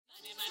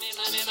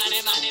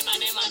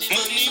Животът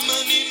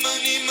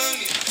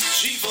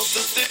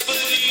е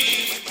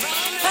пари.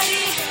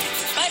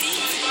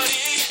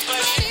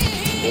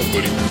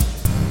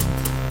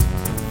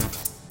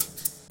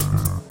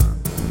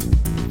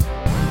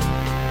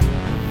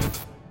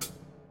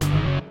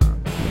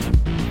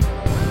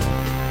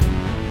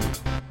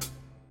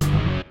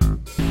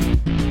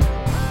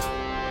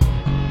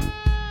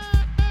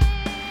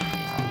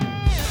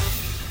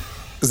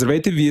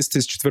 Здравейте, вие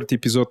сте с четвърти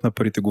епизод на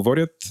Парите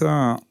говорят.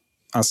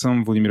 Аз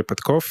съм Владимир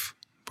Петков,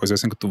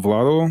 по-известен като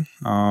Владо.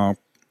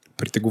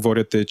 Парите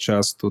говорят е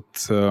част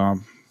от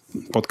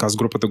подкаст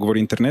групата Говори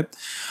интернет.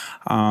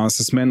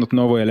 С мен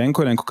отново е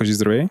Еленко. Еленко, кажи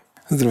здравей.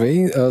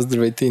 Здравей,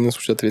 здравейте и на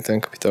слушателите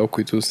на Капитал,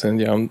 които се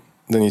надявам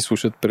да ни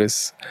слушат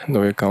през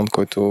новия акаунт,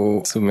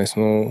 който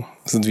съвместно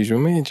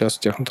задвижваме и част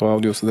от тяхното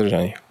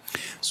аудиосъдържание.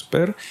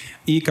 Супер.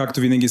 И както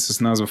винаги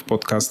с нас в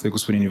подкаста е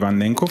господин Иван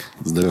Ненков.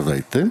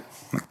 Здравейте.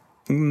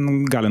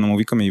 Галена му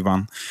викаме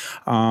Иван.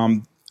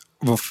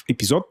 В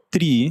епизод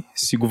 3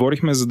 си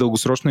говорихме за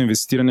дългосрочно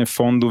инвестиране в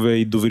фондове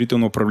и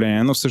доверително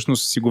управление, но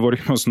всъщност си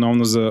говорихме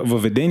основно за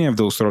въведение в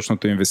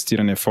дългосрочното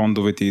инвестиране в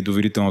фондовете и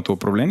доверителното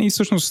управление и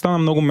всъщност остана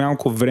много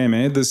малко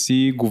време да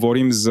си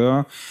говорим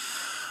за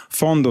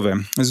фондове.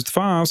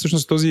 Затова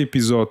всъщност този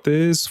епизод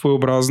е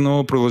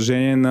своеобразно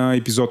продължение на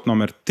епизод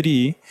номер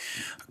 3,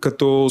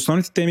 като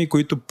основните теми,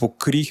 които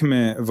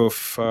покрихме в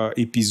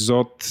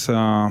епизод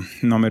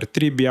номер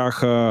 3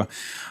 бяха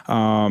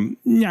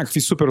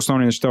някакви супер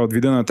основни неща от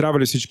вида на трябва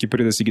ли всички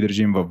пари да си ги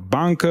държим в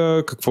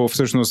банка, какво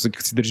всъщност,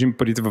 като си държим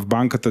парите в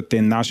банката,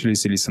 те наши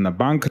ли са на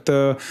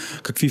банката,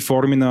 какви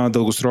форми на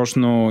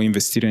дългосрочно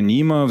инвестиране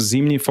има,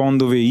 взаимни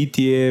фондове,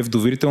 ETF,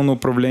 доверително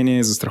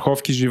управление,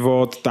 застраховки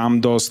живот,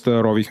 там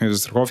доста ровихме за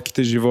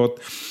застраховките живот,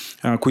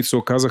 които се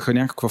оказаха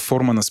някаква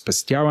форма на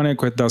спестяване,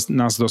 което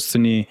нас доста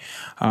ни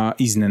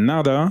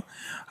изненада.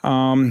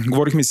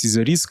 Говорихме си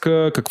за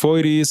риска, какво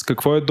е риск,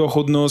 какво е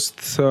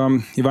доходност.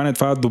 Иване,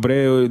 това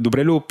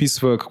добре ли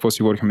описва какво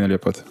си говорихме миналия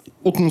път?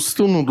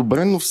 Относително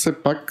добре, но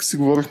все пак си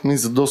говорихме и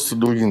за доста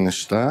други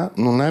неща,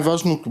 но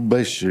най-важното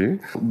беше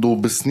да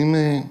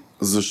обясниме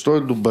защо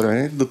е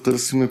добре да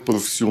търсиме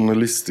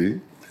професионалисти,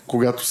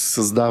 когато се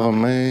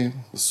създаваме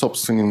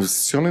собствен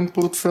инвестиционен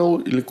портфел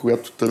или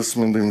когато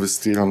търсим да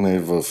инвестираме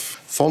в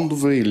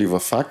фондове или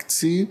в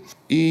акции,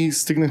 и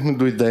стигнахме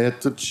до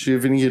идеята, че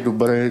винаги е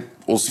добре,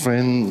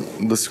 освен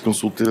да се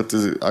консултирате,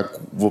 ако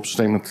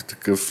въобще имате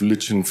такъв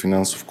личен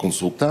финансов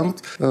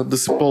консултант, да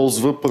се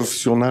ползва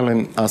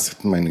професионален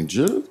асет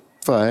менеджер.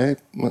 Това е,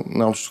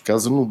 наобщо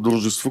казано,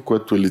 дружество,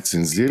 което е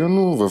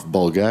лицензирано в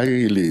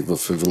България или в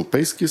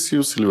Европейския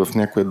съюз или в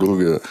някоя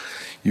друга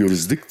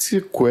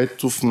юрисдикция,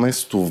 което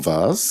вместо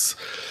вас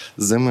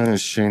взема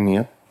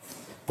решение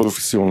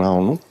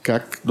професионално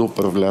как да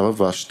управлява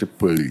вашите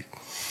пари.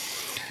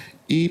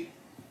 И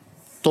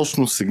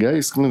точно сега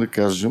искаме да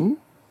кажем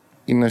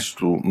и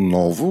нещо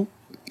ново,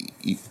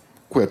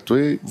 което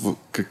е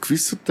какви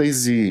са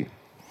тези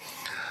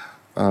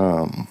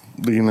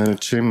да ги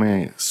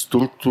наречеме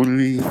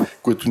структури,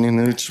 които ние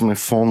наричаме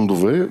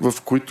фондове, в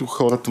които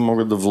хората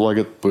могат да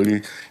влагат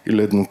пари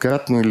или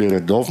еднократно, или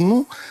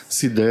редовно,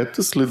 с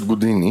идеята след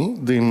години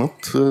да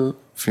имат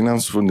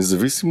финансова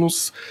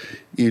независимост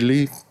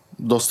или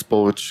доста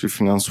повече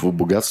финансово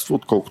богатство,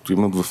 отколкото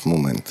имат в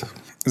момента.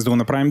 За да го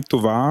направим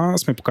това,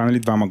 сме поканали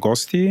двама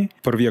гости.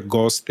 Първия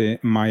гост е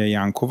Мая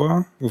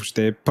Янкова,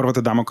 въобще е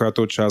първата дама,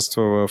 която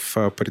участва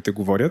в Парите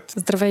говорят.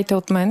 Здравейте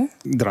от мен.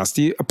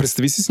 Здрасти.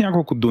 Представи си с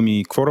няколко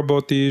думи. Какво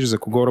работиш, за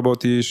кого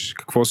работиш,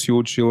 какво си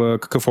учила,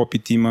 какъв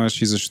опит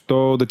имаш и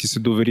защо да ти се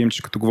доверим,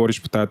 че като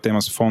говориш по тази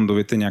тема с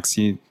фондовете,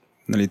 някакси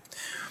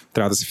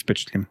трябва да се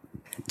впечатлим.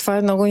 Това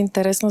е много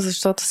интересно,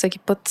 защото всеки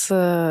път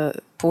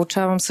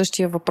получавам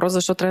същия въпрос,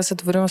 защо трябва да се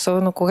доверим,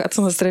 особено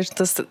когато на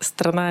срещата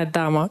страна е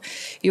дама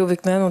и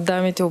обикновено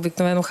дамите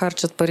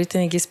харчат парите,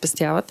 не ги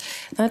спестяват.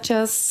 Значи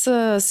аз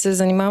се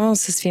занимавам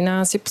с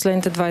финанси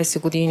последните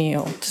 20 години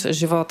от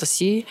живота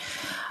си.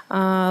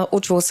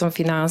 Учила съм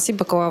финанси,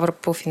 бакалавър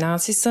по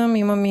финанси съм,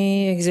 имам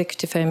и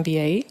Executive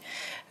MBA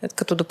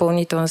като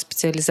допълнителна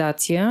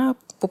специализация.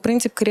 По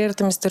принцип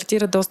кариерата ми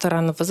стартира доста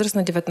ранна възраст,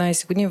 на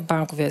 19 години в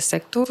банковия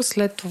сектор.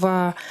 След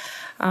това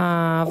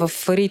в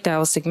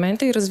ритейл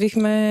сегмента и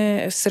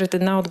развихме сред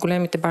една от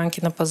големите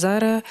банки на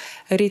пазара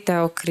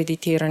ритейл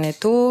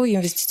кредитирането,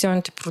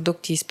 инвестиционните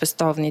продукти и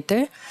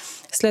спестовните.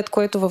 След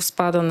което в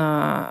спада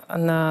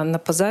на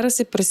пазара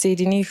се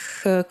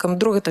присъединих към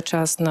другата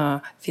част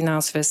на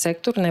финансовия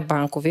сектор, не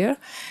банковия.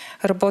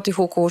 Работих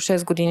около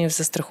 6 години в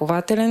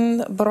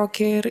застрахователен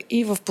брокер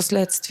и в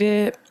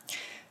последствие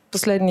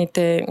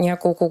последните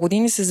няколко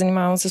години се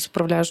занимавам с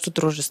управляващо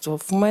дружество.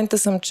 В момента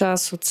съм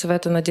част от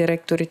съвета на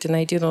директорите на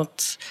един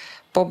от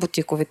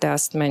по-бутиковите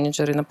асет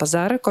менеджери на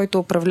пазара, който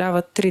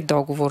управлява 3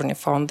 договорни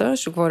фонда.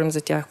 Ще говорим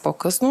за тях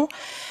по-късно.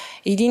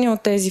 Един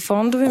от тези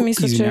фондове,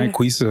 мисля, че...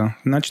 кои са?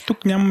 Значи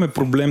тук нямаме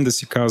проблем да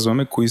си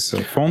казваме кои са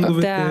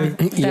фондовете.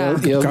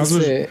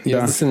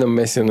 Да се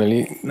намеся,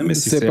 нали?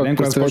 Намеси се,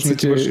 Еленко, аз почна да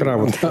ти върши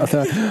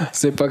работа.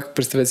 Все пак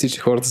представете си, че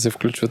хората се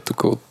включват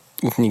тук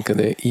от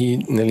никъде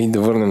и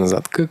да върнем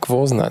назад.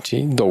 Какво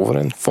значи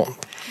договорен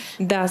фонд?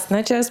 Да,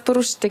 значи аз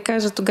първо ще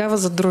кажа тогава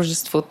за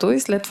дружеството и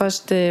след това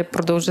ще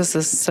продължа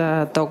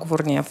с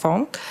договорния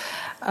фонд.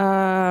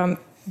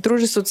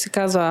 Дружеството се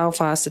казва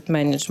Алфа Асет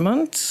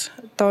Мениджмънт.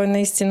 Той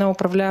наистина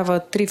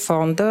управлява 3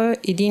 фонда.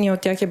 Един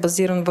от тях е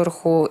базиран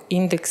върху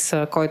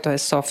индекса, който е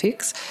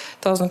SOFIX.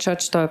 Това означава,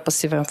 че той е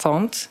пасивен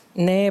фонд.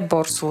 Не е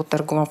борсово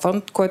търговен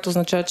фонд, което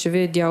означава, че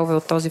вие дялове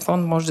от този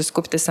фонд може да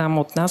скупите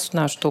само от нас, от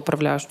нашето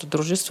управляващо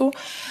дружество.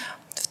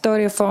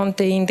 Втория фонд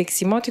е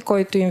индекс имоти,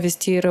 който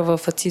инвестира в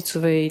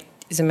ацицове и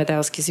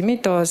земеделски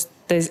земи,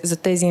 т.е. за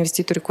тези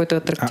инвеститори, които е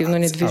атрактивно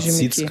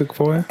недвижими. Ациц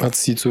какво е?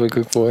 Ацицове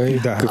какво е?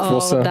 Да.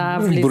 Какво са? Да,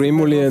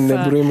 броимо ли е,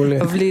 не броимо ли е?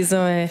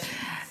 Влизаме.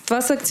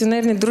 Това са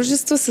акционерни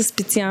дружества с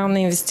специална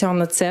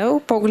инвестиционна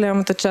цел.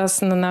 По-голямата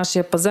част на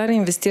нашия пазар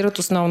инвестират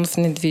основно в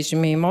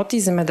недвижими имоти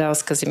и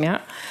земеделска земя.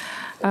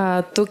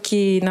 Тук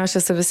и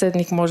нашия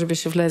събеседник може би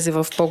ще влезе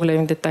в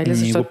по-големи детайли,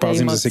 защото ние го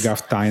пазим за сега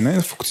в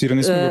тайна,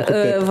 фокусирани сме върху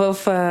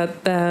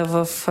теб.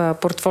 В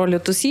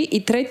портфолиото си.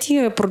 И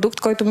третия продукт,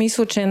 който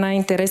мисля, че е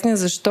най-интересният,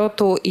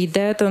 защото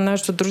идеята на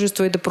нашето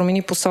дружество е да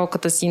промени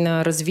посоката си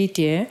на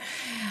развитие,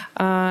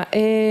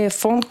 е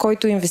фонд,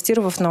 който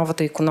инвестира в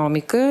новата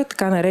икономика,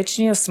 така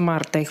наречения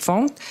Smart Tech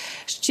фонд.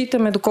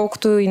 Считаме,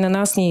 доколкото и на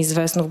нас ни е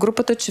известно в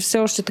групата, че все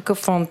още такъв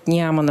фонд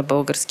няма на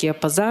българския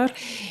пазар.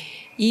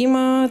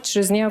 Има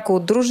чрез някои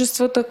от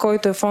дружествата,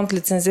 който е фонд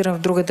лицензиран в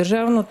друга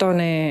държава, но той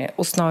не е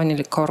основен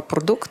или кор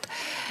продукт.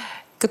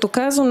 Като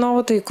казвам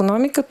новата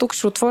икономика, тук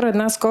ще отворя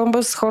една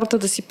скоба с хората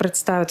да си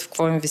представят в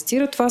какво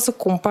инвестират. Това са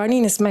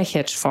компании, не сме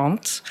хедж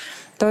фонд.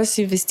 Тоест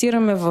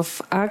инвестираме в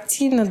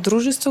акции на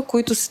дружества,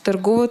 които се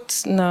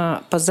търгуват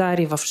на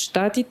пазари в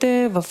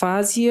Щатите, в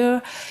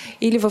Азия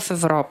или в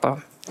Европа.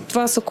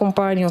 Това са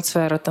компании от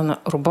сферата на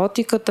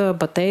роботиката,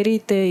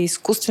 батериите,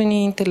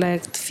 изкуствения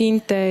интелект,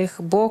 финтех,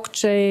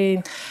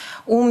 блокчейн,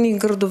 умни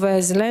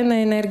градове, зелена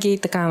енергия и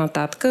така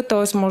нататък.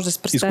 Тоест може да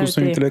се представите...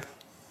 Изкуствен интелект?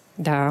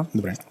 Да.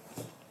 Добре.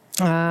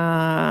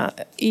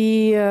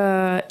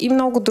 И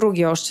много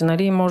други още,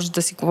 нали? Може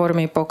да си говорим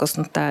и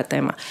по-късно тая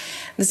тема.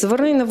 Да се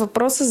върнем на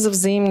въпроса за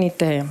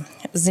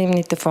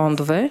взаимните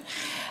фондове.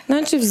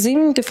 Значи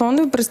взаимните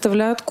фондове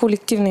представляват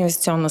колективна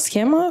инвестиционна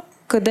схема,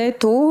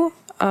 където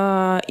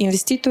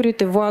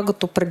инвеститорите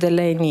влагат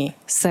определени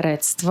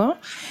средства,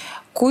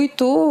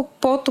 които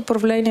под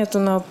управлението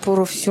на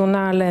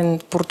професионален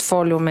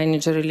портфолио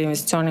менеджер или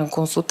инвестиционен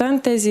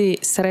консултант, тези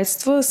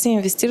средства се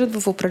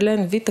инвестират в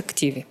определен вид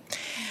активи.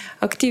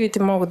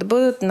 Активите могат да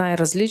бъдат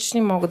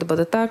най-различни, могат да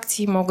бъдат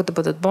акции, могат да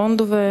бъдат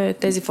бондове.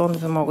 Тези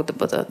фондове могат да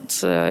бъдат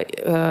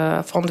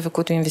фондове,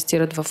 които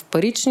инвестират в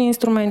парични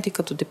инструменти,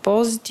 като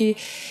депозити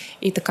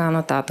и така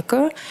нататък.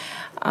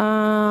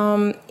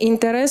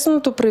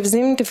 Интересното при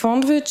взаимните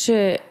фондове е,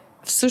 че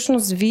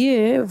всъщност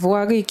вие,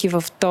 влагайки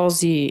в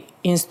този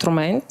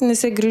инструмент, не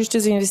се грижите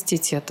за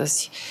инвестицията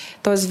си.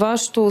 Тоест,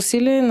 вашето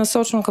усилие е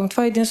насочено към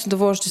това единствено да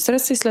вложите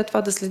средства и след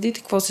това да следите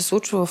какво се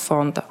случва в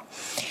фонда.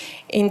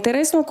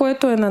 Интересно,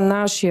 което е на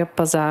нашия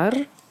пазар,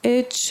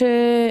 е,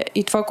 че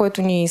и това,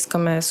 което ние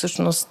искаме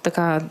всъщност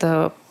така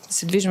да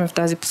се движим в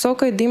тази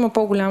посока, е да има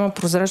по-голяма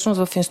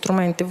прозрачност в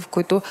инструментите, в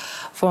които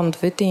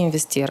фондовете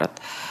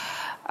инвестират.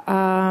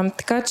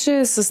 Така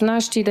че с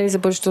нашите идеи за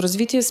бъдещето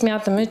развитие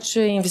смятаме,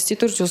 че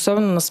инвеститорите,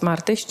 особено на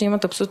SmartTech, ще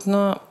имат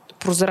абсолютна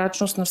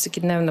прозрачност на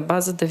всекидневна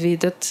база да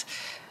видят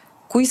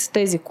кои са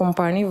тези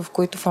компании, в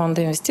които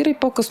фонда инвестира и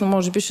по-късно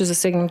може би ще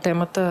засегнем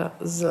темата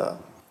за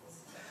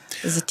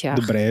тях.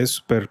 Добре,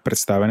 супер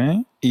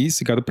представяне. И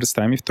сега да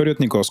представим и вторият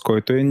ни гост,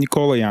 който е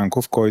Никола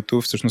Янков,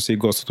 който всъщност е и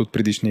гостът от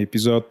предишния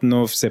епизод,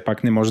 но все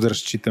пак не може да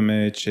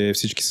разчитаме, че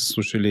всички са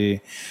слушали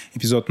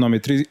епизод номер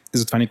 3.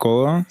 Затова,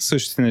 Никола,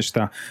 същите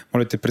неща.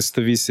 Моля те,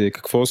 представи се,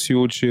 какво си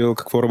учил,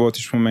 какво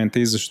работиш в момента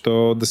и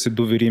защо да се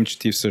доверим, че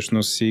ти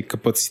всъщност си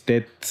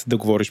капацитет да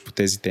говориш по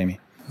тези теми.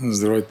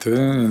 Здравейте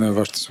и на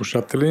вашите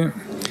слушатели.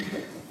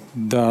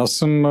 Да, аз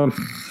съм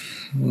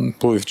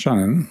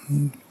пловдивчанин,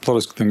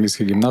 Пловдивската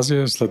английска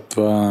гимназия, след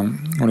това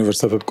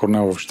университетът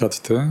Корнел в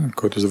Щатите,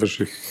 който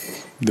завърших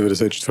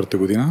 1994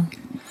 година.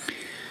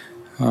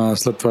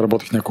 След това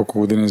работих няколко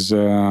години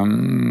за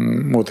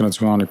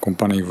мултинационални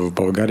компании в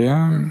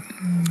България.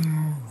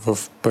 В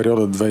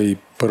периода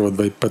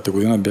 2001-2005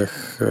 година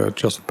бях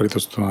част от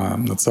правителството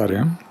на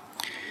Царя,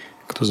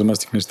 като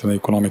заместник министър на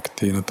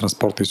икономиката и на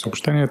транспорта и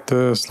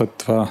съобщенията. След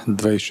това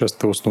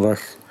 2006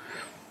 основах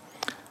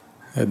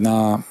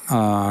една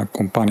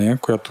компания,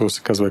 която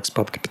се казва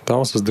Expat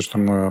Capital, с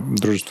дъщерно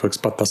дружество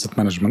Expat Asset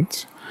Мениджмънт.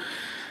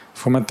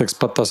 В момента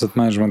Expat Asset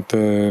Мениджмънт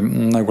е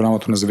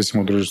най-голямото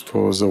независимо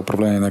дружество за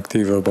управление на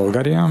активи в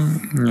България.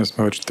 Ние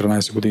сме вече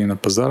 13 години на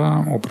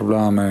пазара,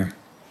 управляваме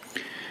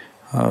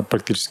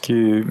практически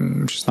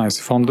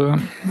 16 фонда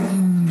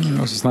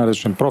с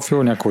най-различен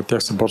профил. Някои от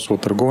тях са борсово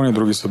търгувани,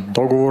 други са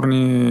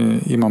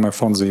договорни. Имаме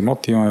фонд за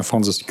имоти, имаме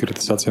фонд за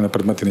секюритизация на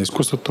предмети на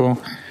изкуството.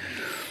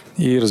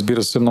 И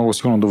разбира се, много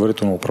силно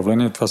доверително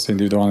управление. Това са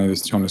индивидуални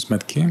инвестиционни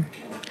сметки.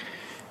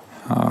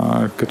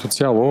 Като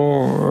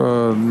цяло,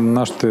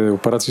 нашите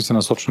операции са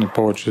насочени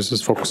повече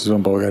с фокус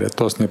извън България.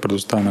 Тоест, ние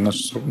предоставяме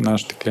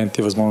нашите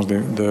клиенти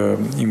възможност да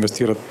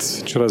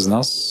инвестират чрез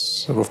нас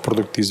в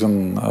продукти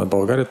извън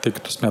България, тъй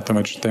като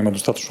смятаме, че те имат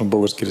достатъчно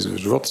български риск в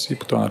живота си и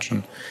по този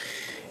начин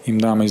им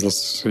даваме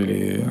излаз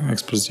или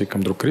експозиция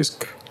към друг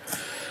риск.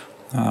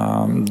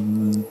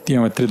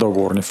 Имаме 3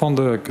 договорни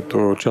фонда,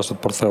 като част от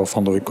портфейла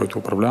фондове, който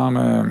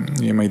управляваме.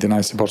 Има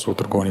 11 борсово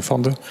търговани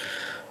фонда.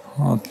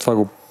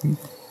 Това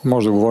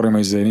може да говорим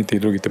и за едните и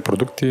другите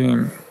продукти.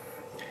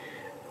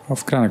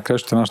 В край на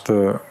кращата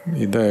нашата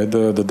идея е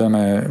да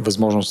дадем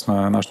възможност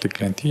на нашите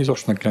клиенти и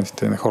изобщо на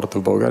клиентите на хората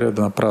в България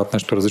да направят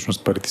нещо различно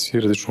с парите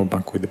си, различно от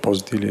банкови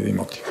депозити или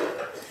имоти.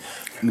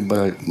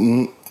 Добре.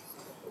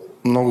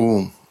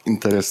 Много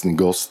интересни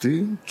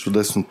гости,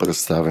 чудесно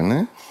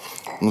представяне,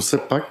 но все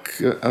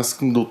пак аз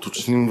искам да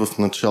уточним в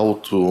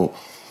началото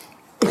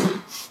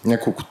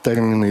няколко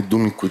термина и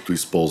думи, които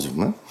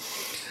използваме.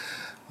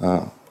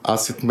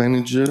 Asset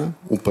менеджер,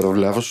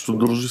 управляващо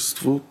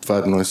дружество, това е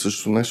едно и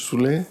също нещо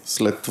ли?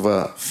 След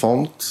това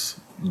фонд,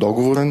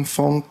 договорен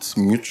фонд,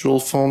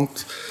 mutual фонд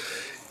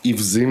и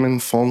взаимен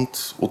фонд.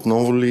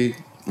 Отново ли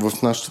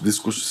в нашата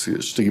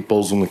дискусия ще ги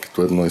ползваме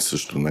като едно и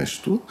също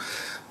нещо,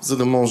 за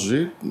да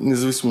може,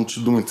 независимо,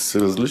 че думите са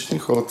различни,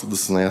 хората да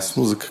са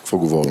наясно за какво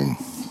говорим.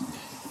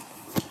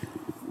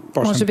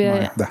 Може би,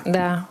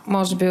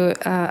 може би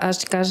аз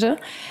ще кажа.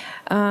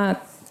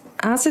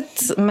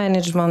 Асет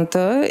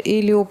менеджмънта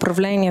или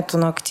управлението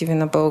на активи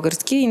на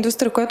български е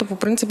индустрия, която по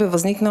принцип е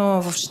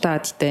възникнала в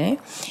Щатите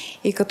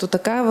и като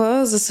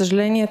такава, за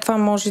съжаление, това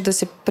може да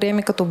се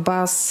приеме като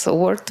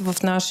buzzword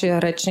в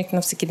нашия речник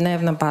на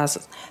всекидневна база.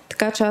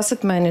 Така че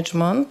асет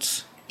менеджмент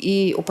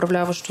и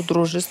управляващо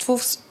дружество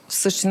в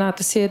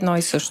същината си е едно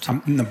и също.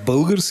 На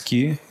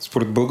български,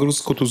 според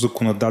българското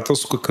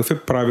законодателство, какъв е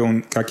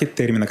правилен, как е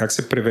термина, как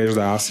се превежда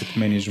asset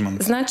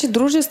management? Значи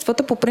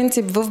дружествата по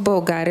принцип в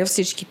България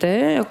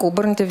всичките, ако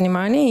обърнете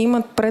внимание,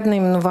 имат пред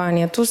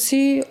наименованието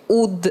си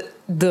УД,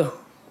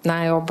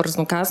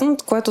 най-образно казано,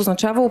 което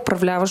означава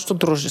управляващо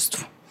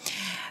дружество.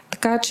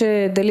 Така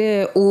че дали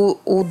е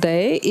УД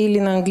или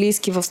на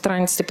английски в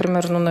страниците,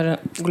 примерно на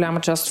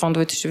голяма част от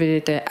фондовете ще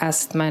видите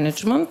Asset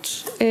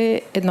Management,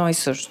 е едно и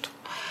също.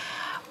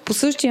 По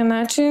същия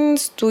начин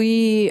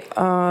стои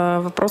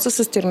въпроса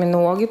с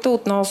терминологията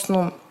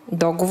относно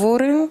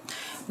договорен,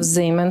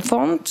 взаимен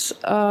фонд.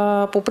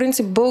 По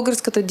принцип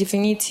българската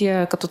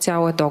дефиниция като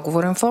цяло е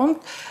договорен фонд.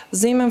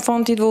 Взаимен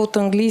фонд идва от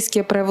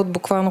английския превод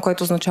буквално,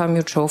 който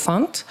означава mutual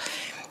fund.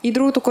 И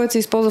другото, което се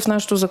използва в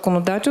нашето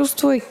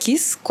законодателство е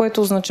КИС,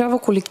 което означава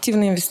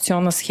колективна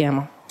инвестиционна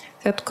схема.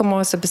 Сега тук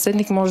моят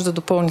събеседник може да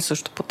допълни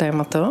също по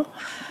темата.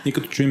 И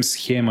като чуем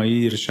схема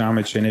и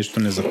решаваме, че е нещо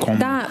незаконно.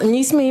 Да,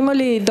 ние сме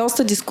имали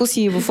доста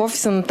дискусии в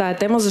офиса на тая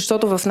тема,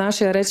 защото в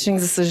нашия речник,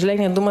 за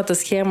съжаление, думата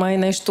схема е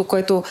нещо,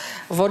 което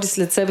води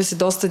след себе си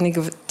доста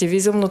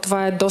негативизъм, но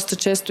това е доста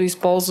често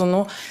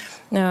използвано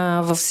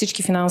във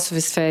всички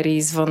финансови сфери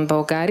извън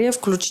България,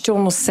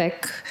 включително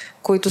СЕК,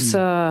 които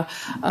са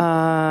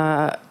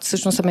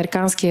всъщност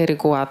американския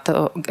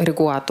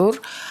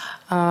регулатор,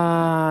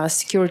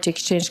 Security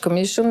Exchange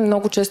Commission,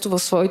 много често в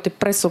своите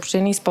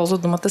прес-съобщения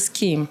използват думата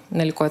scheme,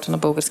 нали, което на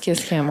български е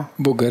схема.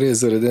 България е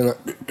заредена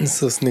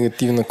с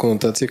негативна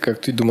конотация,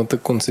 както и думата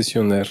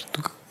концесионер.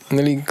 Тук,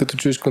 нали, като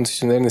чуеш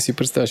концесионер, не си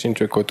представяш един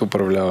човек, който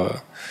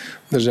управлява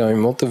държавен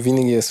имота,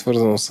 винаги е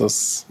свързано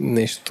с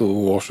нещо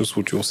лошо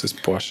случило се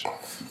с плаж.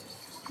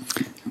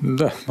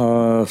 Да,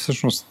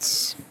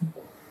 всъщност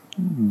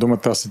думата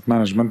Asset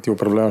Management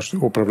и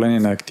управление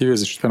на активи е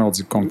защитена от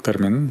закон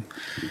термин.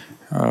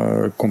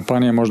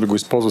 Компания може да го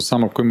използва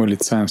само ако има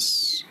лиценз.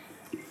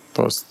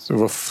 Тоест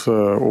в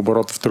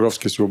оборот, в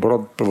търговския си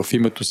оборот, в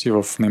името си,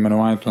 в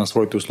наименованието на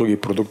своите услуги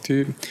и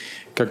продукти,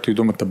 както и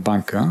думата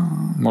банка,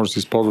 може да се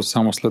използва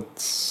само след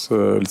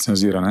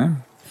лицензиране.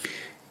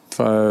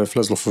 Това е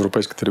влезло в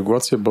европейската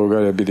регулация.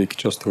 България, бидейки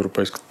част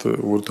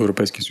от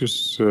Европейския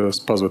съюз,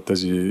 спазва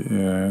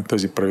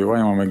тези правила.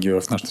 Имаме ги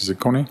в нашите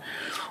закони.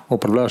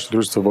 Управляващи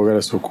дружества в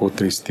България са около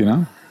 30-тина.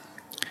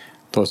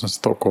 Тоест не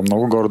са толкова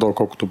много, горе-долу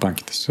колкото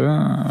банките са.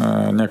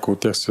 Някои от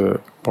тях са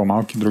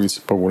по-малки, други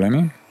са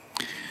по-големи.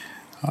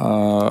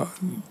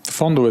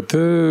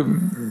 Фондовете,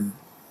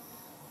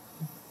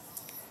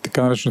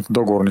 така наречените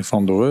договорни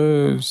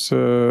фондове,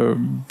 са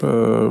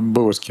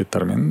българският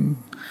термин.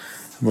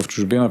 В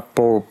чужбина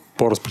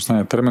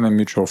по-разпространен термин е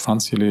mutual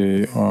funds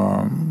или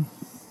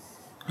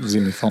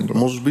взаимни фондове.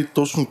 Може би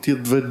точно тия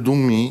две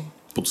думи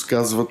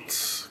подсказват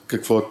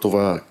какво е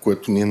това,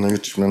 което ние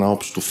наричаме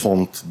наобщо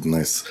фонд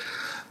днес.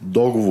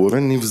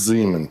 Договорен и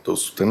взаимен.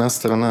 Тоест, от една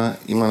страна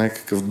има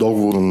някакъв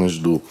договор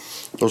между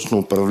точно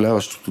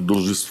управляващото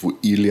дружество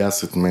или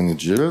асет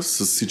менеджера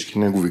с всички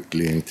негови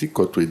клиенти,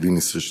 който е един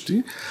и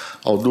същи,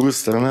 а от друга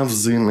страна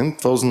взаимен.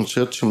 Това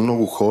означава, че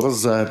много хора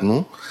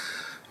заедно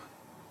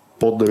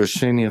под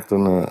решенията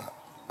на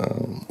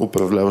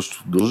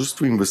управляващо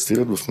дружество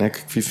инвестират в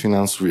някакви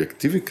финансови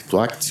активи, като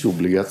акции,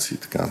 облигации и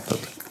така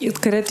нататък. И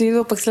откъдето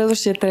идва пък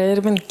следващия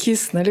термин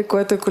КИС, нали,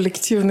 което е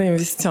колективна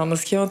инвестиционна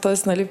схема, т.е.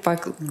 нали,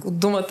 пак от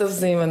думата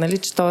взаима, нали,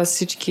 че т.е.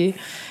 всички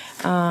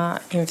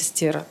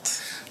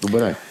инвестират.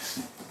 Добре.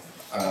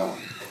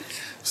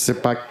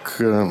 Все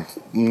пак,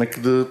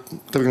 нека да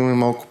тръгнем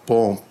малко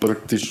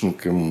по-практично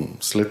към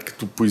след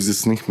като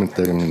поизяснихме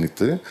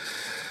термините.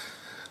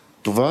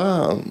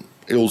 Това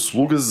е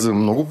услуга за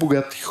много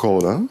богати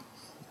хора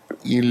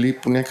или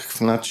по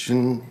някакъв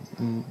начин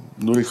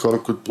дори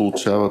хора, които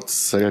получават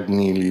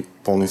средни или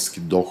по-ниски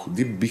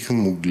доходи, биха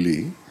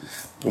могли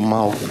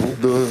по-малко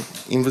да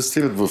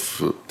инвестират в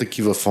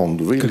такива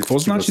фондове. Какво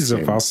или значи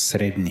схеми. за вас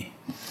средни?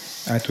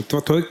 Ето,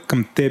 това е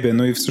към тебе,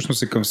 но и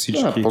всъщност е към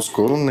всички. Да,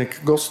 по-скоро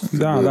нека гостите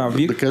да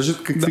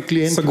кажат какви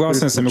клиенти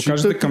съгласен съм,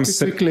 кажете към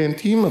какви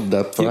клиенти имат.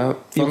 Да, това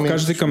и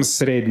кажете към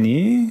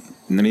средни,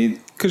 нали,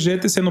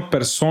 кажете се едно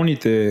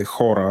персоните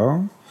хора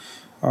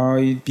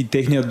и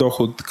техният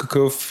доход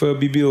какъв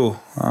би бил,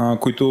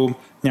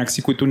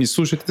 които ни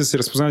слушате, да се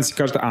разпознаят и си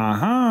кажат,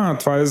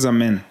 това е за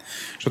мен.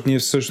 Защото ние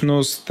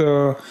всъщност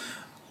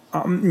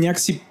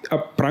някакси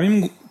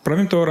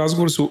правим този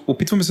разговор,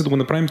 опитваме се да го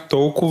направим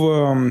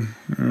толкова,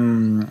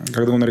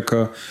 как да го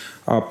нарека,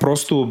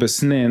 просто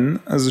обяснен,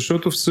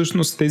 защото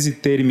всъщност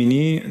тези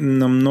термини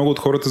на много от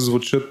хората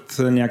звучат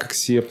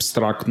някакси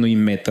абстрактно и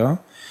мета.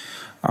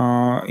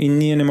 И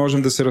ние не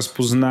можем да се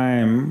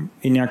разпознаем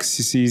и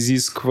някакси се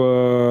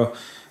изисква,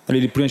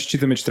 или поне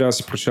считаме, че трябва да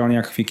си прочел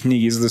някакви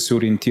книги, за да се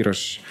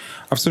ориентираш.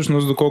 А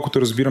всъщност,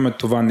 доколкото разбираме,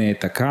 това не е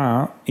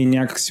така и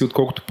някакси,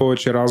 отколкото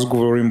повече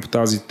разговорим по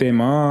тази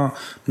тема,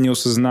 ние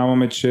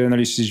осъзнаваме, че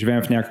нали, ще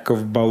живеем в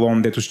някакъв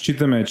балон, дето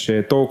считаме, че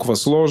е толкова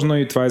сложно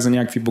и това е за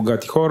някакви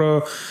богати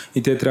хора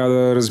и те трябва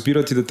да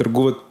разбират и да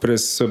търгуват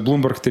през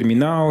Bloomberg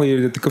терминал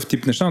или такъв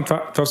тип неща, но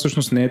това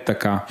всъщност не е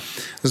така.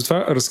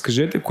 Затова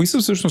разкажете, кои са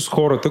всъщност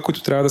хората,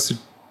 които трябва да се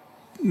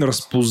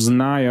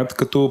разпознаят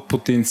като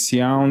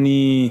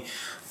потенциални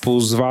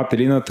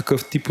ползватели на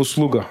такъв тип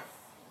услуга?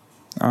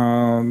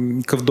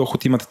 Какъв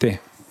доход имат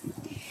те?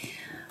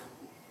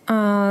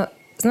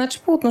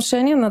 Значи по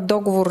отношение на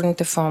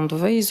договорните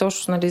фондове и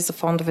изобщо нали, за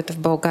фондовете в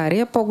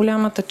България,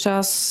 по-голямата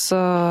част,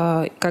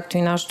 както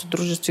и нашето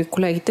дружество и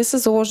колегите, са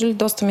заложили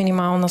доста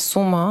минимална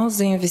сума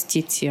за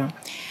инвестиция.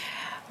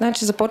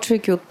 Значи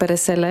започвайки от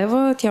 50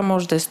 лева, тя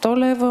може да е 100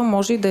 лева,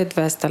 може и да е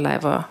 200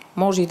 лева,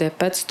 може и да е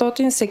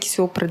 500, всеки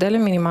си определя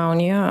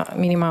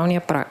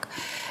минималния праг.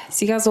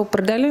 Сега за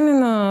определене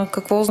на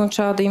какво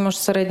означава да имаш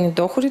средни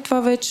доходи,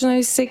 това вече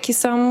нали, всеки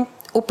сам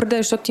определя,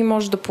 защото ти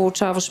можеш да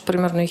получаваш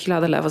примерно и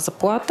 1000 лева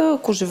заплата,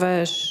 ако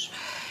живееш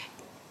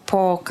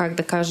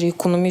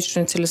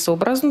икономично и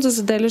целесъобразно, да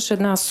заделяш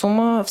една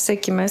сума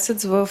всеки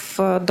месец в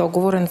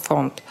договорен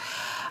фонд.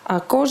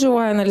 Ако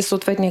желая нали,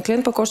 съответния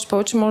клиент, пък още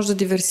повече може да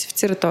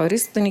диверсифицира този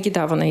риск, да не ги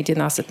дава на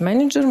един асет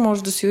менеджер,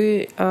 може да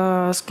си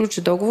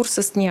сключи договор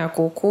с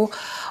няколко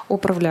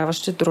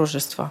управляващи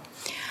дружества.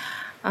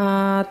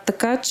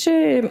 Така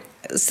че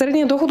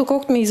средният доход,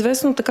 доколкото ми е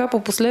известно така по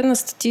последна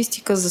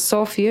статистика за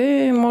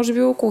София е може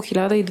би около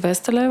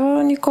 1200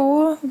 лева,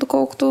 Никола,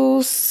 доколкото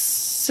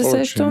се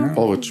сещам.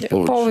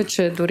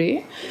 Повече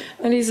дори.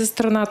 Нали, за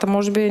страната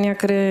може би е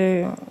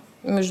някъде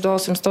между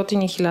 800 и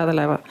 1000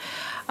 лева.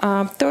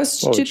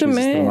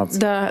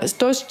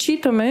 Тоест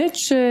считаме,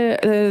 че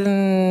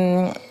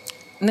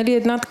нали,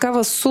 една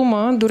такава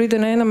сума, дори да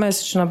не е на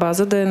месечна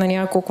база, да е на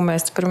няколко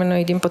месеца, примерно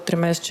един път 3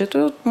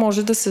 месечето,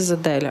 може да се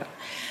заделя.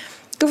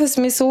 Какъв е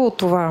смисъл от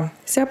това?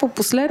 Сега по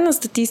последна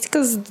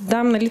статистика, за да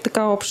дам нали,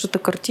 така общата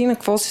картина,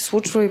 какво се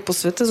случва и по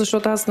света,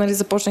 защото аз нали,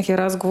 започнах и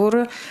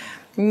разговора,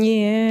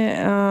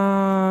 ние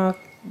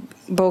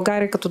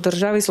България като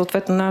държава и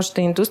съответно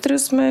нашата индустрия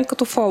сме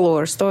като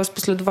followers, т.е.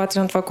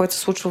 последователи на това, което се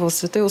случва в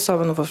света и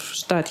особено в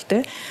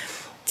Щатите.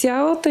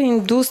 Цялата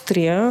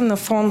индустрия на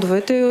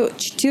фондовете е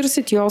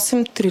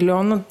 48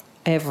 трилиона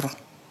евро.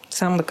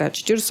 Само да кажа,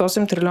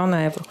 48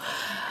 трилиона евро.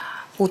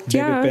 От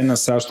тях... БВП на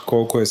САЩ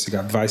колко е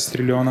сега? 20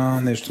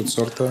 трилиона, нещо от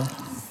сорта?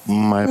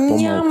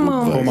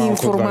 Нямам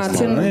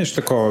информация. Нещо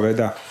такова, бе,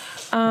 да.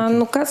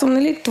 Но казвам,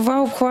 нали,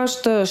 това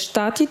обхваща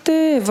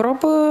Щатите,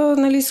 Европа,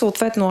 нали,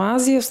 съответно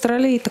Азия,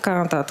 Австралия и така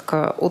нататък.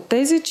 От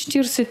тези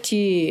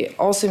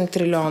 48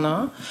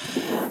 трилиона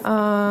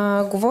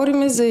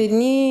говориме за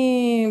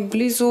едни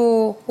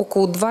близо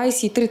около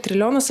 23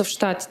 трилиона са в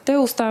Щатите,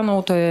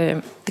 останалото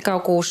е така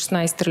около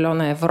 16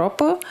 трилиона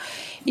Европа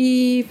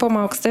и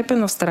по-малка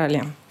степен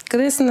Австралия.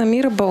 Къде се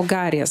намира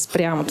България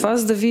спрямо това,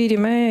 за да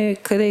видим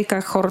къде и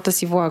как хората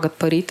си влагат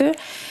парите.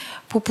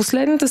 По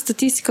последната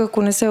статистика,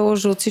 ако не се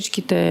лъжа от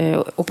всичките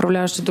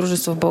управляващи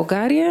дружества в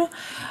България,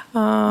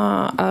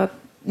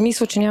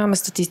 мисля, че нямаме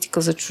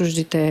статистика за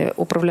чуждите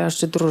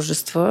управляващи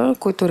дружества,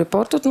 които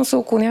репортат, но са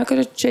около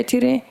някъде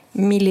 4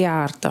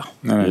 милиарда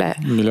лева.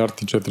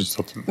 Милиард и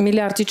 400.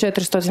 Милиард и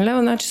 400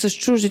 лева, значи с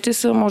чуждите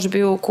са може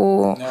би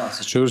около...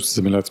 С чуждите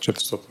са милиард и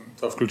 400.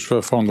 Това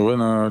включва фондове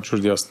на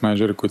чужди асет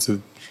менеджери, които се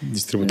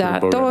дистрибутират в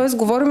България. Т.е.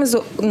 говорим за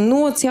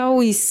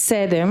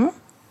 0,7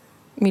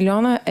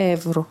 милиона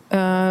евро.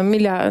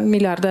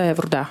 Милиарда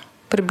евро, да.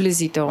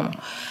 Приблизително.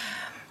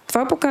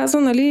 Това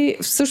показва, нали,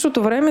 в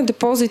същото време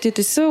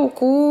депозитите са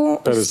около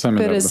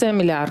 50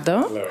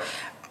 милиарда.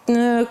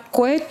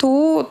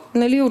 Което,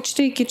 нали,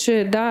 отчитайки,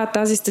 че да,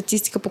 тази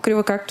статистика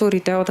покрива както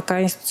ритейл, така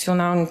и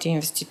институционалните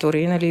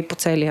инвеститори, нали, по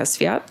целия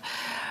свят.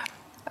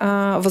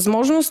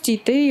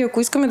 Възможностите и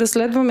ако искаме да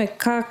следваме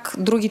как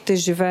другите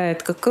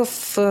живеят,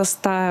 какъв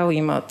стайл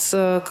имат,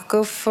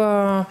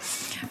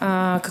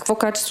 какво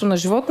качество на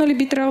живот, нали,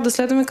 би трябвало да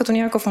следваме като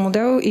някакъв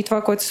модел и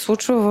това, което се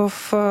случва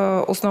в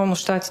основно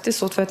Щатите,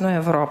 съответно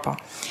Европа.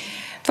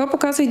 Това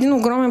показва един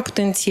огромен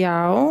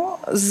потенциал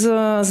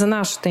за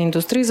нашата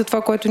индустрия, за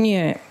това, което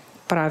ние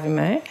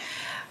правиме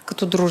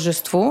като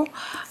дружество.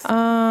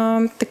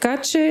 Така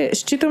че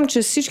считам,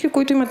 че всички,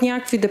 които имат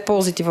някакви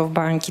депозити в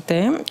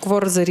банките,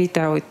 говоря за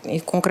ритейл и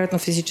конкретно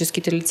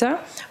физическите лица,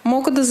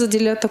 могат да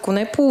заделят, ако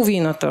не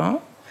половината,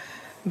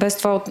 без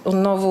това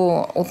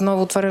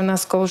отново отварям една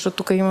скоба, защото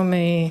тук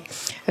имаме и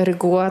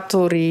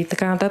регулатори и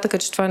така нататък,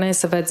 че това не е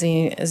съвет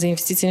за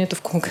инвестиции, нито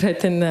в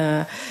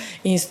конкретен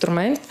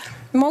инструмент,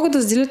 могат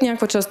да заделят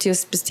някаква част тия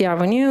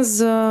спестявания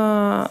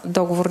за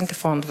договорните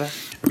фондове.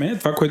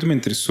 Това, което ме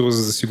интересува,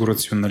 за да си го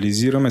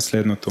рационализираме, е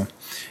следното.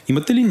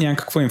 Имате ли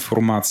някаква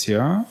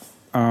информация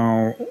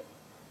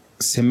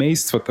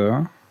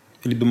семействата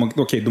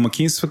или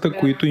домакинствата,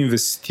 които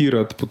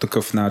инвестират по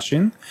такъв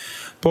начин,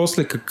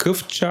 после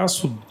какъв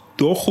част от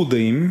дохода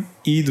им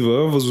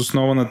идва въз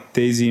основа на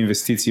тези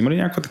инвестиции? Има ли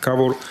някаква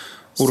такава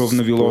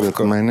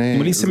уравнавиловка?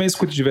 Има ли семейства,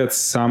 които живеят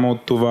само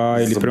от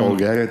това? Или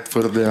България е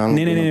твърде рано.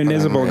 Не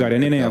за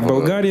България. В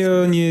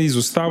България ние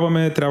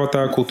изоставаме, трябва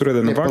тази култура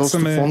да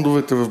наваксаме. Просто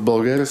фондовете в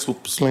България са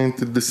от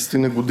последните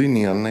 10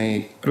 години, а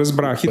не...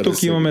 Разбрах. И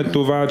тук имаме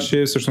това,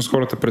 че всъщност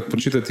хората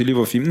предпочитат или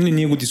в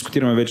ние го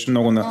дискутираме вече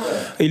много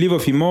или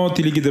в имот,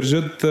 или ги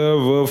държат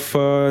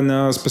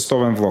на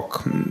спестовен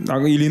влог.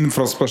 Или в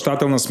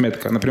разплащателна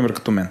сметка, например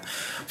като мен.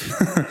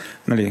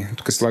 Нали,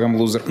 тук слагам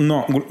лузър.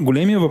 Но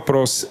големия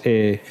въпрос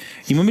е,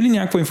 имаме ли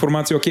някаква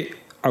информация,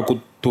 ако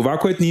това,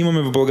 което ние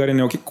имаме в България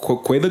не е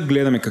кое да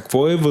гледаме,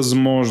 какво е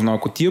възможно?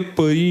 Ако тия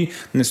пари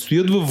не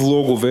стоят в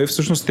влогове,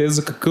 всъщност те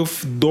за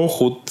какъв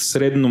доход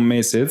средно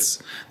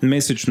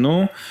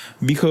месечно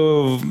биха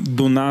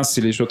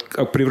донасили, защото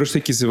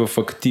превръщайки се в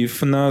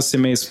актив на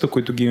семействата,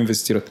 които ги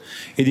инвестират.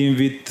 Един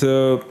вид,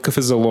 какъв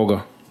е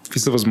залога? Какви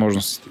са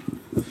възможностите?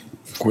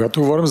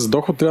 Когато говорим за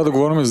доход, трябва да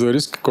говорим за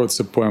риск, който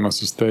се поема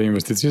с тези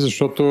инвестиции,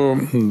 защото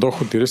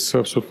доход и риск са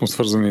абсолютно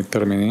свързани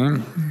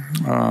термини.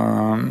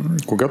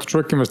 Когато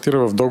човек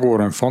инвестира в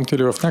договорен фонд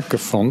или в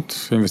някакъв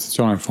фонд,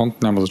 инвестиционен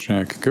фонд, няма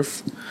значение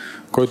какъв,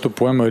 който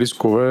поема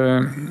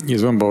рискове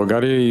извън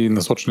България и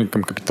насочени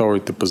към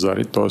капиталовите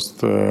пазари, т.е.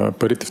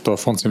 парите в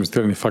този фонд са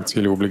инвестирани в акции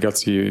или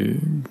облигации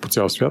по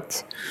цял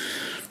свят,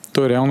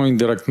 той реално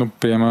индиректно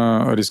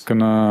приема риска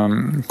на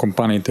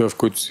компаниите, в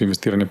които са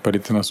инвестирани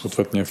парите на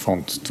съответния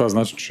фонд. Това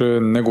значи, че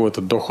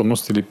неговата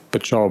доходност или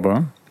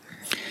печалба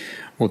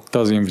от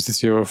тази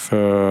инвестиция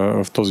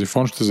в този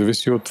фонд ще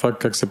зависи от това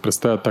как се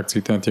представят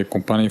акциите на тия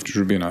компании в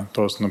чужбина,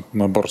 т.е.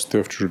 на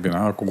борсите в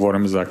чужбина, ако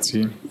говорим за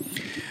акции.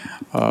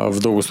 В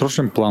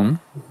дългосрочен план,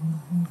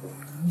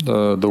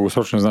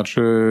 дългосрочен значи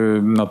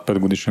над 5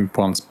 годишен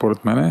план,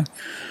 според мен,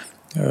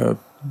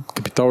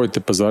 капиталовите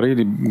пазари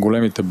или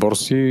големите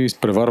борси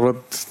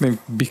изпреварват,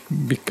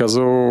 бих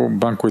казал,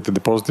 банковите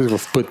депозити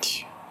в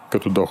пъти,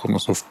 като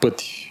доходност, в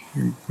пъти.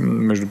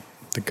 Между,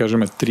 да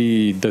кажем, 3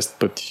 и 10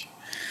 пъти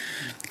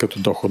като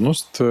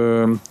доходност.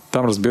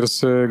 Там, разбира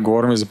се,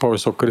 говорим и за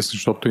по-висок риск,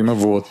 защото има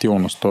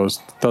волатилност.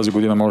 Тоест, тази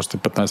година може да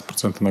сте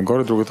 15%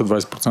 нагоре, другата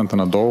 20%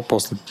 надолу,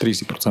 после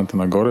 30%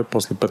 нагоре,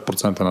 после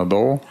 5%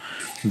 надолу,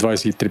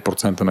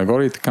 23%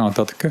 нагоре и така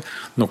нататък.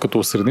 Но като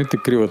осредните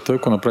кривата,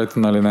 ако направите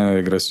на линейна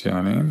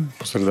регресия, нали,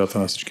 по средата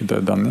на всички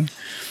данни,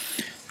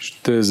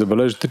 ще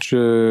забележите, че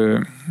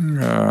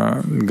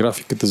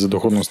графиката за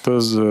доходността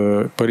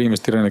за пари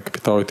инвестиране на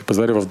капиталовите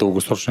пазари в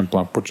дългосрочен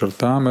план,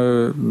 подчертавам,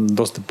 е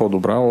доста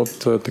по-добра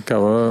от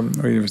такава,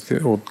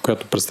 от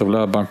която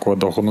представлява банкова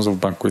доходност в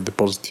банкови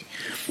депозити.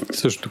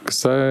 Също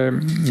касае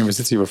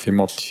инвестиции в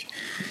имоти.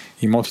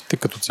 Имотите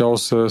като цяло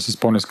са с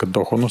по-ниска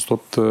доходност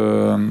от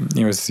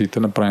инвестициите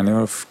направени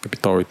в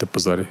капиталовите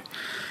пазари.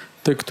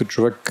 Тъй като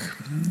човек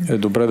е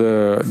добре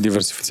да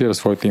диверсифицира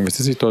своите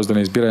инвестиции, т.е. да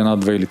не избира една,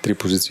 2 или 3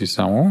 позиции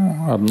само,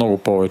 а много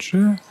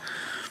повече.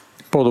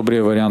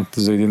 По-добрият вариант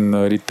за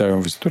един ритейл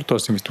инвеститор, т.е.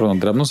 инвеститор на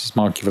дребно с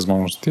малки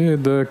възможности, е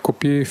да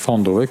купи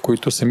фондове,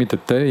 които самите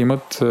те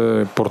имат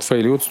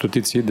портфейли от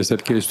стотици,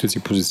 десетки или стотици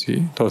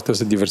позиции. Т.е. те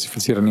са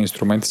диверсифицирани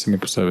инструменти сами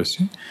по себе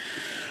си.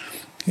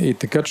 И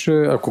така, че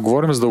ако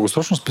говорим за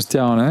дългосрочно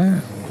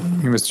спестяване,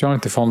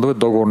 инвестиционните фондове,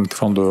 договорните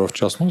фондове в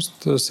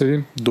частност, са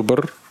един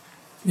добър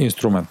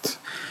инструмент.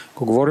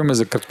 Ако говорим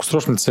за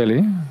краткосрочни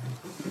цели,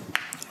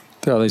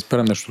 трябва да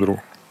изберем нещо друго.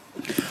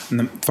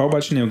 Това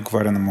обаче не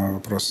отговаря на моя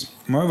въпрос.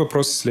 Моя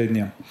въпрос е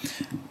следния.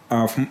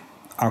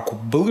 Ако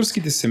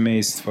българските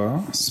семейства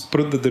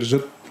спрат да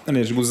държат,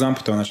 ще го знам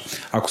по този начин,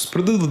 ако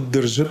спрат да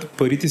държат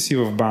парите си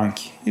в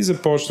банки и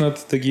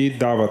започнат да ги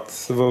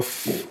дават в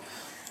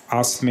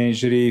асет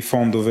менеджери,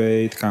 фондове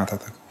и така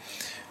нататък.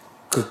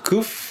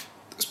 Какъв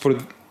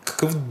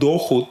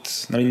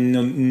доход,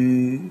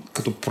 нали,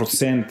 като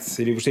процент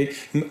или въобще,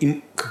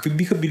 какви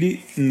биха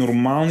били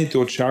нормалните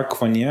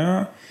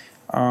очаквания,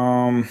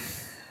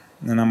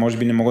 може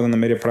би не мога да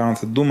намеря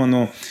правилната дума,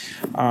 но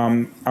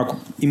ако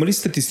има ли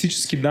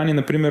статистически данни,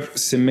 например,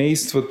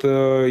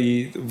 семействата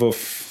и в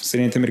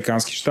Съединените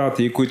американски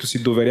щати, които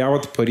си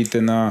доверяват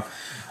парите на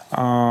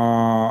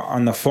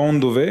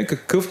фондове,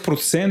 какъв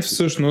процент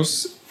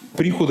всъщност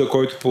прихода,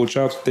 който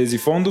получават от тези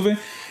фондове,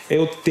 е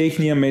от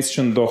техния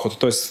месечен доход.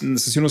 Тоест,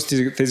 със сигурност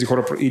тези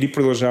хора или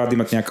продължават да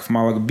имат някакъв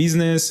малък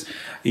бизнес,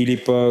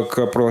 или пък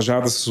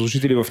продължават да са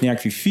служители в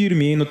някакви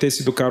фирми, но те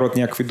си докарват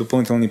някакви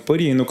допълнителни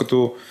пари, но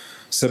като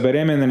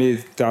събереме,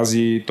 нали,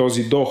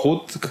 този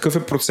доход, какъв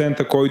е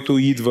процента, който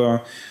идва,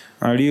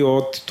 нали,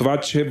 от това,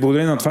 че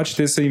благодарение на това, че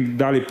те са им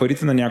дали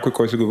парите на някой,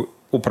 който го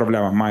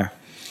управлява. Мая.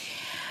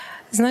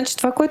 Значи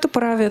това, което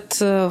правят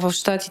в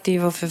Щатите и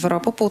в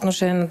Европа по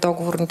отношение на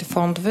договорните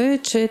фондове, е,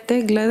 че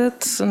те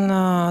гледат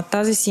на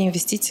тази си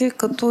инвестиция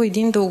като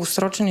един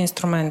дългосрочен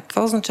инструмент.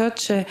 Това означава,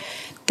 че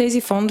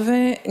тези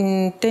фондове,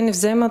 те не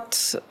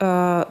вземат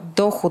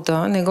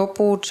дохода, не го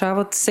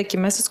получават всеки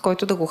месец,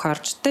 който да го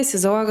харчат. Те се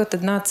залагат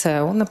една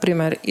цел,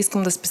 например,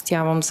 искам да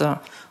спестявам за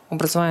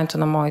образованието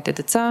на моите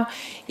деца,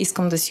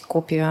 искам да си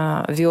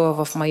купя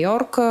вила в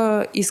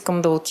Майорка,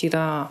 искам да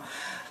отида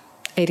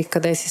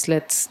къде си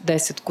след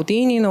 10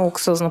 години на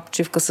луксозна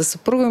почивка със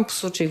съпруга им по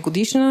случай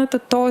годишната,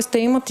 т.е. те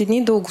имат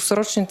едни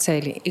дългосрочни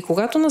цели. И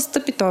когато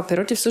настъпи този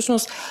период и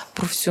всъщност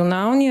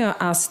професионалният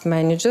асет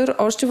менеджер,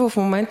 още в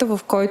момента, в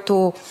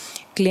който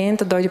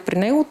клиента дойде при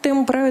него, те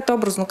му правят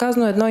образно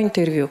казано едно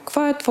интервю.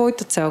 Каква е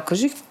твоята цел?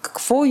 Кажи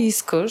какво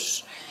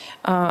искаш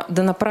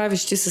да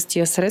направиш ти с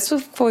тия средства,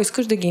 в какво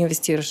искаш да ги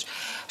инвестираш.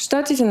 В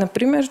Щатите,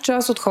 например,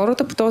 част от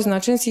хората по този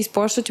начин си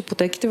изплащат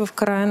ипотеките в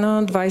края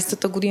на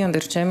 20-та година,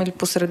 да речем, или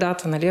по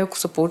средата, нали, ако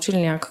са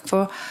получили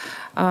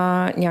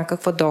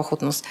някаква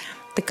доходност.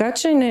 Така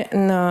че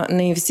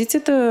на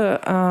инвестицията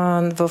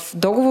в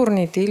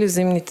договорните или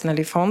взаимните,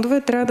 нали,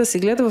 фондове трябва да се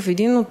гледа в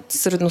един от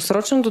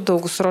средносрочен до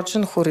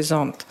дългосрочен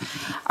хоризонт.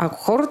 Ако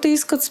хората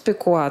искат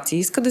спекулации,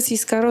 искат да си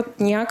изкарват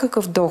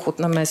някакъв доход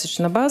на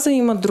месечна база,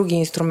 имат други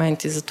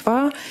инструменти за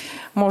това.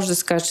 Може да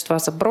се каже, че това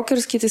са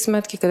брокерските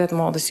сметки, където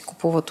могат да си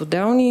купуват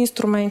отделни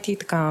инструменти и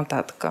така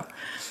нататък.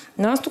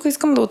 Но аз тук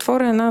искам да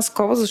отворя една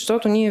скоба,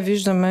 защото ние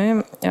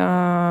виждаме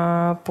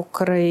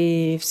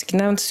покрай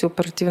всекидневната си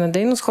оперативна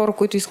дейност хора,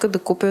 които искат да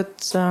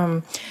купят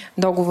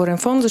договорен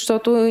фонд,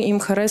 защото им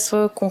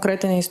харесва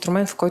конкретен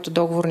инструмент, в който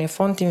договорният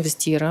фонд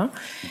инвестира.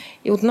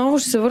 И отново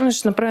ще се върна,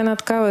 ще направя една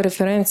такава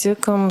референция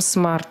към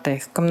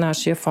SmartTech, към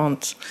нашия фонд.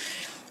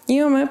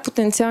 Имаме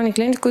потенциални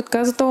клиенти, които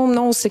казват,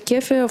 много се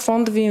кефе,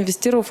 фонда ви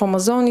инвестирал в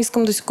Амазон,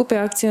 искам да си купя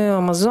акция на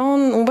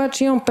Амазон,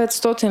 обаче имам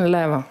 500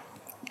 лева.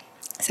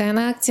 Сега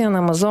една акция на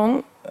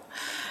Амазон,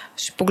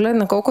 ще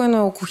погледна колко е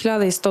около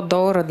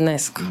 $1100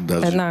 днес.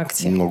 Даже една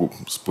акция. Много,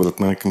 според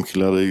мен към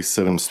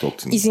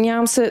 1700.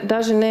 Извинявам се,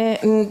 даже не.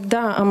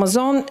 Да,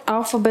 Амазон,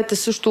 Алфабет е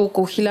също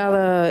около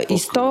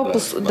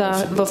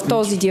 1100, в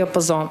този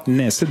диапазон.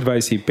 Днес е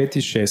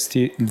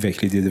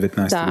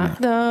 25.6.2019 година.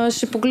 Да,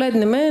 ще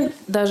погледнем,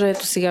 даже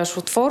ето сега ще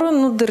отворя,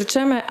 но да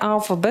речеме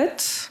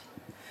Алфабет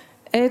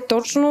е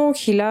точно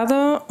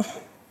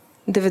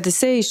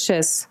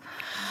 1096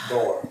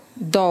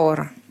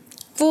 долара.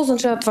 Какво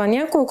означава това?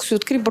 Някой, ако си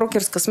откри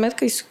брокерска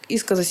сметка и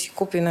иска да си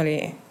купи,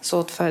 нали,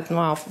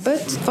 съответно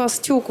Алфабет, това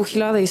са ти около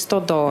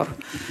 $1100.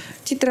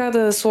 Ти трябва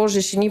да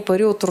сложиш едни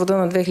пари от рода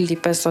на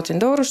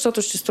 $2500,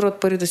 защото ще струват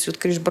пари да си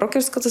откриш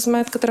брокерската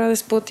сметка, трябва да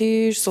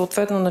изплатиш,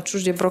 съответно на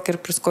чуждия брокер,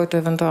 през който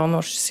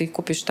евентуално ще си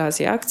купиш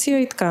тази акция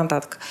и така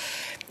нататък.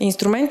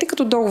 Инструменти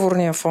като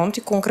договорния фонд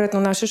и конкретно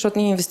нашия, защото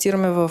ние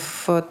инвестираме в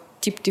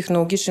тип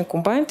технологични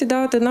компании, ти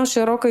дават една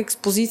широка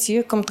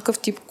експозиция към такъв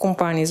тип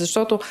компании,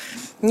 защото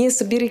ние,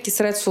 събирайки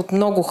средства от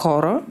много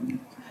хора,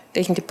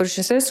 техните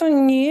парични средства,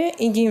 ние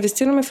и ги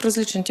инвестираме в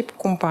различен тип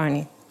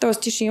компании.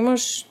 Тоест ти ще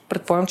имаш,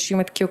 предполагам, че ще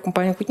има такива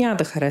компании, които няма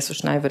да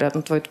харесваш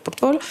най-вероятно твоето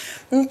портфолио,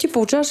 но ти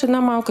получаваш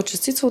една малка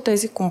частица от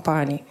тези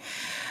компании.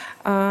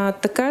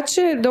 Така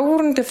че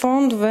договорните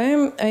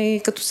фондове,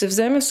 като се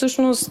вземе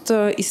всъщност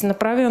и се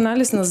направи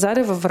анализ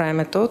назаде във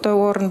времето, той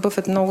Уорън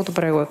Бъфет много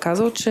добре го е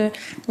казал, че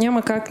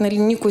няма как, нали,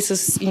 никой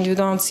с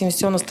индивидуалната си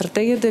инвестиционна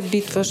стратегия да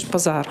битваш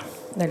пазара,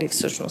 нали,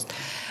 всъщност.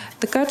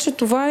 Така че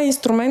това е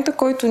инструмента,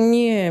 който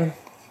ние,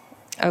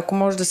 ако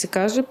може да се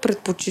каже,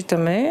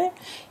 предпочитаме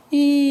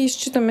и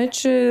считаме,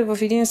 че в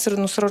един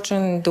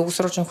средносрочен,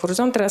 дългосрочен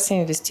хоризонт трябва да се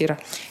инвестира.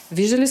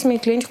 Виждали сме и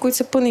клиенти, които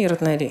се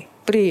планират, нали,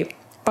 при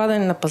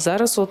падане на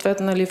пазара,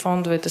 съответно, нали,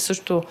 фондовете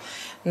също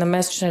на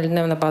месечна или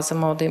дневна база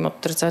могат да имат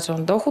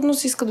отрицателна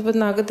доходност, искат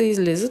веднага да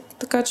излизат,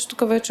 така че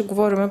тук вече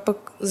говорим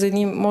пък за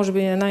едни, може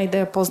би една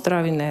идея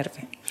по-здрави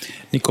нерви.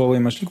 Никола,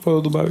 имаш ли какво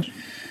да добавиш?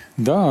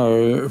 Да,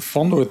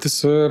 фондовете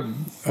са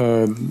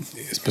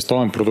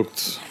спестовен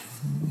продукт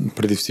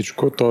преди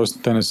всичко, т.е.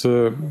 те не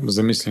са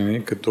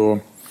замислени като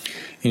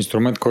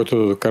инструмент, който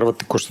да докарва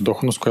текуща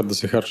доходност, която да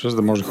се харча, за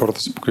да може хората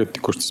да се покрият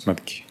текущи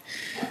сметки.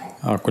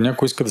 Ако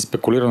някой иска да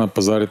спекулира на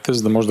пазарите,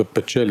 за да може да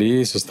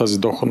печели с тази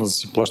доходност да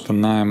си плаща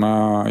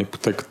наема,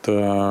 ипотеката,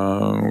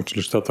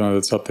 училищата на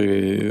децата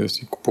или да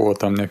си купува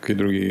там някакви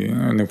други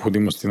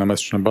необходимости на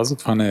месечна база,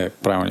 това не е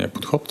правилният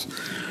подход.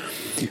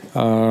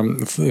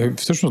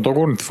 Всъщност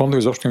договорните фондове,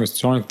 изобщо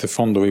инвестиционните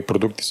фондове и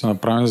продукти са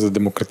направени за да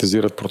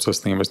демократизират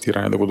процес на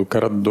инвестиране, да го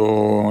докарат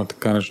до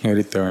така наречения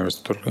ритейл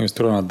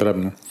инвеститора на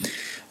дребно.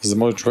 За да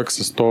може човек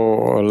с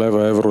 100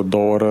 лева, евро,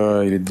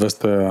 долара или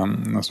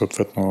 200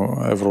 съответно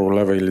евро,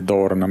 лева или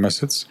долара на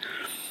месец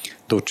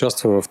да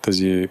участва в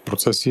тези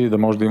процеси, да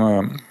може да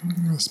има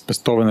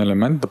спестовен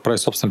елемент, да прави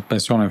собствен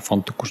пенсионен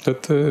фонд, ако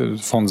щете,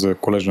 фонд за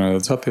колеждане на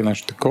децата или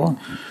нещо такова.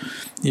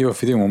 И в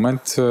един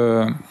момент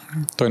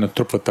той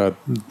натрупва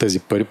тези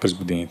пари през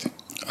годините.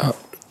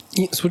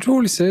 И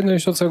случвало ли се,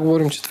 защото сега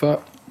говорим, че това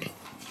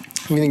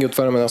винаги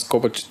отваряме една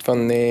скоба, че това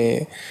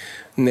не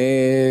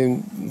е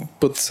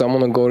път само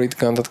нагоре и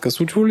така нататък.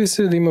 Случва ли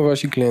се да има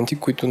ваши клиенти,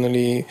 които,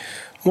 нали,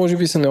 може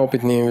би са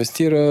неопитни,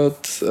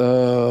 инвестират,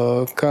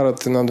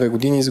 карат 1-2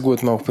 години и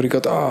загубят малко пари,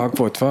 казват,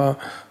 какво е това?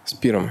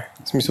 Спираме.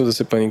 В смисъл да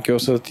се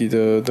паникьосат и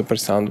да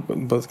престанат да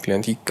бъдат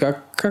клиенти.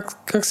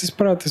 Как се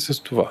справяте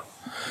с това?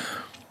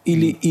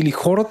 Или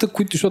хората,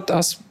 които, защото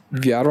аз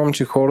вярвам,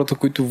 че хората,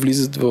 които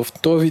влизат в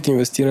този вид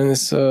инвестиране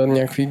са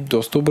някакви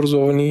доста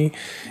образовани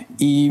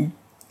и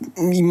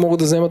могат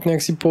да вземат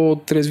някакси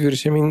по-трезви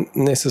решения,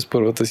 не с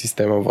първата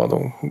система,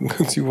 Владо,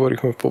 както си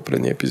говорихме в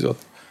по-предния епизод.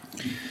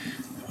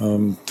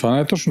 Това не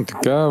е точно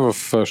така. В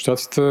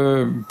щатите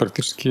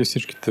практически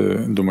всичките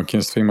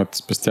домакинства имат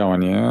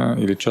спестявания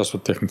или част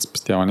от техните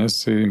спестявания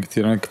са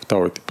инвестирани в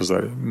капиталовите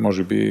пазари.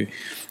 Може би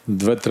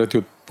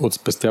 2/3 от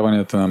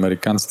спестяванията на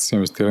американците са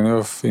инвестирани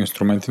в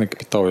инструменти на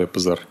капиталовия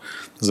пазар.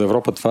 За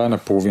Европа това е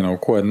наполовина.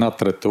 Около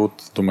 1/3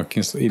 от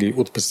домакинства или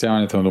от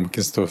спестяванията на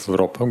домакинствата в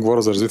Европа,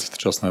 говоря за развитата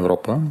част на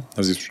Европа,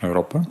 за източна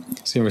Европа,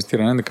 са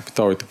инвестирани на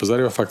капиталовите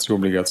пазари в акции и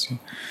облигации.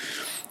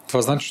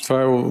 Това значи, че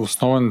това е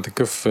основен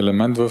такъв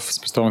елемент в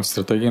спестовните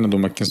стратегии на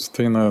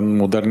домакинствата и на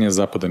модерния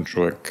западен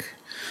човек.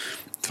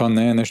 Това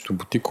не е нещо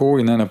бутиково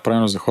и не е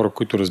направено за хора,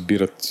 които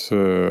разбират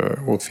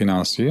от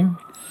финанси,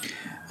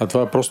 а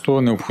това е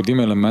просто необходим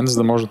елемент, за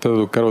да можете да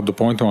докарват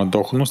допълнителна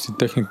доходност и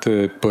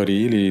техните пари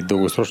или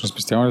дългосрочни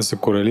спестявания да са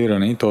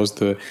корелирани,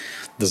 т.е.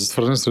 да са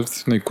свързани с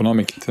развитието на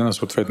икономиките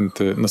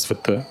на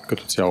света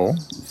като цяло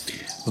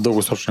в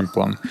дългосрочен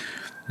план.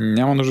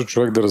 Няма нужда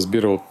човек да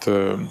разбира от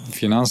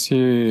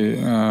финанси,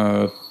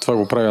 това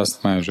го прави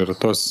асет менеджера,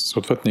 т.е.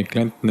 съответният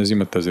клиент не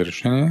взима тези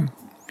решения,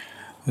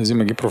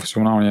 взима ги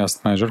професионалния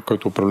асет менеджер,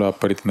 който управлява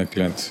парите на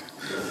клиента.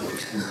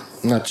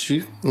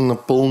 Значи,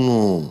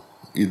 напълно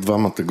и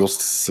двамата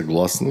гости са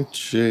съгласни,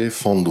 че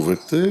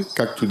фондовете,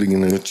 както и да ги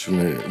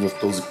наричаме в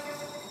този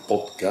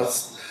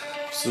подкаст,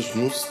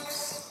 всъщност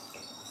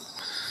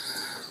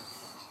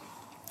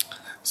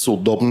са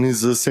удобни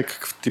за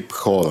всякакъв тип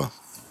хора.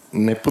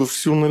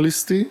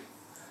 Непрофесионалисти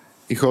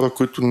и хора,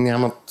 които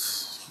нямат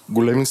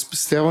големи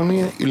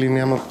спестявания или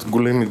нямат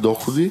големи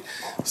доходи,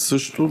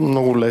 също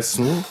много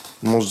лесно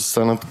може да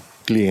станат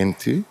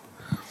клиенти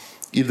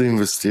и да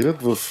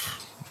инвестират в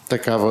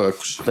такава,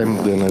 ако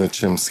щем да я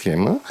наречем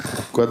схема,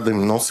 която да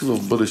им носи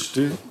в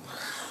бъдеще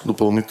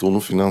допълнително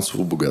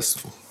финансово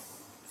богатство.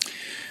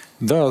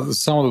 Да,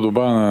 само да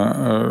добавя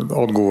на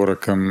отговора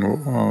към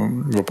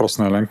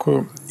въпроса на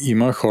Еленко.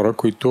 Има хора,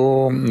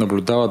 които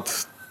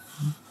наблюдават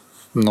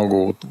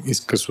много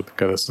изкъсно,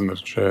 така да се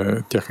нарече,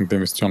 тяхната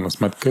инвестиционна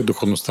сметка,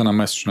 доходността на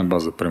месечна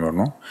база,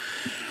 примерно.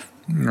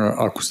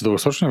 Ако си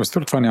дългосрочен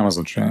инвеститор, това няма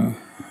значение.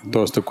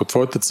 Тоест, ако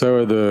твоята цел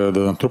е да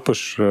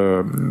натрупаш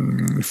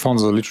фонд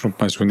за лично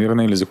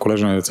пенсиониране или за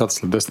колеждане на децата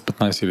след 10,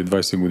 15 или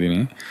 20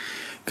 години,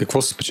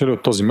 какво се спечели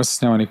от този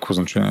месец няма никакво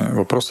значение.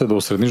 Въпросът е да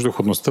осредниш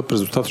доходността през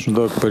достатъчно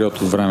дълъг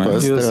период от време.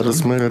 Тоест, трябва да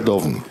сме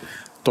редовни.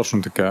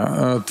 Точно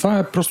така. Това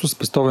е просто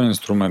спестовен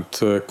инструмент.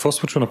 Какво се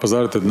случва на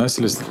пазарите днес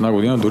или след една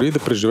година, дори да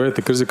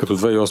преживеете кризи като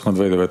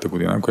 2008-2009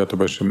 година, която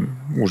беше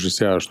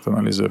ужасяваща,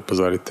 нали, за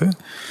пазарите.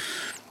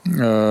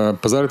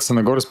 Пазарите са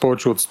нагоре с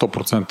повече от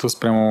 100%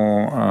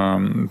 спрямо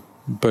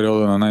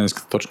периода на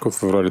най-ниската точка в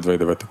февруари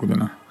 2009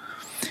 година.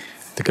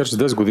 Така че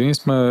 10 години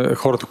сме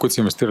хората, които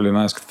са инвестирали на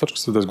най-ниската точка,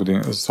 са 10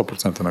 години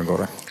 100%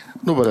 нагоре.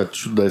 Добре,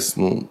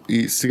 чудесно.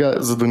 И сега,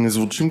 за да не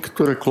звучим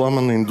като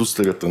реклама на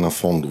индустрията на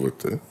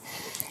фондовете,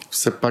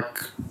 все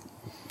пак,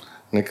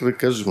 нека да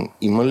кажем,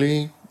 има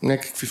ли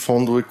някакви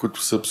фондове,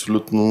 които са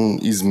абсолютно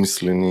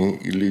измислени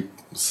или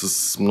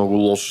с много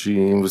лоши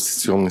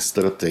инвестиционни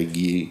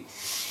стратегии,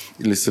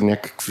 или са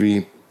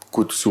някакви,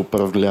 които се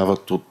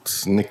управляват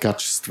от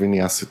некачествени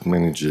асет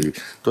менеджери?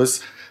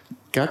 Тоест,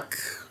 как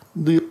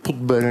да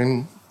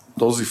подберем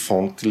този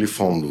фонд или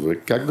фондове?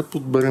 Как да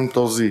подберем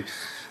този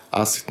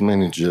асет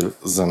менеджер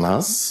за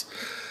нас?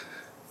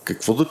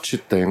 Какво да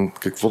четем?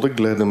 Какво да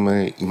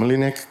гледаме? Има ли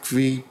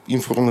някакви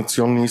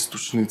информационни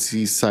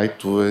източници,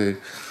 сайтове?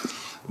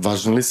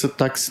 Важни ли са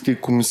таксите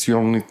и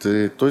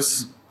комисионните?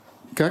 Тоест,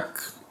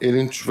 как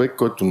един човек,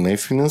 който не е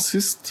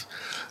финансист,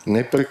 не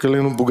е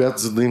прекалено богат,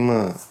 за да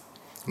има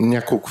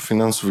няколко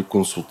финансови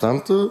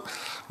консултанта,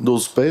 да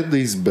успее да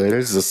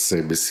избере за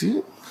себе си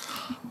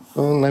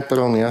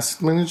най-правилният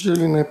асет менеджер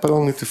или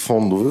най-правилните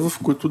фондове, в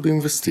които да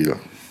инвестира.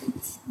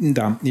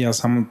 Да, и аз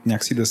само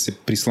някакси да се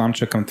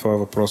присламча към това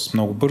въпрос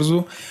много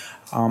бързо.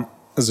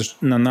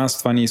 На нас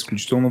това ни е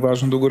изключително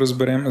важно да го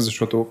разберем,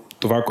 защото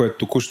това, което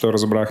току-що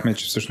разбрахме,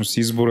 че всъщност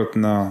изборът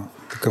на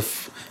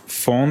такъв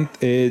фонд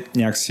е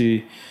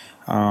някакси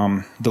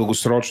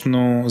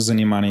дългосрочно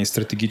занимание,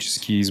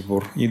 стратегически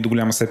избор и до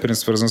голяма степен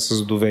свързан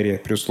с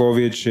доверие. При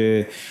условие,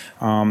 че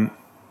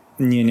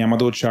ние няма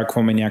да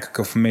очакваме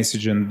някакъв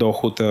меседжен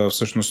доход, а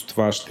всъщност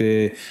това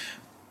ще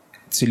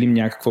целим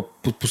някаква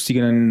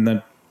постигане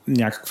на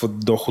някаква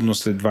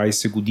доходност след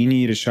 20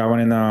 години и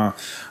решаване на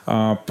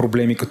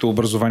проблеми като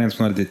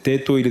образованието на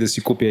детето или да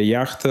си купя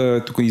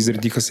яхта. Тук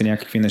изредиха се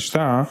някакви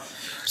неща.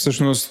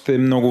 Всъщност е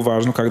много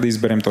важно как да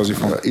изберем този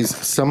фонд. И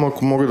само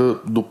ако мога да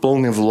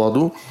допълня,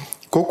 Владо,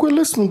 колко е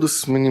лесно да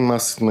сменим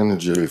асет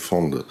менеджера и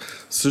фонда?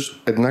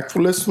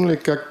 Еднакво лесно ли е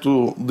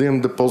както да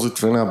имам депозит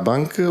в една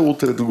банка,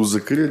 утре да го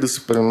закрия и да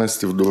се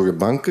премести в друга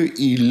банка,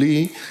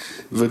 или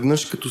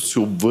веднъж като се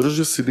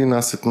обвържа с един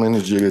асет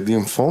менеджер и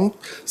един фонд,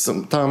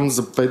 съм там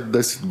за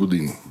 5-10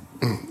 години?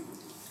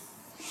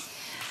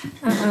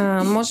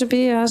 Може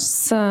би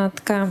аз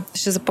така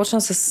ще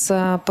започна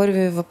с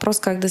първия въпрос,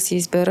 как да си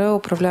избера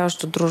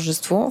управляващо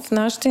дружество. В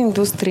нашата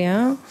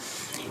индустрия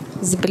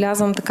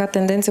забелязвам така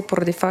тенденция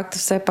поради факта,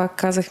 все пак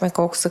казахме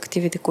колко са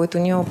активите, които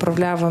ние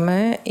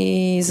управляваме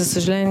и за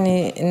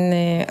съжаление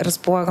не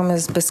разполагаме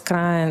с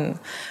безкраен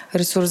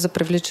ресурс за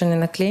привличане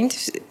на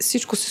клиенти.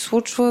 Всичко се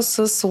случва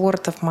с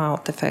word of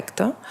mouth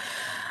ефекта.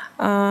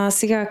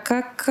 Сега,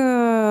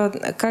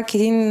 как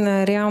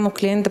един реално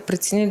клиент да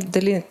прецени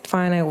дали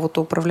това е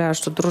неговото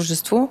управляващо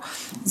дружество,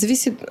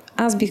 зависи,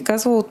 аз бих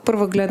казала, от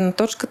първа гледна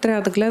точка,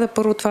 трябва да гледа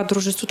първо това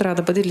дружество, трябва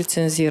да бъде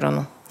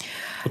лицензирано.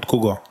 От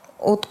кого?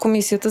 От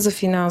Комисията за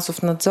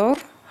финансов надзор.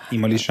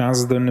 Има ли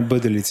шанс да не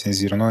бъде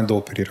лицензирано и да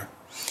оперира?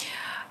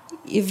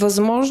 И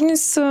възможни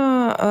са,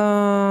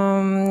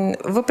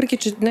 въпреки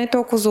че не е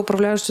толкова за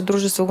управляващо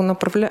дружество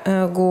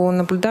го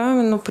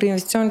наблюдаваме, но при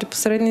инвестиционните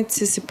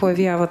посредници се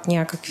появяват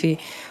някакви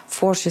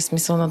в лошия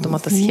смисъл на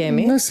думата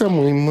схеми. Не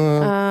само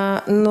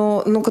има...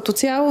 Но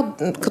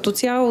като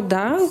цяло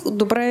да,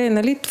 добре е,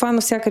 нали, това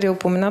навсякъде е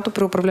упоменато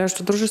при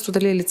управляващо дружество,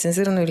 дали е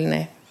лицензирано или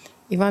не.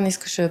 Иван,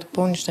 искаше да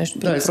допълниш нещо?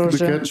 Да, искам да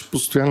кажа, че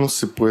постоянно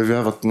се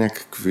появяват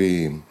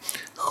някакви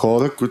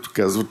хора, които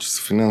казват, че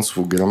са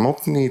финансово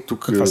грамотни и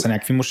тук... Това са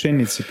някакви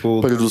мошенници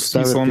по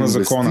смисъл на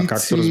закона,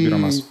 както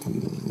разбирам аз.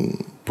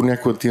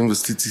 Понякога ти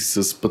инвестиции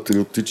с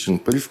патриотичен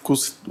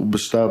привкус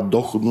обещават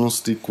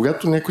доходност и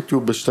когато някой ти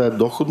обещае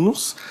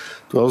доходност,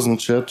 това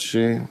означава,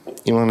 че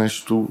има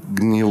нещо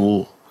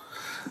гнило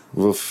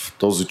в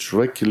този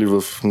човек или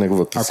в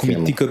неговата схема.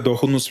 Ако ми тика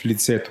доходност в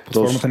лицето, под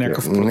формата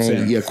някакъв процент.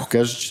 Не, и ако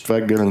кажеш, че това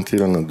е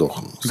гарантирана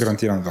доходност.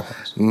 Гарантирана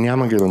доходност.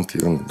 Няма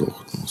гарантирана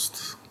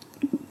доходност.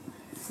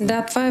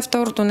 Да, това е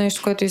второто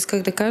нещо, което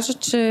исках да кажа,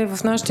 че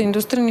в нашата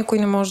индустрия никой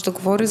не може да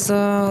говори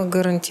за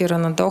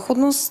гарантирана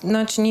доходност.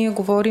 Значи ние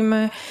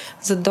говориме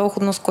за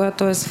доходност,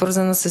 която е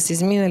свързана с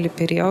изминали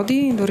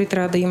периоди. Дори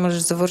трябва да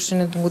имаш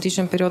завършен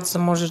едногодишен период, за да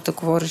можеш да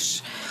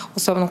говориш,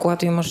 особено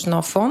когато имаш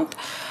нов фонд.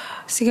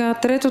 Сега,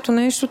 третото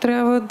нещо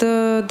трябва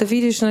да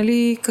видиш,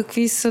 нали,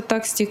 какви са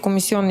таксите и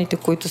комисионните,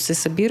 които се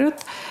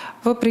събират.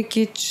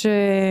 Въпреки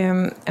че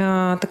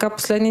така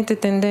последните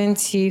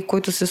тенденции,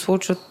 които се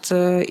случват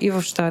и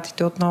в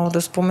щатите, отново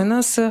да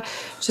спомена, са,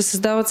 че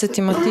създават се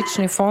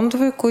тематични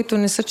фондове, които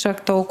не са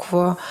чак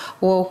толкова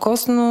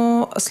low-cost,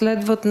 но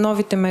следват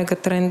новите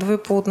мегатрендове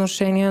по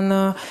отношение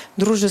на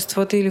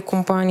дружествата или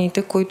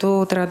компаниите,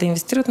 които трябва да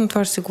инвестират, но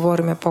това ще си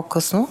говорим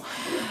по-късно.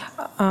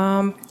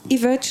 И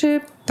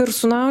вече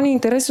персонални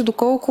интереси,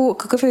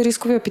 какъв е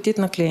рисковия апетит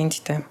на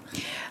клиентите.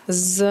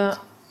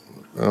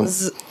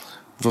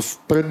 В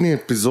предния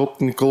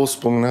епизод Никола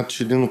спомена,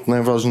 че един от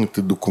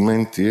най-важните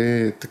документи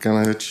е така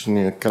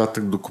наречения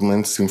кратък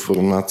документ с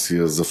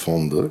информация за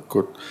фонда.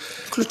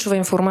 Ключова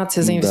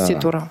информация за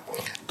инвеститора.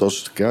 Да,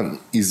 точно така.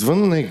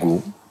 Извън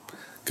него,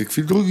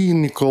 какви други,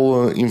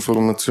 Никола,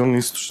 информационни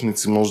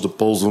източници може да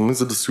ползваме,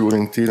 за да се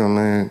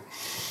ориентираме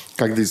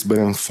как да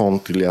изберем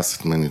фонд или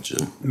асет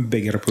менеджер?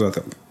 БГ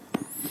работодател.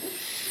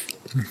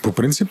 По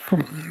принцип,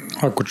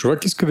 ако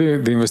човек иска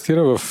да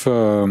инвестира в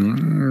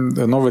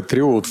едно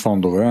ветрило от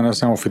фондове, а не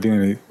само в един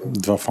или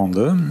два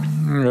фонда,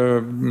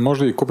 може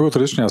да ги купи от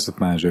различни асет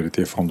менеджери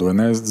тия фондове.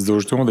 Не е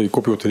задължително да ги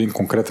купи от един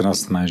конкретен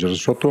асет менеджер,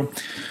 защото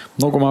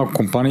много малко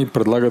компании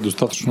предлагат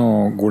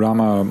достатъчно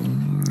голяма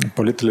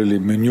палитра или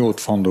меню от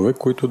фондове,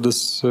 които да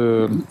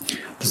са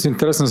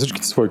интересни на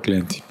всичките свои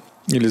клиенти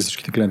или за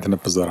всичките клиенти на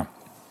пазара.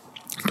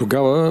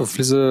 Тогава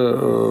влиза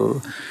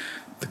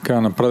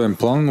така на преден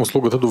план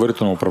услугата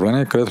доверително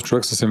управление, където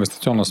човек с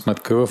инвестиционна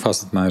сметка в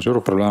асет менеджер,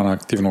 управлявана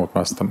активно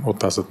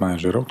от асет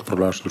менеджера, от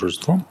управляващо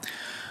дружество,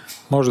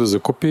 може да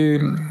закупи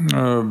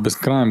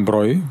безкрайен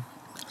брой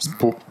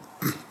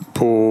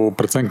по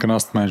преценка на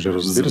асет менеджера.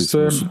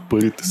 Зависимост от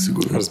парите си.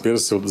 Разбира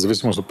се, от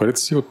зависимост от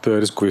парите си, от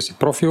рисковия си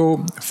профил,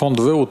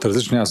 фондове от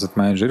различни асет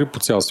менеджери по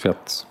цял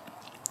свят.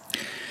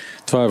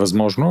 Това е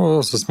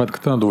възможно със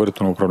сметката на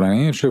доверително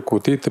управление, че ако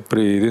отидете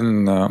при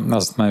един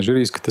асет менеджер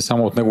и искате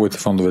само от неговите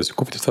фондове да си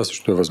купите, това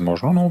също е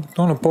възможно, но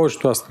обикновено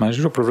повечето асет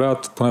менеджери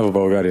управляват, поне в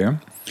България,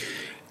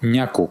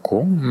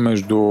 няколко,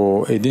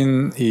 между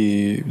един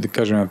и, да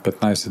кажем,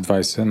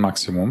 15-20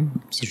 максимум.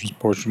 Всъщност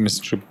повече,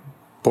 мисля, че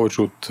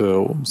повече от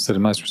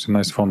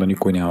 17-18 фонда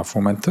никой няма в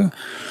момента.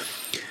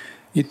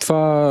 И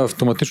това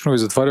автоматично ви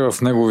затваря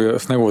в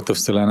неговата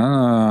вселена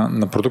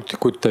на продукти,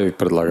 които те ви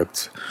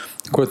предлагат.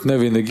 Което не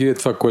винаги е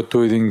това,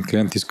 което един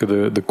клиент иска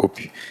да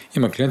купи.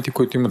 Има клиенти,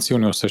 които имат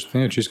силни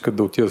усещания, че искат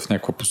да отидат в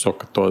някаква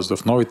посока, т.е.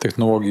 в нови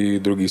технологии,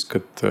 други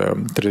искат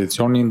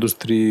традиционни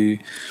индустрии,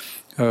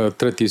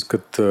 трети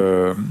искат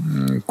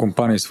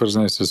компании,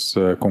 свързани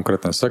с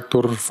конкретен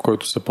сектор, в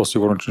който са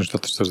по-сигурни, че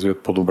нещата ще се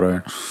развият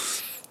по-добре.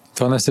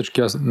 Това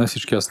не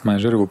всички асет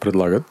менеджери го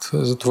предлагат.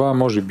 Затова,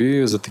 може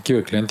би, за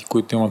такива клиенти,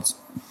 които имат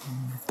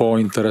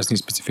по-интересни и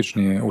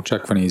специфични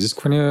очаквания и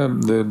изисквания,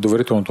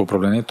 доверителното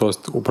управление, т.е.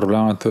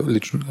 управляваната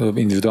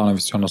индивидуална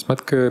инвестиционна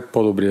сметка е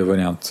по-добрия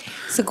вариант.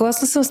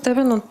 Съгласна съм с теб,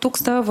 но тук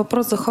става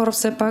въпрос за хора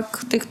все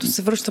пак, тъй като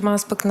се връщам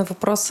аз пък на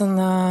въпроса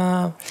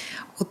на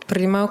от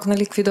преди малко,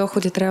 нали, какви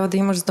доходи трябва да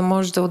имаш, за да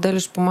можеш да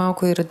отделяш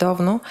по-малко и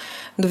редовно.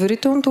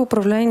 Доверителното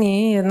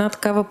управление и една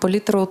такава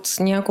палитра от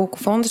няколко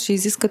фонда ще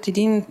изискат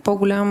един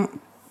по-голям,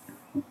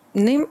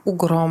 не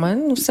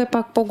огромен, но все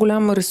пак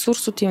по-голям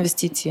ресурс от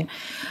инвестиции.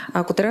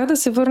 Ако трябва да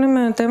се върнем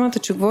на темата,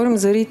 че говорим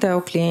за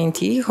ритейл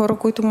клиенти, хора,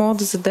 които могат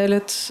да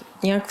заделят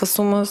някаква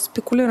сума,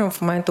 спекулирам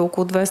в момента,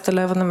 около 200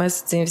 лева на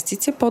месец за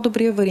инвестиция,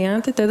 по-добрият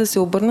вариант е те да се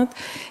обърнат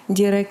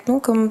директно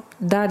към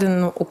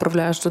дадено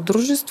управляващо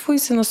дружество и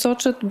се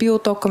насочат било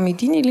то към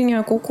един или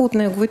няколко от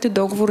неговите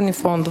договорни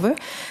фондове,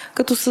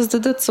 като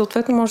създадат,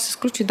 съответно може да се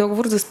сключи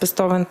договор за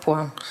спестовен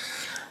план.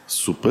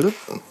 Супер.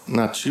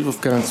 Значи, в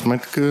крайна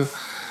сметка,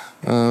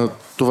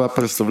 това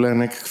представлява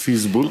някакъв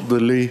избор,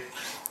 дали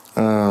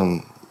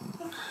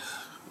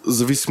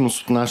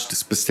зависимост от нашите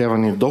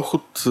спестявания и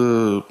доход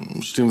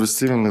ще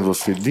инвестираме в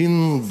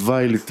един,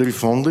 два или три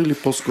фонда, или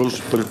по-скоро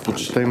ще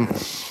предпочетем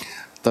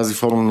тази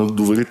форма на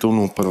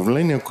доверително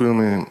управление, ако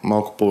имаме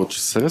малко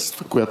повече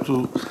средства,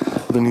 която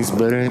да ни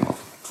избере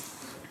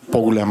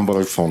по-голям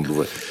брой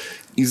фондове.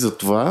 И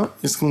затова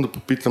искам да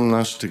попитам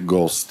нашите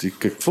гости,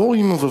 какво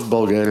има в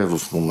България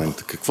в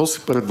момента? Какво се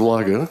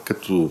предлага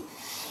като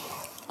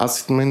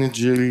асет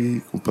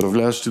менеджери,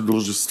 управляващи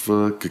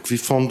дружества, какви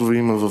фондове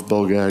има в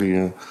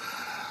България?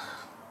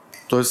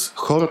 Тоест,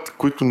 хората,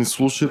 които ни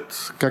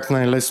слушат, как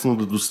най-лесно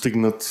да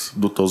достигнат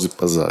до този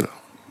пазар?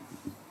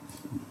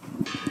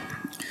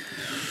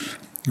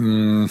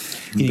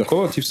 И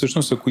Никола, ти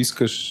всъщност, ако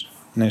искаш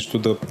нещо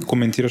да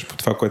коментираш по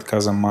това, което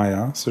каза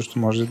Мая, също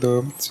може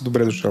да си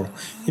добре дошъл.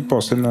 И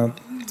после на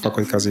това,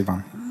 което каза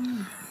Иван.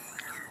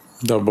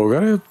 Да, в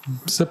България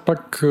все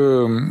пак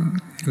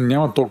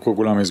няма толкова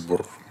голям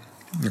избор.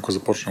 Ако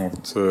започнем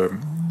от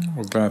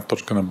гледна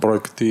точка на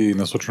бройката и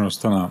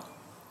насочеността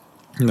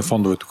на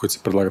фондовете, които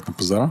се предлагат на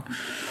пазара.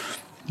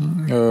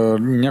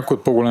 Някои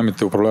от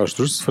по-големите управляващи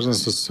дружества са свързани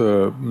с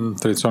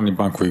традиционни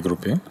банкови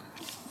групи.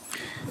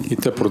 И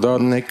те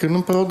продават... Нека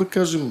направо да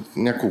кажем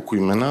няколко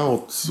имена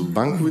от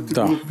банковите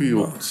групи,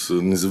 от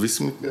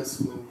независимите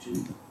асет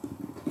менеджери.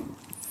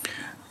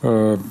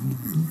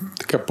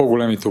 Така,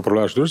 по-големите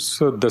управляващи дружества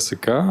са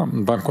ДСК,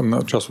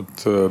 част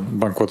от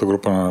банковата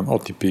група на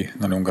ОТП,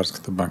 нали,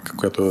 унгарската банка,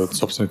 която е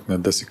собственик на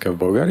ДСК в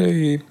България,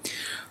 и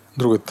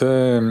другата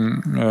е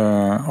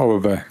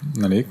ОББ,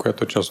 нали,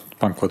 която е част от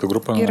банковата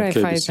група на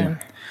KBC.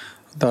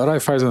 Да,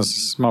 Райфайзен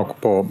с малко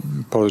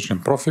по-различен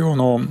профил,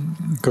 но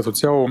като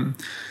цяло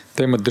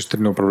те имат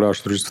дъщерни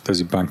управляващи дружества,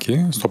 тези банки,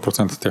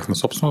 100% тяхна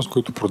собственост,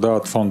 които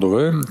продават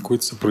фондове,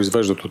 които се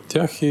произвеждат от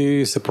тях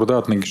и се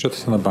продават на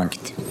гишетата на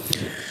банките.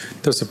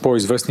 Те са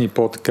по-известни и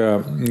по-така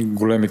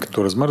големи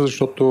като размер,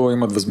 защото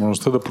имат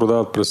възможността да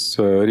продават през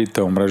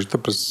ритейл мрежата,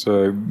 през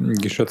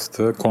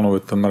гишетата,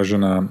 клоновете мрежа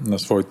на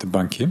своите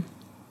банки,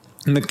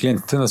 на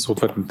клиентите на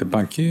съответните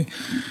банки,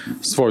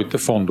 своите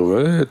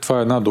фондове. Това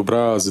е една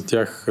добра за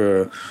тях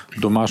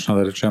домашна,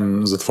 да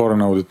речем,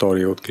 затворена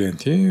аудитория от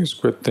клиенти, с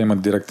които те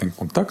имат директен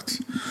контакт.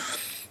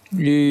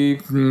 И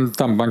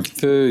там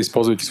банките,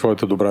 използвайки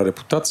своята добра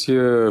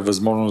репутация,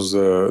 възможност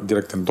за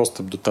директен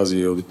достъп до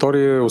тази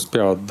аудитория,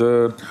 успяват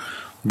да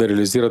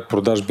реализират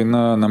продажби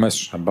на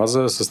месечна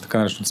база с така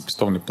наречените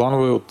спестовни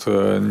планове от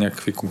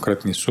някакви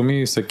конкретни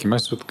суми. Всеки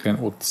месец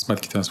от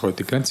сметките на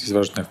своите клиенти се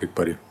изваждат някакви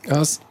пари.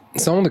 Аз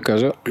само да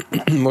кажа,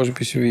 може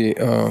би ще ви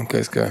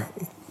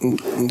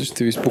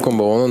ще ви спукам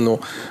балона, но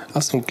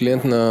аз съм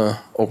клиент на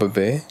ОББ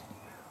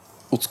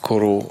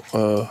отскоро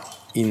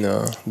и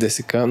на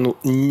ДСК, но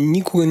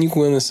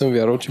никога не съм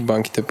вярвал, че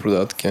банките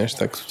продават такива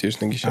неща, като отидеш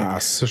на гише.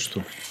 Аз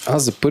също.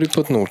 Аз за първи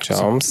път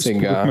научавам сега.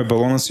 Спукахме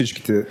балона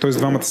всичките. Тоест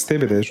двамата с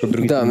тебе, защото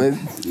другите... Да,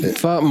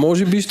 това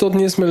може би, защото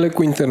ние сме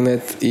леко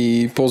интернет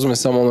и ползваме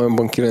само онлайн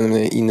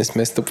банкиране и не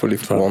сме стъпвали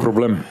в това е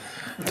проблем.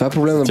 Това е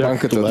проблем на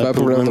банката. Това е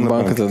проблем на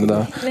банката,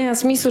 да. Не,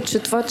 аз мисля, че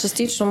това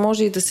частично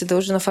може и да се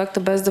дължи на факта,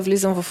 без да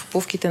влизам в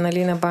опувките,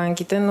 нали, на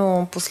банките,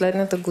 но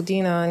последната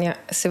година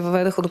се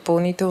въведаха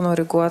допълнителна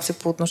регулация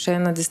по отношение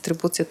на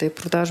дистрибуцията и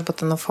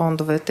продажбата на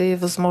фондовете и е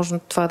възможно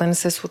това да не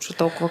се случва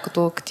толкова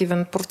като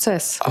активен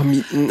процес.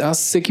 Ами, аз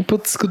всеки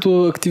път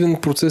като активен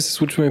процес се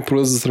случва и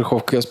прода за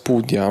страховка, аз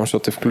поудявам,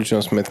 защото е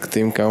включена сметката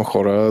и им казвам,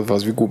 хора,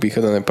 вас ви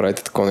губиха да не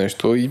правите такова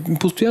нещо и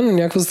постоянно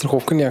някаква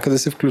страховка някъде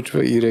се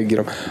включва и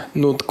реагирам.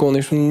 Но такова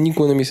нещо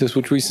никога не ми се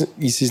случва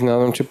и се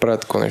изненадвам, че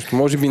правят такова нещо.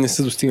 Може би не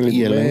са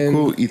достигнали до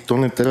мен. И то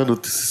не трябва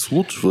да ти се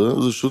случва,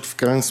 защото в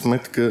крайна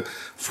сметка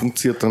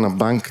функцията на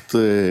банката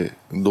е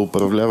да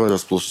управлява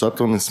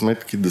разплащателни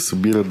сметки, да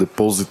събира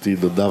депозити и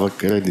да дава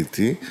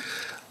кредити,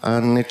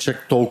 а не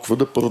чак толкова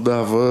да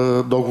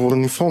продава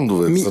договорни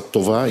фондове. За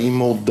това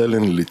има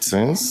отделен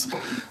лиценз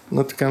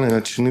на така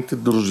наречените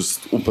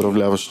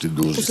управляващи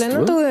дружества.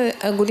 Последната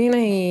година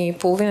и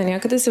половина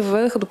някъде се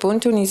въведаха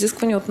допълнителни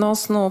изисквания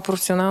относно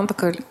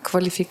професионалната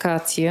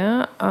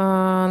квалификация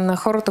на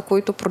хората,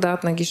 които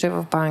продават на гише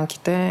в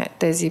банките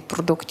тези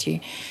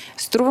продукти.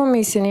 Струва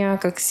ми се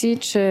някакси,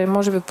 че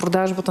може би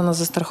продажбата на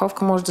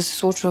застраховка може да се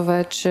случва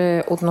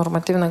вече от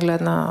нормативна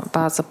гледна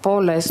база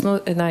по-лесно,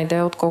 една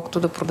идея, отколкото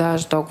да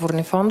продаваш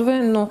договорни фондове,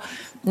 но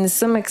не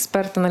съм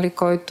експерта, нали,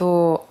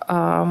 който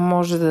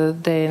може да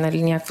даде,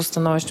 нали, някакво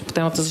становище по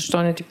темата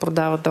защо не ти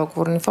продават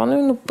договорни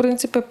фондове, но в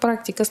принцип е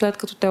практика, след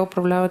като те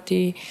управляват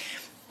и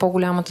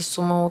по-голямата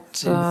сума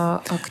от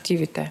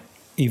активите.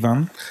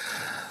 Иван?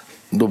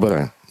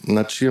 Добре.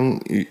 Значи имам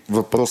и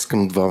въпрос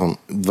към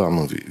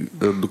двама ви.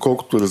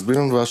 Доколкото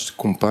разбирам, вашите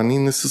компании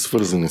не са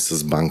свързани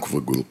с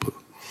банкова група.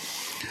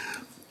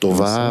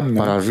 Това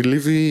прави ли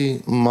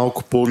ви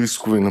малко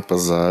по-рискови на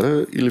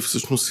пазара или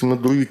всъщност има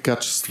други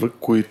качества,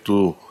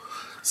 които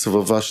са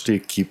във вашите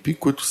екипи,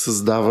 които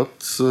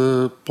създават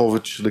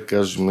повече, да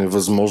кажем,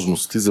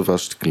 възможности за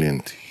вашите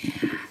клиенти?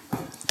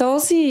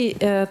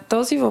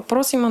 Този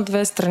въпрос има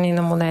две страни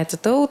на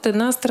монетата. От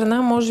една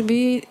страна, може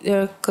би,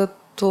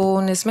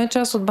 като не сме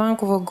част от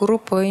банкова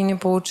група и не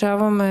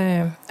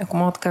получаваме, ако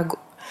мога така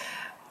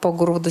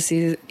по-грубо да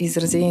се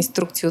изрази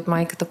инструкции от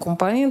майката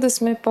компания, да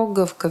сме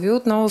по-гъвкави,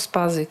 отново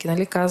спазвайки,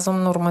 нали,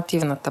 казвам,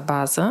 нормативната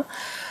база.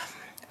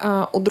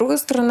 От друга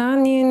страна,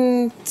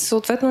 ние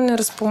съответно не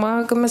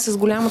разпомагаме с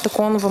голямата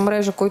клонова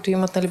мрежа, който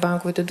имат, нали,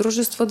 банковите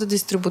дружества, да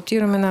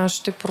дистрибутираме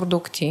нашите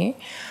продукти.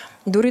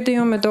 Дори да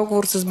имаме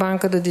договор с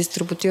банка да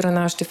дистрибутира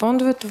нашите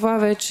фондове, това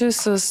вече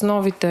с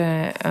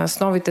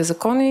новите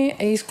закони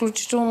е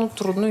изключително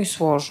трудно и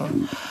сложно.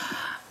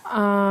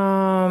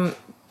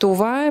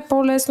 Това е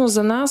по-лесно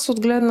за нас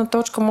от гледна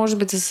точка, може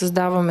би, да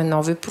създаваме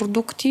нови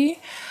продукти,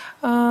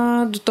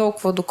 до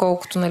толкова,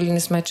 доколкото, нали, не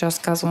сме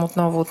част, казвам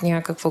отново, от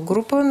някаква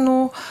група,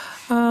 но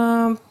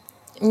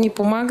ни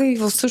помага и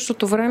в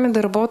същото време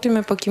да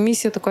работиме пък и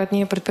мисията, която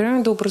ние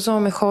предприемаме, да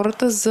образуваме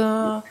хората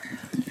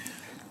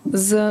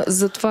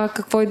за това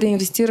какво е да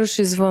инвестираш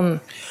извън.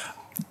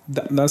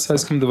 Да, сега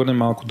искам да върнем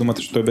малко думата,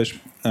 защото той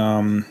беше,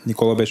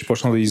 Никола беше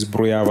почнал да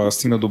изброява,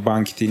 стигна до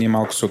банките и ние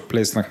малко се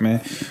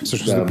отплеснахме,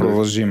 всъщност да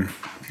продължим.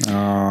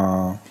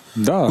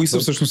 Кои са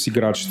всъщност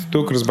играчите?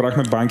 Тук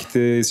разбрахме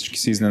банките, всички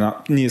се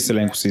изненадахме. Ние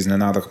селенко се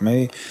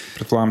изненадахме и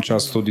предполагам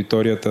част от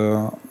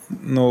аудиторията,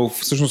 но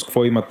всъщност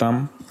какво има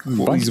там?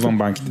 Извън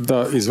банките.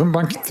 Да, извън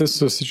банките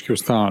са всички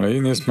останали.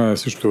 Ние сме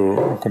също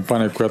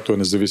компания, която е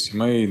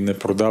независима и не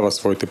продава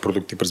своите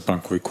продукти през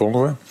банкови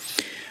клонове.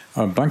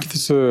 Банките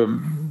са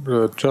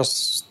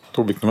част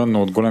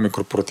обикновено от големи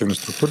корпоративни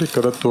структури,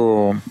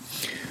 където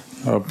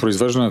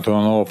произвеждането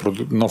на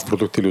нов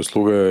продукт или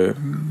услуга е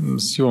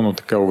силно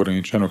така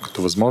ограничено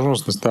като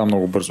възможност, не става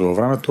много бързо във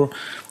времето,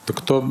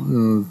 докато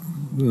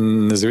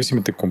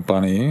независимите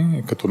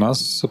компании като нас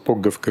са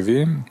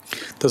по-гъвкави.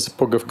 Те са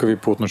по-гъвкави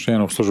по отношение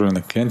на обслужване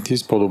на клиенти,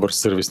 с по-добър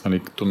сервис, нали,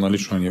 като на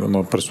лично ниво,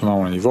 на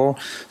персонално ниво,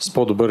 с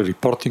по-добър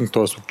репортинг,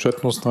 т.е.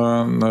 отчетност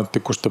на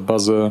текуща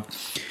база,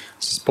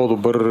 с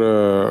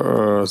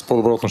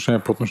по-добро отношение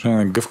по отношение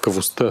на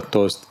гъвкавостта,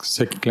 т.е.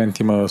 всеки клиент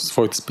има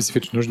своите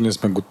специфични нужди, ние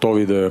сме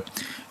готови да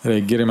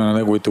реагираме на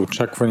неговите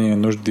очаквания,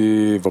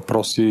 нужди,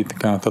 въпроси и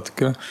така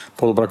нататък.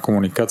 По-добра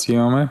комуникация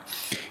имаме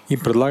и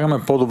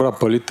предлагаме по-добра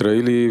палитра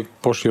или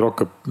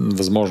по-широка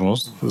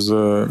възможност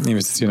за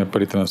инвестиции на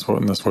парите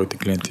на своите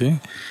клиенти,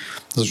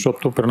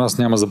 защото при нас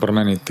няма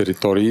забранени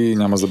територии и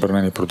няма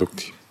забранени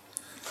продукти.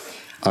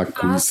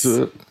 Кои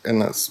са...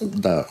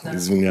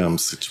 извинявам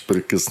се, че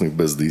прекъснах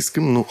без да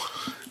искам, но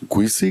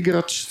кои са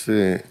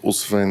играчите,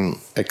 освен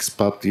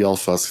Expat и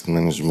Алфа Асет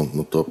Мениджмънт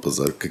на този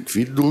пазар?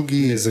 Какви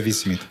други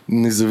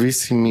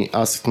независими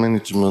асет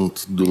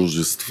менеджмент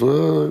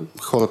дружества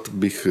хората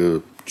биха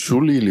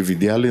чули или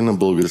видяли на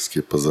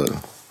българския пазар?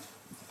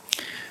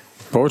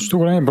 Повечето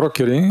големи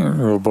брокери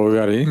в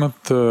България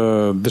имат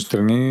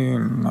дъщерни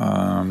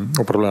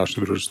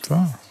управляващи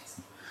дружества.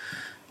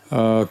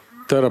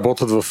 Те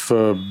работят в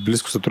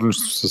близко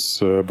сътрудничество с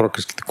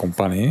брокерските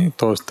компании,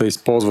 т.е. те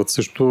използват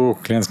също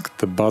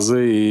клиентската база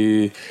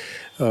и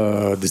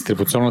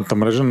дистрибуционната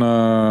мрежа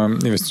на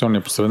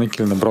инвестиционния посредник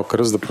или на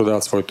брокера, за да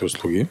продават своите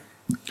услуги.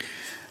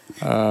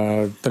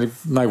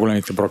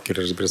 Най-големите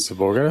брокери, разбира се, в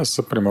България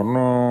са примерно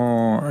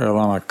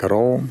Елана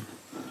Карол,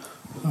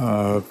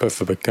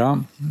 ПФБК,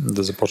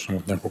 да започнем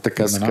от няколко.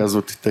 Така се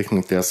казват и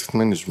техните Asset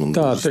Management.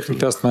 Да,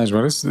 техните Asset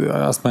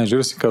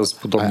Managers се казват с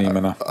подобни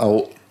имена.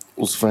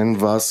 Освен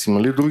вас,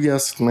 има ли други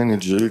Asset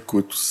Managers,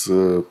 които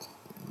са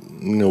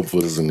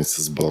необвързани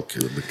с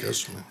брокера, да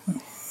кажем?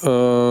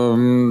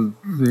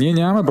 Ние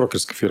нямаме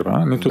брокерска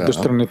фирма, нито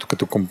дъщерна, нито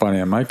като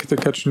компания майка,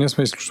 така че ние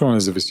сме изключително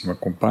независима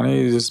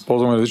компания и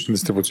използваме различни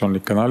дистрибуционни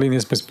канали.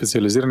 Ние сме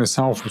специализирани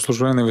само в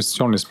обслужване на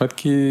инвестиционни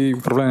сметки и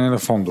управление на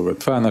фондове.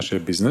 Това е нашия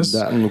бизнес.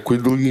 Да, но кои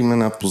други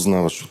имена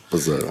познаваш от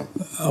пазара?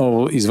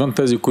 Извън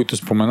тези, които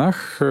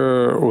споменах,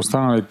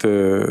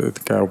 останалите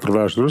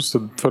управляващи дружества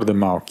са твърде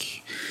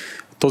малки.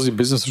 Този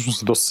бизнес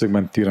всъщност е доста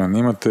сегментиран.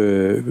 Имате,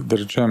 да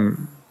речем,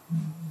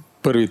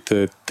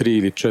 първите 3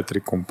 или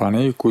 4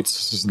 компании, които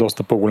са с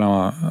доста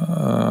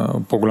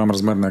по-голям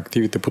размер на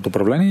активите под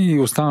управление и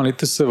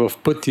останалите са в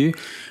пъти,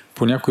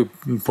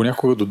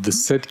 понякога до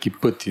десетки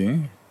пъти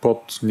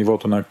под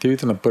нивото на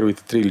активите на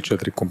първите 3 или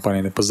 4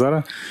 компании на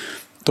пазара.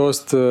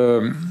 Тоест,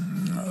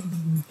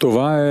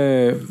 това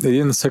е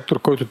един сектор,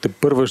 който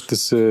тепърва ще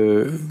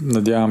се,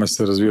 надяваме,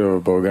 се развива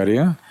в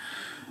България.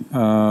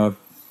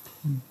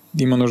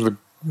 Има нужда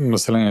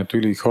населението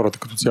или хората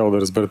като цяло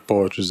да разберат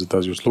повече за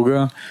тази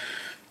услуга.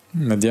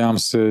 Надявам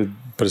се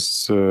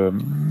през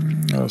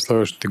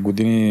следващите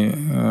години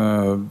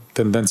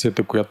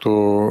тенденцията, която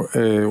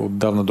е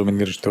отдавна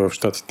доминираща в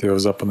Щатите и в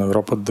Западна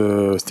Европа,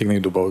 да стигне и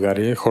до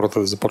България. Хората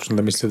да започнат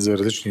да мислят за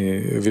различни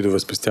видове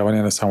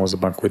спестявания, не само за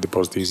банкови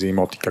депозити и за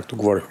имоти, както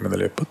говорихме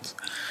миналия път.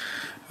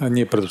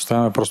 Ние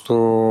предоставяме просто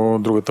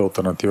другата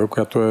алтернатива,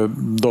 която е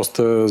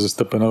доста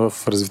застъпена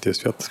в развития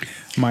свят.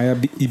 Мая,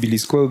 и би ли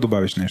искала да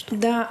добавиш нещо?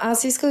 Да,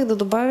 аз исках да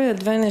добавя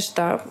две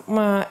неща.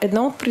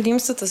 Едно от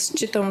предимствата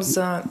считам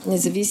за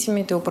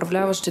независимите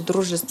управляващи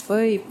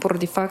дружества и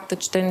поради факта,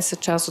 че те не са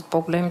част от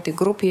по-големите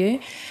групи е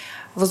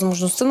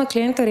възможността на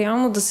клиента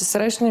реално да се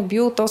срещне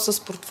било то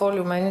с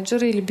портфолио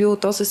менеджера или било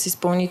то с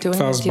изпълнителния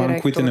директор. Това с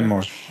банковите не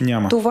може.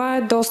 Няма. Това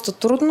е доста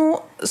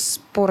трудно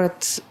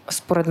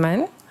според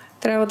мен.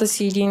 Трябва да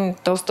си един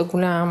доста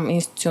голям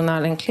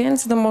институционален клиент,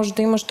 за да може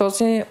да имаш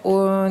този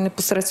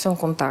непосредствен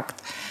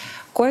контакт.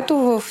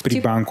 Което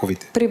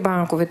при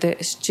банковите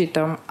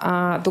считам.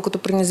 Докато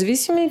при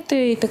независимите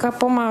и така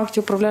по-малките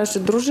управляващи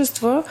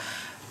дружества,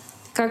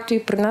 както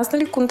и при нас,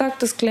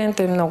 контактът с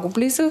клиента е много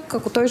близък.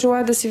 Ако той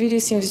желае да се види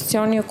с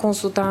инвестиционния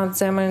консултант,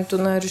 вземането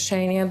на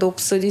решения, да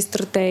обсъди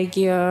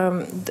стратегия,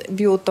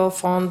 било то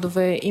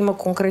фондове, има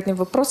конкретни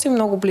въпроси, е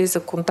много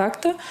близък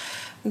контакта.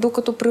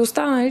 Докато при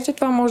останалите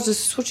това може да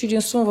се случи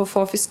единствено в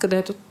офис,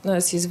 където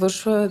се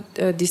извършва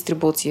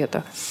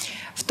дистрибуцията.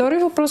 Втори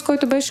въпрос,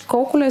 който беше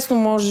колко лесно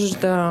можеш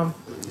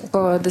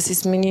да си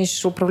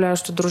смениш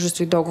управляващо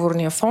дружество и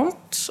договорния фонд,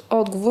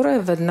 отговорът е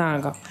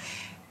веднага.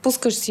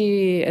 Пускаш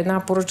си една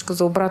поръчка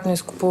за обратно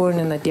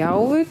изкупуване на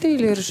дяловете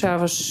или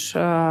решаваш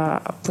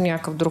по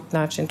някакъв друг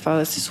начин това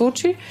да се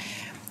случи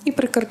и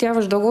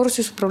прекратяваш договор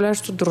си с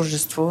управляващо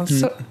дружество.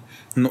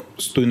 Но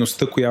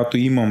стойността, която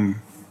имам,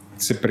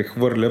 се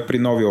прехвърля при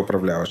новия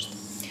управляващ.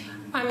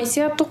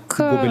 Сега тук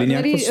губи ли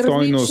някаква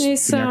стойност,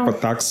 някаква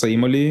такса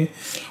има ли?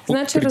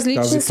 Значи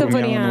различни са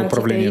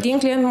вариантите. Един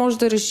клиент може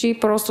да реши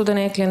просто да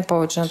не е клиент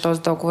повече на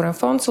този договорен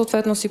фонд,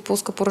 съответно си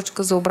пуска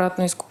поръчка за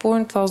обратно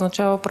изкупуване, това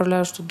означава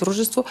управляващо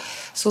дружество,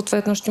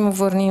 съответно ще му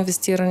върне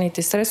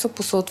инвестираните средства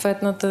по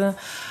съответната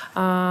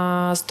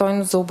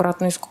стойност за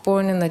обратно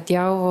изкупуване на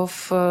дял в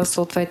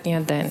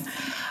съответния ден.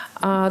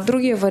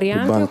 Другия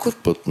вариант... По банков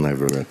път,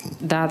 най-вероятно.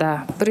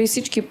 Да. При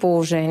всички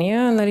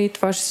положения,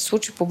 това ще се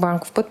случи по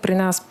банков път. При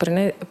нас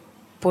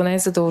поне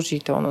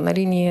задължително.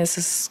 Ние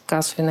с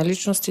касови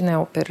наличности не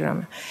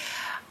оперираме.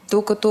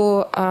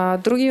 Докато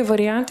другия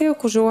вариант е,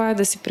 ако желая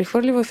да си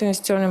прехвърли в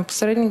инвестиционен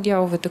посредник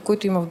дяловете,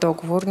 които има в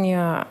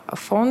договорния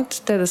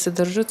фонд, те да се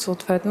държат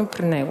съответно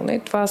при него.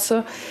 Това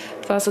са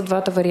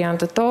двата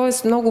варианта.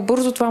 Тоест, много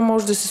бързо това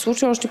може да се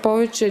случи, още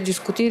повече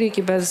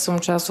дискутирайки без да съм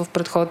участвал в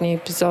предходния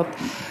епизод.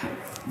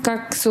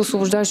 Как се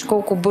освобождаваш,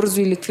 колко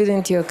бързо и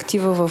ликвиден ти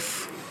актива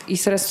и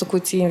средства,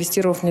 които си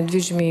инвестирал в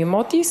недвижими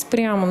имоти,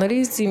 спрямо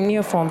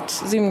зимния фонд.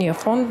 Зимния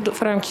фонд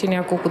в рамките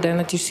няколко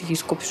дена ти ще си ги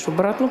изкупиш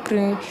обратно.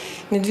 При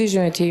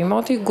недвижимите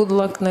имоти, good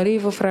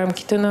luck, в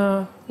рамките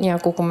на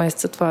няколко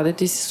месеца това да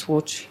ти се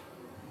случи.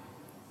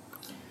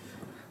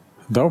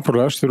 Да,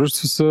 управляващите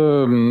дружества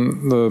са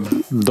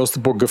доста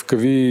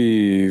по-гъвкави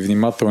и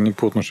внимателни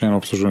по отношение на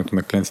обслужването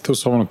на клиентите,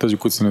 особено тези,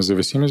 които са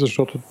независими,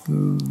 защото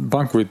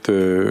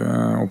банковите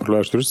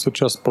управляващи дружества са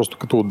част просто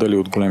като отдели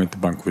от големите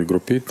банкови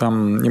групи.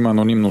 Там има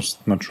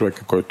анонимност на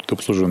човека, който те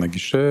обслужва на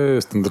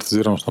гише,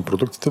 стандартизираност на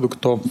продуктите,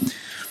 докато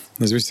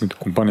независимите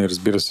компании,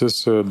 разбира се,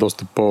 са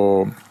доста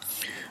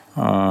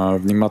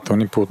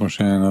по-внимателни по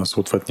отношение на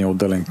съответния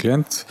отделен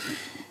клиент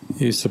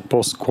и са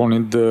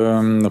по-склонни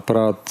да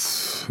направят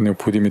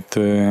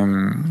необходимите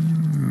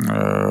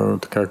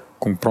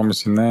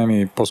компромиси,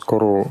 и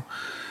по-скоро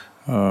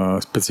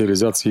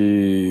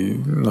специализации,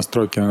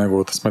 настройки на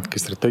неговата сметка и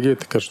стратегия,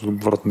 така че да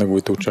отговорят на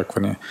неговите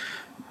очаквания.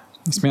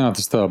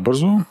 Смяната става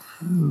бързо,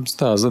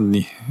 става за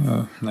дни,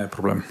 не е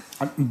проблем.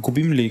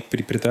 Губим ли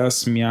при тази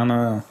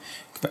смяна,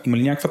 има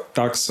ли някаква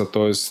такса,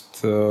 т.е.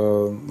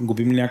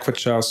 губим ли някаква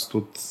част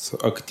от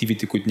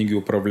активите, които ни ги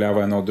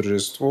управлява едно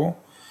дружество,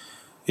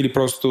 или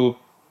просто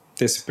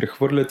те се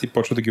прехвърлят и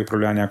почва да ги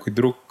управлява някой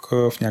друг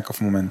в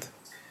някакъв момент?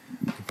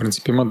 В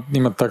принцип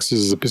има такси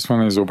за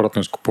записване и за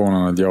обратно изкупуване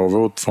на дялове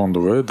от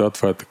фондове. Да,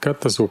 това е така.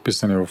 Те са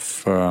описани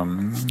в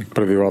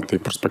правилата и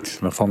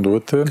проспектите на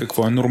фондовете.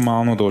 Какво е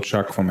нормално да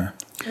очакваме?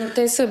 Но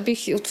те са, бих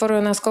отворил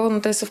една скоба,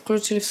 но те са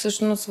включили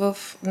всъщност в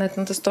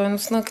нетната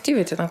стойност на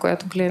активите, на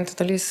която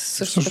клиентът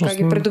също така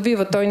ги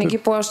придобива. Той не ги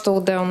плаща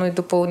отделно и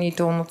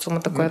допълнително от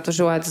сумата, която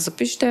желая да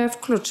запише, тя е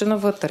включена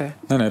вътре.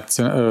 Не,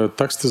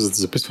 таксите за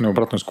записване и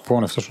обратно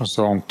изкупуване всъщност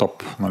са on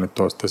top. Нали?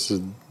 Тоест, те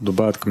се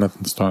добавят към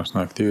нетната стойност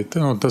на активите,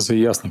 но те са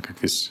ясни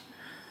какви са.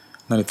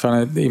 Нали,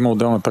 това има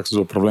отделна такса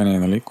за управление,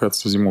 нали, която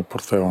се взима от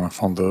портфейла на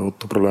фонда,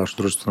 от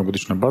управляващо дружество на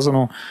годишна база,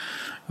 но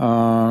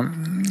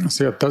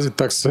сега тази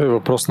такса е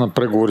въпрос на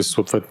преговори с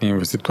съответния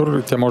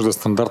инвеститор. Тя може да е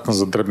стандартна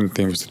за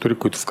дребните инвеститори,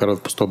 които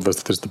вкарват по 100,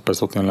 200, 300,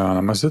 500 лева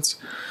на месец.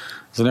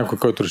 За някой,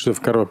 който реши да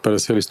вкарва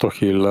 50 или 100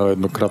 хиляди лева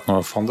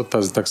еднократно в фонда,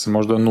 тази такса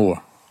може да е 0.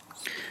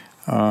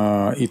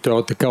 И това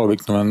е така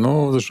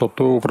обикновено,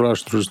 защото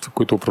управляващи дружества,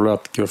 които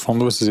управляват такива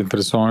фондове, са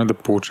заинтересовани да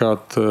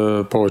получават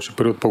повече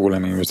пари от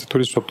по-големи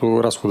инвеститори,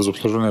 защото разходът за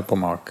обслужване е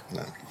по-малък.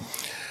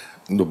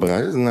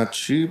 Добре,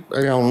 значи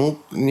реално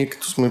ние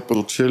като сме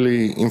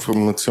прочели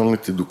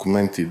информационните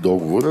документи и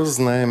договора,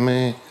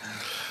 знаеме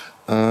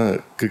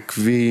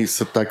какви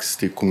са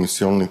таксите и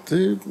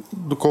комисионните.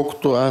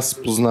 Доколкото аз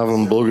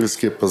познавам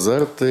българския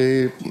пазар,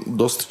 те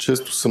доста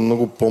често са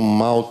много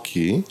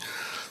по-малки,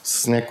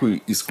 с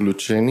някои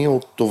изключения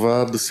от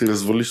това да си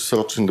развалиш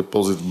срочен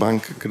депозит в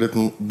банка,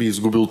 където би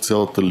изгубил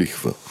цялата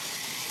лихва.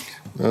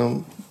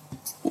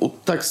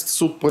 От таксите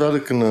са от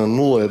порядъка на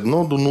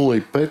 0,1 до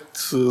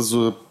 0,5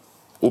 за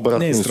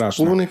обратно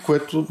изкупуване,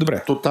 което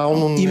добре.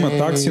 Тотално не има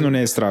такси, но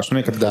не е страшно.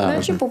 Нека така.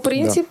 Значи, по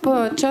принцип,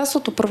 част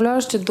от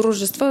управляващите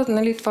дружества,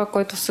 нали, това,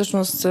 което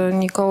всъщност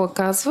Никола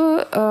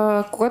казва,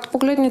 когато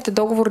погледнете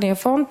договорния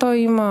фонд, той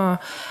има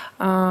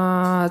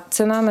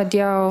цена на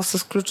дял с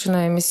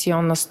включена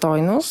емисионна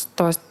стойност,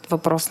 т.е.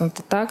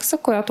 въпросната такса,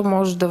 която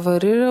може да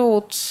варира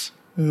от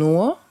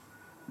 0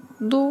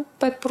 до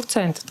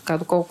 5%, така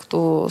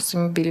доколкото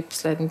са били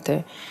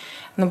последните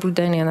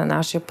наблюдения на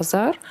нашия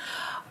пазар.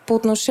 По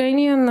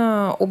отношение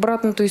на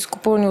обратното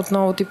изкупуване,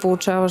 отново ти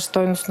получаваш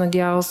стойност на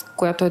дял,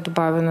 която е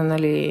добавена,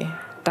 нали,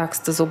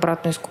 таксата за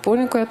обратно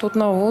изкупуване, която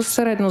отново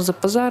средно за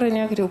пазара е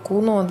някъде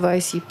около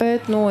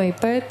 0,25,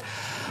 0,5.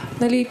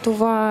 Нали,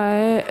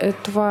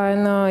 това е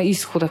на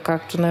изхода,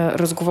 както на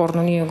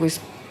разговорно ние го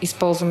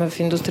използваме в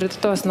индустрията,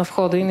 т.е. на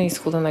входа и на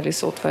изхода, нали,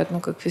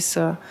 съответно,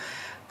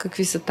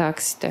 какви са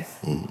таксите.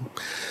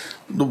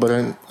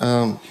 Добре.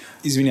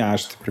 Извинявай,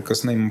 ще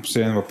прекъсна, имам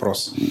последен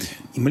въпрос.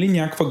 Има ли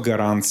някаква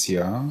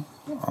гаранция,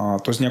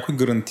 т.е. някой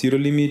гарантира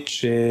ли ми,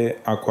 че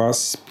ако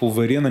аз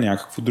поверя на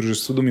някакво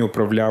дружество да ми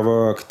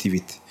управлява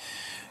активите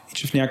и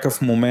че в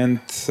някакъв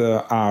момент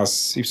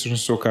аз и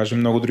всъщност се окаже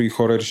много други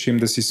хора решим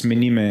да си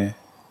смениме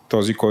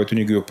този, който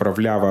ни ги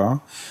управлява,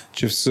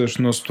 че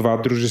всъщност това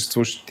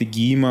дружество ще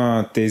ги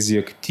има тези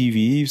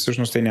активи и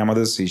всъщност те няма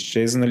да са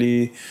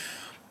изчезнали,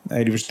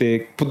 или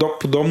въобще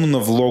подобно на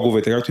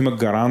влоговете, както има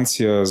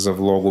гаранция за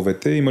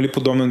влоговете, има ли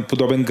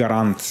подобен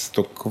гарант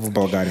тук в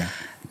България?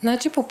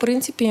 Значи, по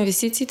принцип,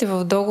 инвестициите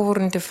в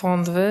договорните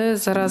фондове,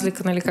 за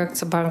разлика, нали, както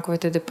са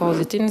банковите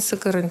депозити, не са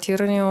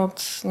гарантирани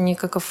от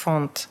никакъв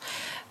фонд.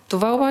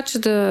 Това обаче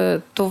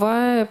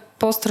това е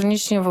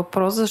по-страничният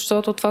въпрос,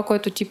 защото това,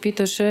 което ти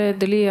питаш е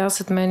дали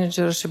асет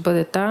менеджера ще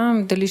бъде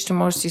там, дали ще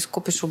можеш да си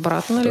изкупиш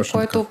обратно, нали,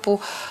 което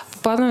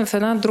попадаме в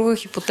една друга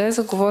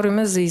хипотеза,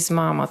 говорим за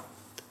измама.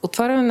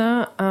 Отваряме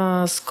на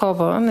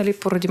скоба, нали,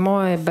 поради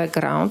моя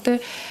бекграунд е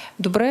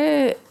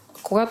добре,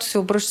 когато се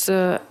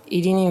обръща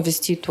един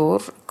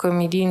инвеститор към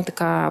един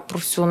така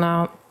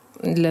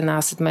професионален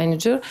асет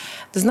менеджер,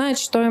 да знае,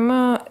 че той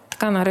има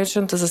така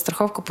наречената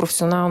застраховка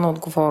професионална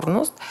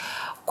отговорност,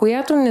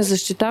 която не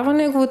защитава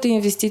неговата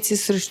инвестиция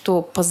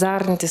срещу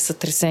пазарните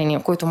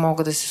сътресения, които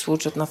могат да се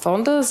случат на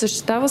фонда,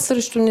 защитава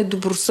срещу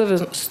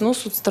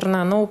недобросъвестност от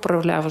страна на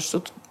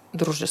управляващото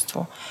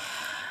дружество.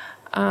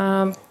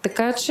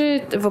 Така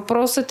че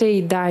въпросът е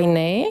и да и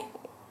не,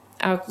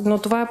 но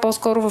това е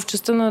по-скоро в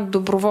частта на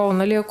доброволно,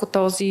 нали, ако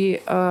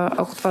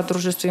това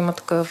дружество има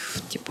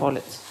такъв тип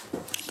полет.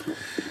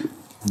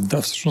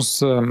 Да,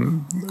 всъщност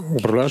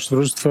управляващи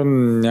дружества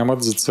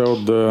нямат за цел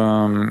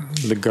да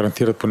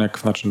гарантират по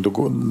някакъв начин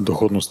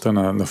доходността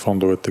на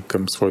фондовете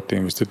към своите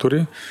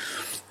инвеститори.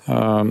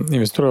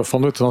 Инвеститора в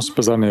фондовете носи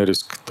пазарния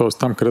риск. Тоест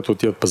там, където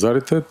отиват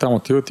пазарите, там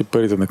отиват и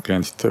парите на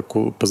клиентите.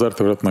 Ако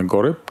пазарите вървят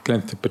нагоре,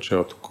 клиентите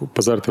печелят. Ако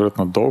пазарите вървят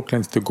надолу,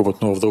 клиентите губят.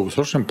 Но в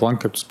дългосрочен план,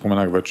 както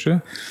споменах вече,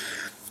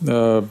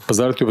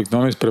 пазарите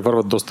обикновено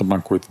изпреварват доста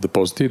банковите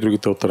депозити и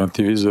другите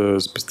алтернативи за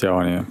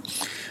спестявания.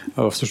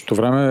 В същото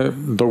време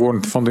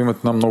договорните фондове имат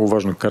едно много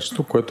важно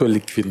качество, което е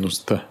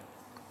ликвидността.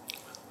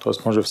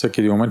 Тоест може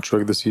всеки един момент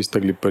човек да си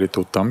изтегли парите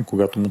оттам,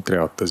 когато му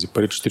трябват тези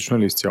пари, частично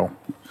или изцяло.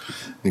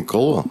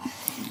 Никола,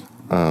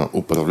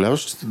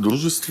 управляващите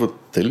дружества,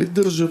 те ли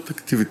държат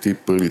активите и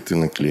парите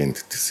на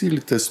клиентите си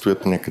или те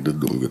стоят някъде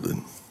другаде?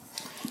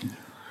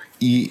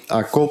 И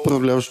ако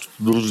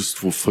управляващото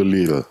дружество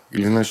фалира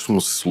или нещо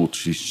му се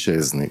случи,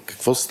 изчезне,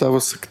 какво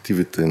става с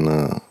активите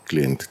на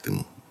клиентите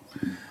му?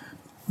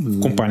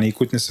 Компании,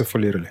 които не са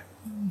фалирали.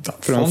 Да,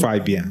 Примерно в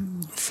IBM.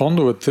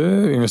 Фондовете,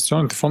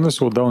 инвестиционните фондове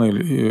са отделни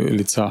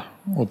лица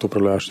от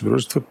управляващи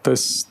дружества.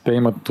 Те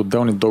имат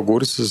отделни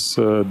договори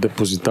с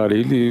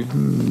депозитари или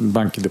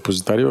банки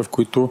депозитари, в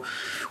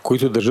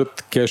които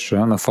държат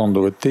кеша на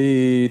фондовете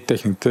и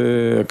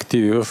техните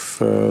активи в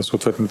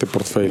съответните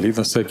портфейли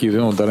на всеки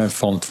един отделен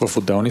фонд в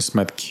отделни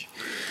сметки.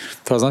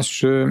 Това значи,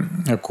 че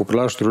ако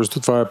управляващо дружество,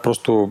 това е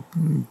просто,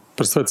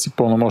 представете си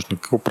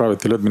пълномощник,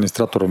 управител,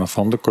 администратора на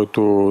фонда,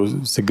 който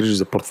се грижи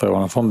за портфейла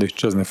на фонда,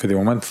 изчезне в един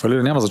момент,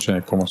 фалира, няма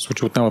значение какво му се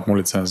случи, отнемат му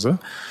лиценза.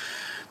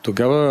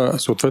 Тогава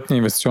съответният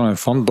инвестиционен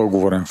фонд,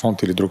 договорен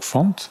фонд или друг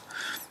фонд,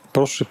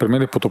 просто ще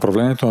премине под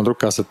управлението на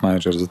друг асет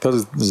менеджер.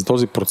 За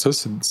този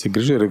процес се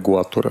грижи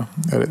регулатора.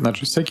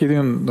 Значи всеки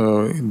един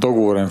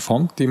договорен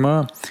фонд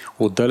има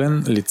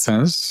отделен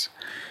лиценз,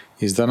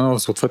 издадена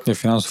от съответния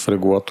финансов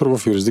регулатор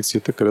в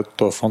юрисдикцията, където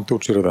този фонд е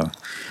учреден.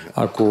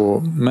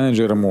 Ако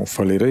менеджера му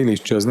фалира или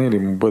изчезне, или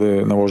му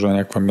бъде наложена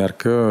някаква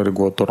мярка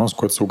регулаторна, с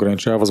която се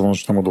ограничава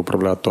възможността му да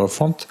управлява този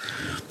фонд,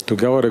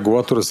 тогава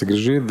регулатора се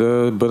грижи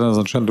да бъде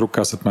назначен друг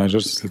асет менеджер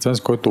с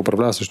лиценз, който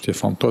управлява същия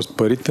фонд. Тоест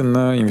парите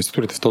на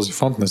инвеститорите в този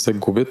фонд не се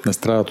губят, не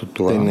страдат от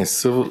това. Те не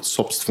са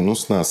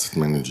собственост на асет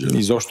менеджера.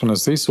 Изобщо не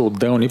са и са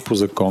отделни по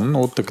закон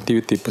от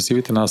активите и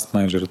пасивите на асет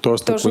менеджера.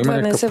 Тоест, точно ако има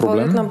това не се проблем,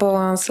 водят на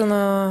баланса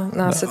на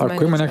асет менеджера.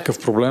 Ако има някакъв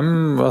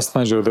проблем, асет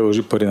менеджера да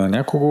дължи пари на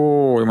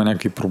някого, има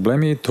някакви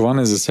проблеми, това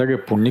не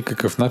засяга по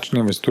никакъв начин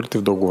инвеститорите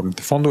в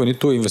договорните фондове,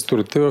 нито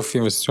инвеститорите в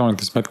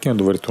инвестиционните сметки на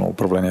доверително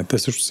управление. Те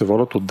също се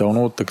водят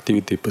отделно от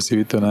активите и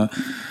пасивите на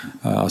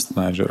асет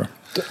менеджера.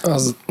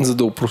 За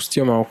да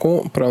упростя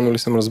малко, правилно ли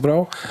съм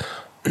разбрал,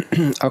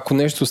 ако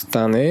нещо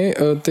стане,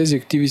 тези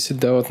активи се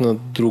дават на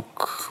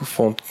друг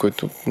фонд,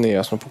 който не е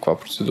ясно по каква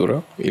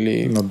процедура.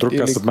 Или, на друг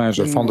асет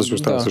менеджер, фонда си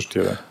остава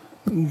същия. Да.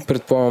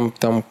 Предполагам,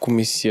 там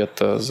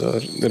комисията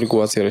за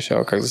регулация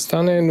решава как да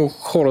стане, но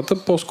хората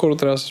по-скоро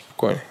трябва да са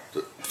спокойни.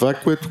 Това,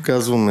 което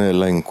казваме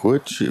Еленко, е,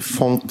 че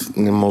фонд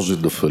не може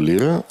да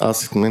фалира,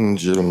 асет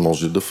менеджера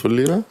може да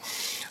фалира.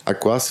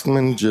 Ако асет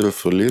менеджера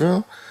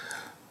фалира,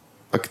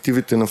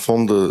 активите на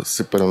фонда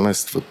се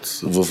преместват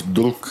в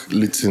друг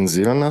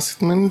лицензиран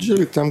асет менеджер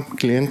и там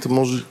клиента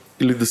може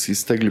или да си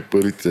изтегли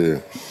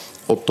парите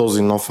от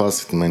този нов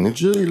асет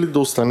менеджер или да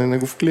остане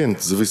негов клиент,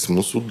 в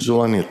зависимост от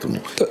желанието му.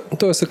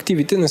 Тоест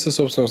активите не са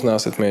собственост на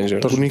асет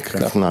менеджер. По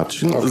никакъв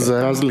начин,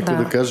 за разлика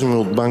да кажем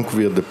от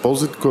банковия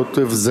депозит,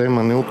 който е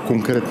вземане от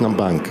конкретна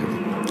банка.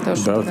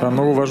 Това е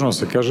много важно да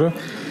се каже.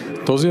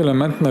 Този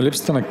елемент на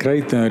липсата на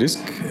кредитен риск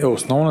е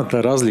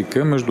основната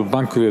разлика между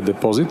банковия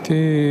депозит и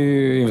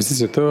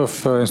инвестицията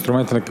в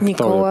инструмента на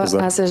капиталовия пазар.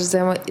 Никола, аз ще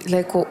взема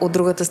леко от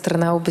другата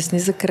страна. Обясни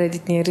за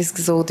кредитния риск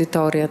за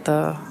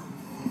аудиторията.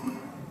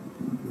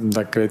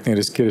 Да, кредитния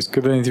риск е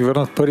риска да не ти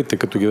върнат парите,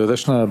 като ги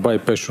дадеш на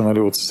байпешо, нали,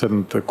 от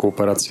съседната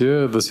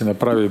кооперация, да си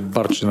направи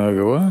барче на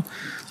ъгъла,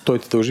 той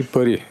ти дължи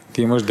пари.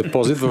 Ти имаш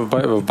депозит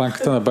в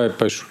банката на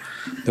байпешо.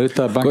 Дали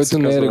тази банка който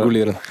не е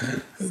регулиран.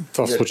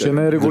 Това в случая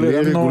не е регулиран.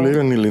 Дали е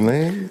регулиран или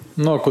не?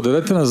 Но ако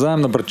дадете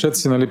назаем на братчет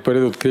си, нали, пари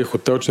да открие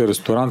хотелче,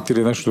 ресторант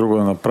или нещо друго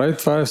да направи,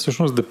 това е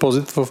всъщност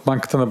депозит в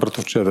банката на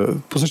братовчета.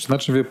 По същия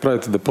начин вие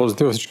правите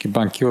депозити във всички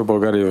банки в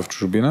България и в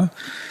чужбина.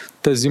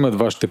 Те взимат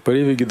вашите пари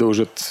и ви ги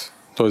дължат.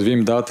 Тоест, вие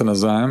им давате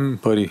назаем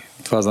пари.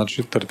 Това значи,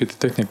 че търпите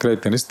техния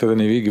кредитен риск, те да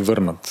не ви ги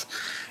върнат.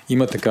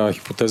 Има такава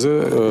хипотеза,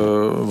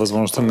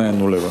 възможността не е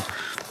нулева.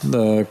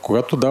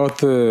 Когато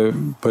давате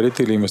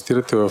парите или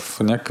инвестирате в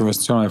някакъв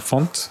инвестиционен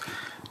фонд,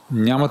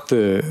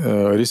 нямате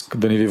риск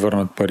да не ви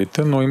върнат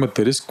парите, но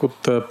имате риск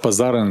от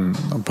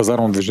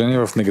пазарно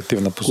движение в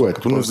негативна посока.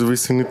 Което не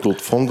зависи нито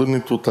от фонда,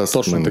 нито от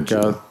асет менеджера.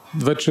 Точно така.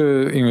 Вече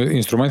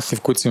инструментите,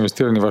 в които са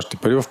инвестирани вашите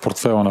пари в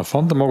портфейла на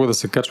фонда, могат да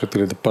се качват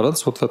или да падат,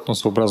 съответно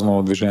съобразно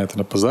на движенията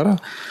на пазара,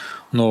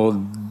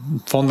 но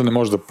фонда не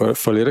може да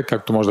фалира,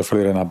 както може да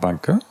фалира една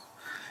банка.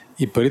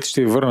 И парите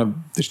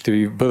ще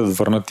ви бъдат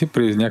върнати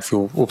при някакви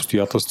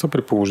обстоятелства,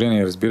 при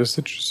положение, разбира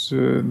се,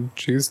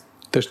 че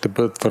те ще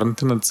бъдат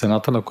върнати на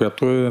цената, на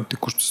която е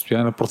текущото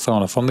състояние на портфейла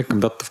на фонда към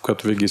датата, в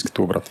която вие ги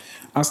искате обратно.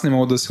 Аз не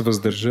мога да се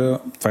въздържа,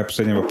 това е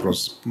последния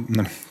въпрос,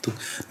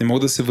 не мога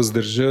да се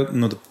въздържа,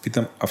 но да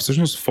попитам, а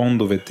всъщност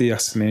фондовете и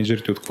асет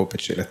менеджерите от какво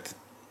печелят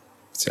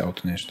в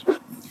цялото нещо?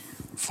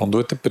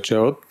 Фондовете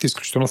печелят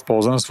изключително в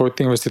полза на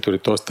своите инвеститори,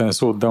 т.е. те не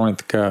са отделни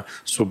така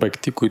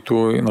субекти, които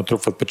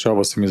натрупват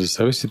печалба сами за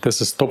себе си, те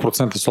са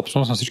 100%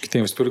 собственост на всичките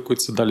инвеститори,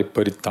 които са дали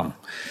пари там.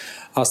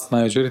 Асет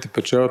менеджерите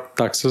печелят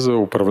такса за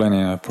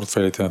управление на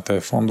портфелите на тези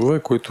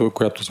фондове,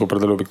 която се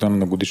определя обикновено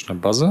на годишна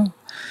база.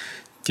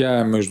 Тя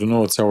е между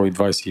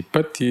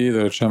 0,25 и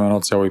да речем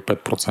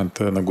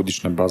 1,5% на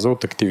годишна база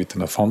от активите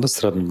на фонда,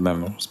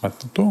 среднодневно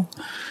сметнато.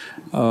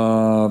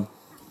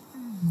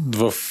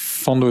 в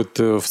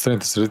фондовете в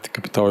средните средите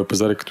капиталови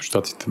пазари, като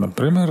щатите,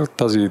 например,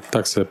 тази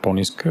такса е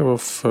по-ниска. В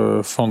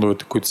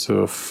фондовете, които са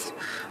в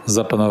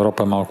Западна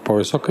Европа, е малко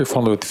по-висока и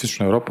фондовете в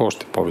Източна Европа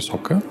още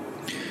по-висока.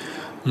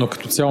 Но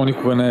като цяло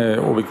никога не е,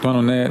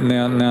 обикновено не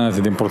е над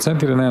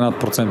 1% или не е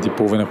над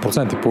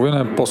 1,5%.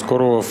 1,5% е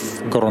по-скоро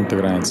в горната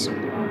граница.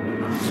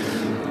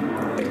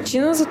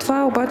 Причина за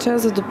това обаче,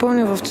 аз да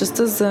допълня в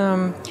частта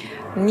за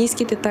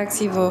ниските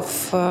такси в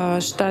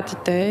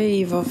Щатите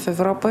и в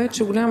Европа, е,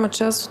 че голяма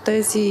част от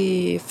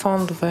тези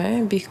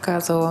фондове, бих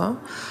казала,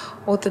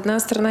 от една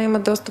страна има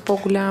доста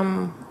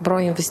по-голям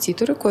брой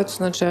инвеститори, което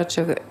означава,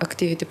 че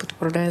активите под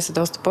управление са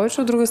доста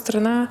повече. От друга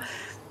страна,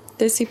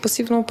 те са и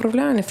пасивно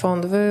управлявани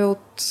фондове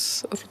от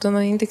рода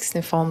на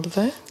индексни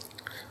фондове.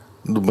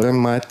 Добре,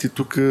 Майя, ти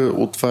тук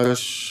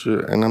отваряш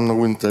една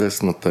много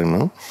интересна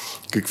тема.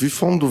 Какви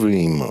фондове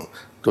има?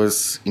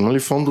 Тоест, има ли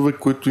фондове,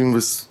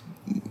 които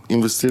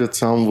инвестират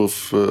само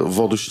в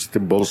водещите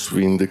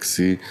борсови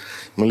индекси?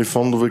 Има ли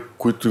фондове,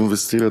 които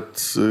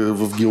инвестират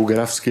в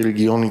географски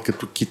региони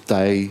като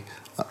Китай,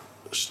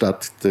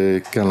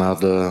 Щатите,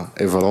 Канада,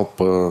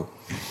 Европа?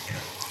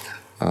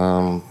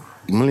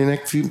 Има ли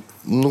някакви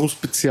много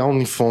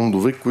специални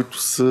фондове,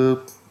 които са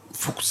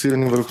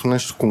фокусирани върху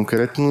нещо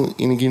конкретно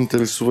и не ги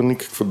интересува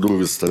никаква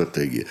друга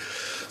стратегия?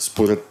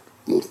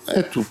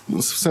 Ето,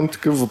 съвсем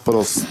такъв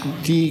въпрос.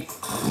 Ти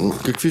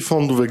какви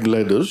фондове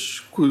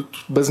гледаш,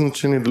 които без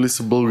значение дали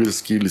са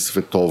български или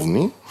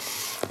световни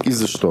и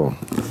защо?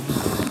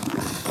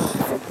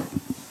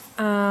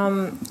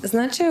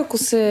 Значи, ако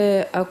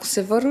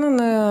се върна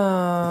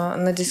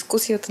на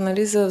дискусията,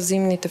 нали, за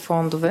взаимните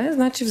фондове,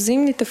 значи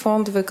взаимните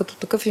фондове като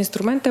такъв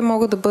инструмент, те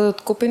могат да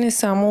бъдат купени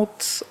само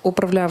от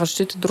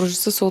управляващите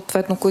дружества,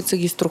 съответно, които са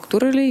ги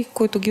структурали и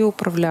които ги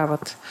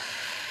управляват.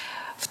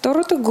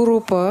 Втората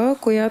група,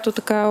 която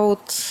така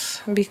от,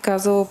 бих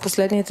казала,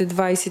 последните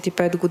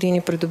 25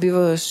 години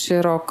придобива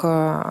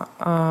широка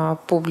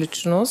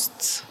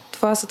публичност,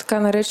 това са така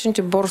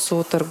наречените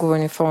борсово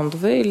търгувани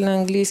фондове или на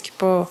английски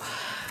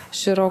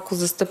по-широко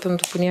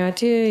застъпеното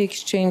понятие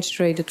Exchange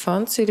Traded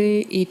Funds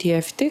или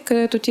ETF-те,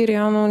 където ти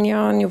реално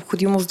няма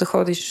необходимост да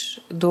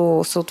ходиш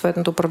до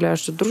съответното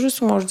управляващо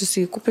дружество, може да си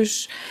ги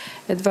купиш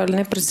едва ли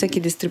не през всеки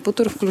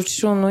дистрибутор,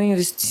 включително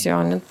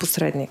инвестиционният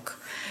посредник.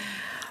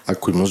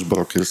 Ако имаш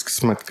брокерска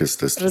сметка,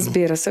 естествено.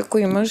 Разбира се, ако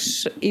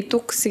имаш. И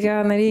тук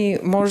сега, нали,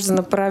 може да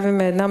направим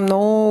една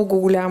много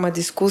голяма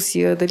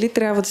дискусия. Дали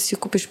трябва да си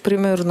купиш,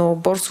 примерно,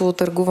 борсово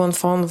търгуван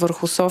фонд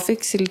върху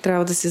Софикс или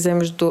трябва да си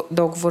вземеш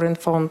договорен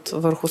фонд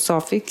върху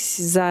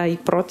Софикс, за и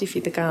против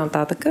и така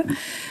нататък.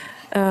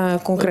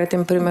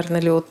 Конкретен пример,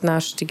 нали, от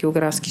нашите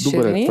географски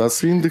ширини. Добре, това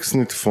са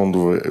индексните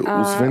фондове.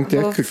 Освен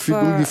тях, какви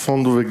други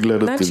фондове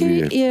гледате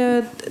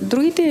вие?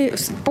 Другите,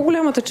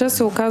 по-голямата част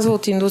се оказва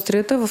от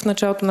индустрията. В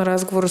началото на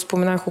разговора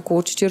споменах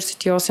около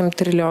 48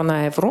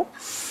 трилиона евро.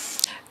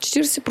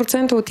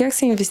 40% от тях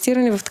са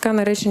инвестирани в така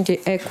наречените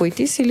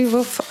equities или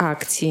в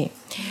акции.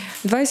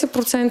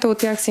 20% от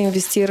тях са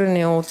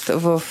инвестирани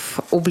в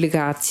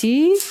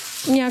облигации.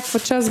 Някаква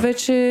част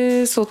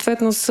вече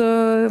съответно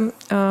са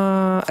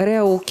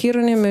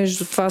реалокирани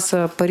между това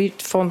са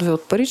фондове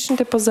от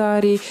паричните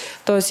пазари,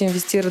 т.е.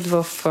 инвестират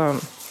в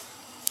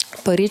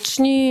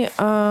парични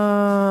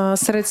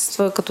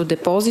средства, като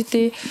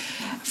депозити,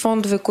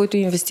 фондове, които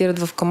инвестират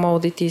в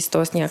commodities,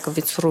 т.е. някакъв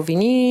вид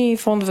суровини,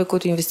 фондове,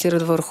 които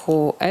инвестират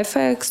върху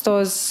FX,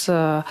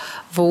 т.е.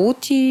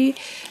 валути.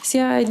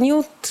 Сега едни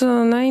от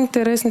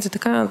най-интересните,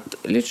 така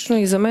лично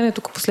и за мен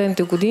тук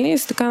последните години,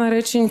 са така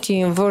наречените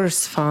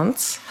inverse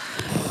funds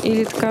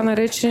или така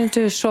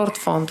наречените short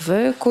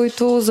фондове,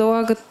 които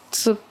залагат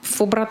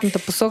в обратната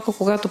посока,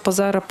 когато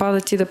пазара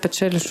пада, ти да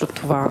печелиш от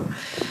това.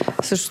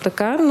 Също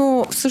така,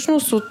 но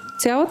всъщност от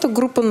цялата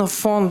група на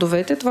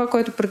фондовете, това,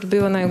 което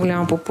придобива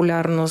най-голяма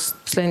популярност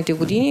последните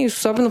години и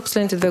особено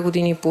последните 2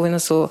 години и половина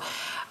се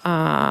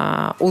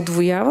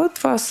удвоява,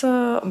 това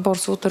са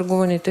борсово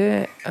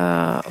търгуваните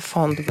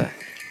фондове.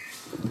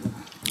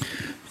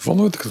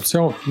 Фондовете като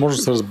цяло може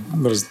да се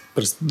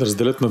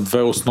разделят на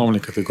две основни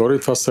категории.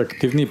 Това са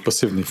активни и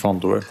пасивни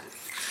фондове.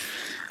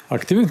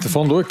 Активните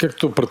фондове,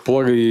 както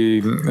предполага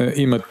и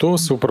името,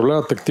 се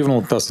управляват активно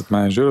от асет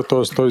менеджера,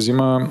 т.е. той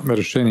взима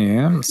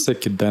решение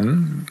всеки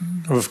ден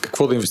в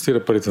какво да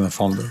инвестира парите на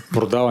фонда.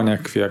 Продава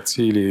някакви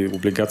акции или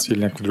облигации или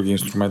някакви други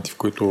инструменти, в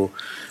които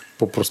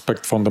по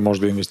проспект фонда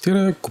може да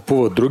инвестира,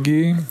 купува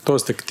други,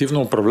 т.е.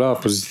 активно управлява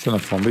позициите на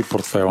фонда и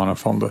портфейла на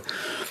фонда.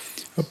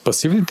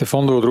 Пасивните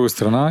фондове от друга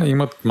страна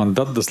имат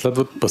мандат да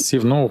следват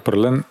пасивно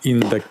определен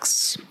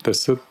индекс. Те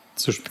са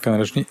също така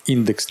наречени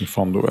индексни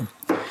фондове.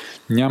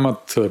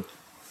 Нямат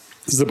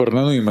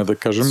забранено име, да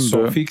кажем.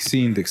 Софикс и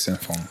индексен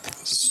фонд.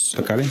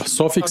 Така ли?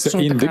 Софикс е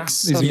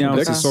индекс.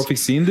 Извинявам се,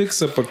 Софикс и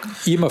индекс, а пък...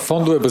 Има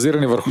фондове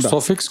базирани върху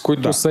Софикс,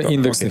 които са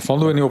индексни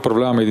фондове. Ние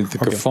управляваме един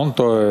такъв фонд.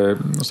 Той е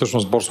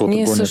всъщност борсово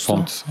търгувания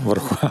фонд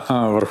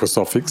върху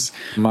Софикс.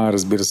 Мая,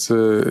 разбира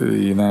се,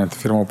 и нейната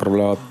фирма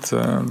управляват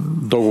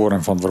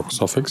договорен фонд върху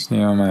Софикс.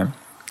 Ние имаме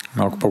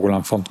малко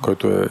по-голям фонд,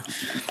 който е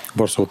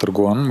борсово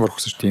търгуван върху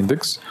същия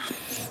индекс.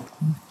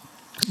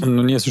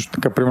 Но ние също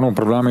така, примерно,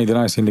 управляваме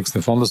 11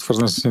 индексни фонда,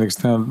 свързани с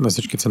индексите на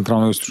всички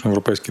централно и източно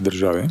европейски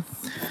държави.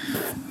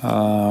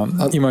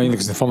 Има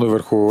индексни фондове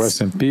върху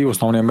S&P,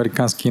 основния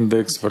американски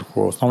индекс,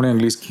 върху основния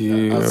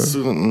английски. Аз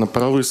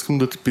направо искам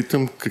да те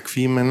питам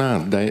какви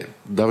имена.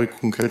 Давай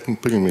конкретни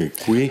примери.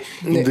 Кои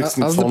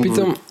индексни аз фондове?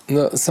 Да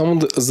питам,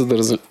 само за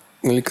да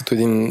нали, като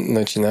един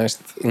начинаещ,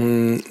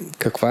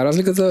 каква е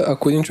разликата,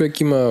 ако един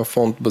човек има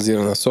фонд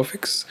базиран на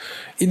Софикс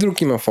и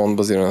друг има фонд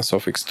базиран на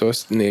Софикс?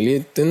 Тоест, не е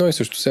ли едно и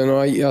също?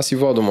 Аз и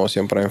Водо може да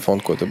си направим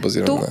фонд, който е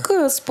базиран Тук,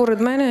 според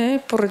мен е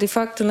поради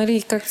факта,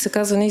 нали, както се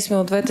казва, ние сме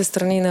от двете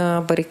страни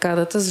на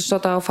барикадата,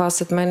 защото Алфа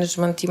Асет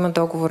Мениджмънт има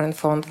договорен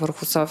фонд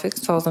върху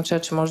Софикс. Това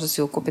означава, че може да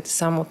си го купите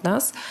само от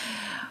нас.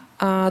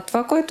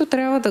 Това, което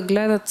трябва да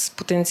гледат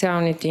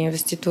потенциалните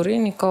инвеститори,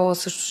 Никола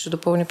също ще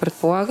допълни,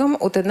 предполагам,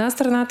 от една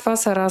страна това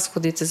са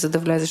разходите, за да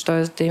влезеш,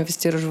 т.е. да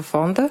инвестираш в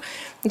фонда.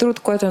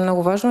 Другото, което е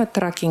много важно, е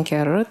tracking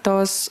error,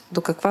 т.е.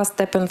 до каква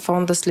степен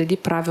фонда следи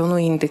правилно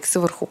индекса,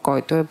 върху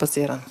който е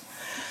базиран.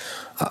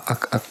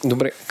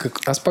 Добре,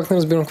 аз пак не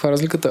разбирам каква е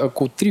разликата.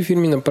 Ако 3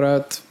 фирми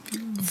направят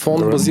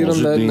фонд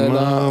базиран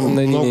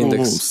на един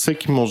индекс.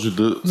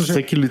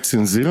 Всеки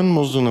лицензиран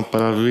може да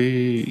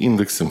направи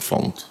индексен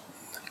фонд.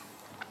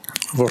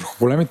 Върху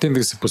големите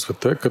индекси по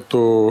света, като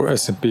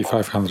S&P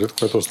 500,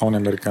 който е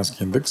основният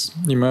американски индекс,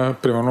 има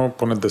примерно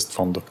поне 10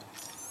 фонда.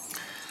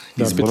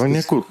 Избора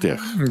някой от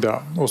тях. Да,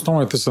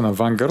 основните са на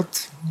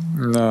Vanguard,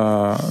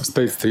 на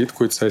State Street,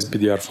 които са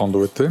SPDR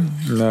фондовете,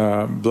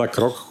 на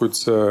BlackRock, които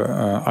са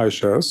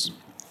iShares,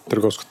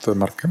 търговската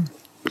марка.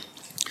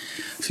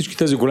 Всички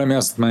тези големи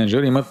asset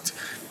менеджери имат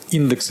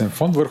индексен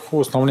фонд върху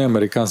основния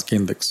американски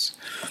индекс.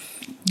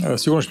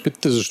 Сигурно ще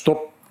питате защо,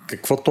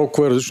 какво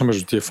толкова е различно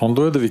между тия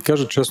фондове. Да ви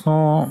кажа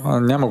честно,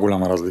 няма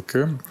голяма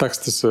разлика.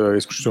 Таксите са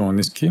изключително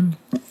ниски.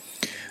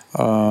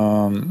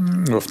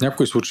 В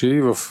някои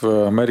случаи в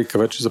Америка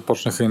вече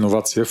започнаха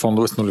иновация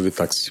фондове с нулеви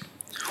такси.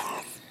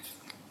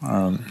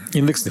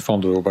 Индексни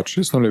фондове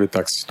обаче с нулеви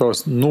такси.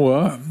 Тоест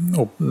нула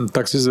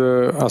такси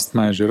за asset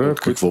менеджера.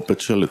 Какво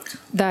печелят?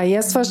 Да, и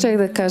аз това ще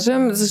да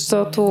кажем,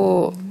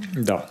 защото...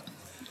 Да.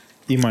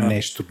 Има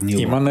нещо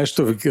гнило. Има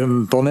нещо,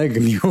 то не е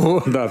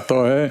гнило, да,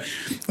 то е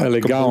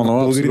легално.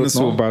 Българина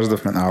се обажда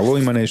в мен. Ало,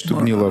 има нещо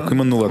гнило. Ако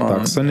има нула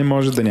такса, не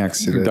може да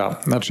някакси да. Да,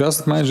 значи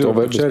аз менеджер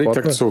печели,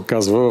 както се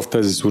оказва в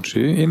тези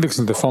случаи,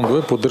 индексните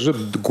фондове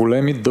поддържат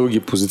големи дълги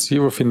позиции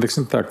в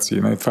индексните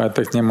акции. Това е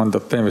техния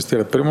мандат. Те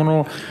инвестират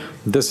примерно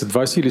 10,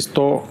 20 или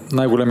 100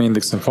 най-големи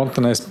индексен фонд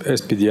на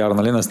SPDR,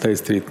 нали, на State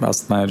Street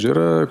Asset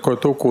Manager,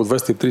 който е около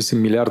 $230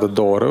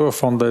 милиарда в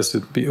фонда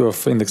в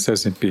индекс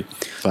S&P.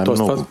 Това е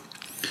много.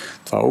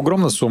 Това е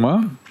огромна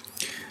сума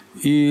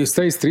и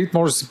State Street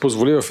може да си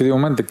позволи в един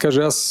момент да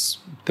каже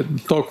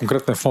този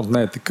конкретен фонд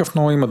не е такъв,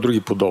 но има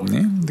други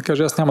подобни. Да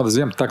каже аз няма да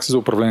вземам такси за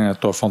управление на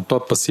този фонд. Той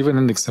е пасивен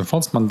индексен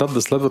фонд с мандат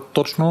да следва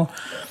точно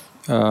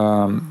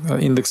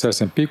индекс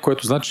S&P,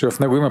 което значи, че в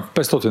него има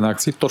 500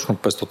 акции, точно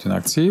 500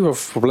 акции в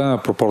определена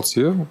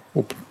пропорция,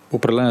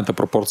 определената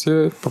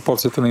пропорция е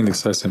пропорцията на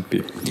индекс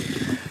S&P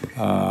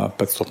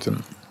 500.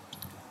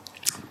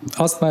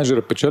 Asset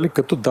менеджера печели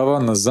като дава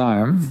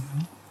назаем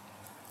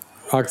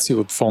акции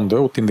от фонда,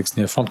 от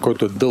индексния фонд,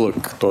 който е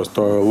дълъг, т.е.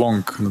 той е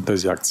лонг на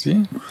тези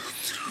акции,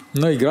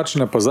 на играчи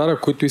на пазара,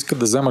 които искат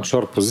да вземат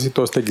шорт позиции,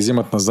 т.е. те ги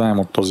взимат назаем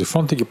от този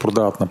фонд и ги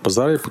продават на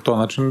пазара и по този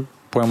начин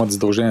поемат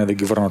задължение да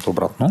ги върнат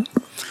обратно,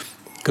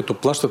 като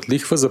плащат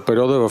лихва за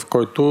периода, в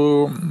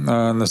който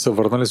не са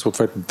върнали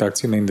съответните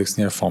акции на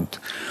индексния фонд.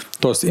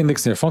 Тоест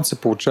индексния фонд се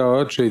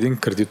получава, че един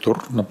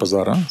кредитор на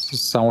пазара,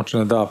 само че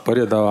не дава пари,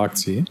 а дава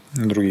акции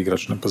на други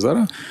играчи на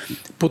пазара,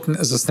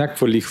 с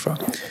някаква лихва.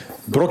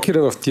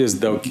 Брокера в тия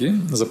сделки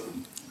за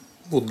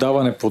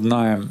отдаване под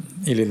наем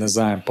или на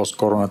заем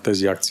по-скоро на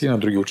тези акции на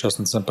други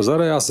участници на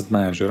пазара е asset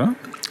менеджера,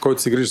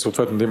 който се грижи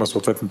съответно да има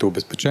съответните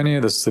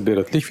обезпечения, да се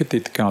събират лихвите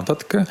и така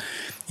нататък.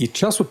 И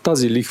част от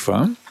тази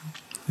лихва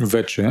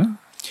вече,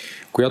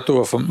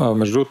 която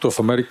между другото в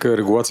Америка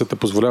регулацията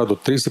позволява до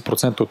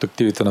 30% от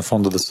активите на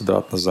фонда да се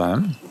дават на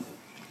заем.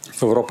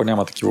 В Европа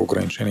няма такива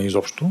ограничения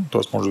изобщо,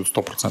 т.е. може до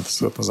 100%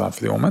 се дадат на заем в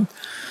един момент.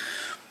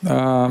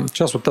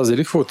 Част от тази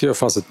лихва отива в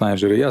asset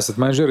менеджера. И asset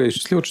менеджера е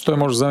изчислил, че той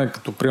може да вземе,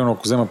 като примерно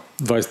ако взема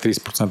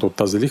 20-30% от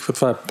тази лихва,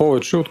 това е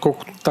повече,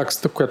 отколкото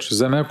таксата, която ще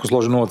вземе, ако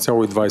сложи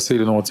 0,20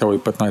 или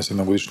 0,15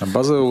 на годишна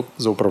база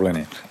за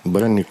управление.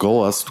 Добре,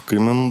 Никола, аз тук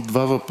имам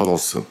два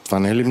въпроса. Това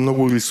не е ли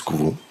много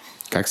рисково?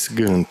 Как се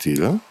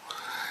гарантира?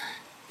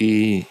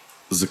 И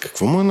за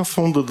какво му е на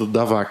фонда да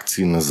дава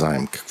акции на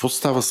заем? Какво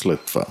става след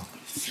това?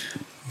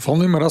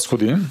 Фонда има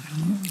разходи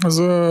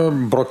за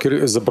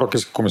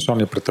брокерски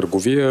комисионни при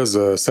търговия,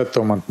 за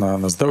сетълмент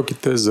на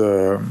сделките,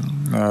 за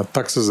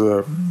такса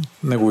за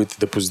неговите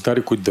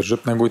депозитари, които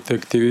държат неговите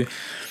активи.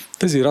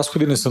 Тези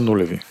разходи не са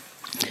нулеви.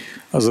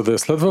 А за да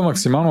следва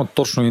максимално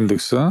точно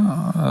индекса,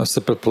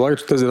 се предполага,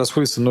 че тези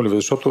разходи са нулеви,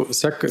 защото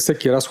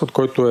всеки разход,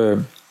 който е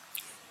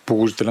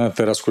положителен,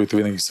 те разходите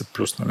винаги са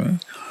плюс, нали?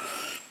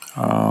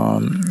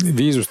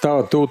 вие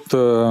изоставате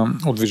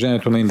от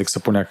движението на индекса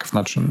по някакъв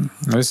начин,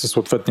 нали, със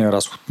съответния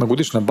разход. На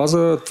годишна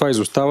база това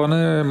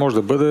изоставане може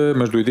да бъде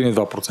между 1 и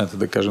 2%,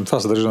 да кажем. Това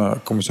се държи на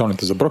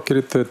комисионните за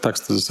брокерите,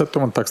 таксите за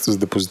сетълмент, таксите за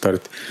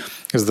депозитарите.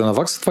 За да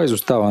навакса това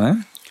изоставане,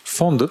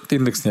 фондът,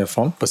 индексния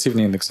фонд,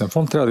 пасивния индексен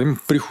фонд, трябва да има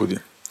приходи.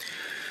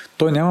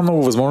 Той няма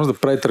много възможност да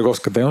прави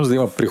търговска дейност, да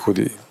има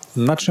приходи.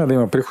 Начинът да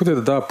има приходи е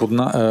да дава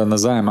на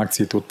заем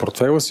акциите от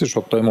портфейла си,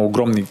 защото той има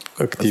огромни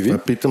активи. Аз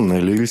питам, не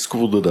е ли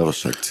рисково да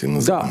даваш акции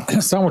на заем?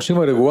 Да, само че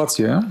има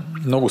регулация,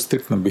 много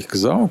стриктна бих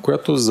казал,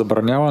 която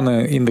забранява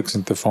на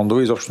индексните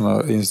фондове, изобщо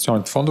на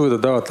инвестиционните фондове да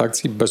дават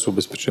акции без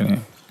обезпечение.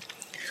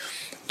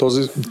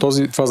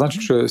 Това значи,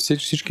 че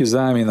всички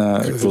заеми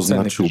на какво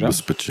значи книжа,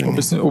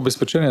 обезпечение?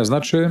 Обезпечение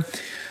значи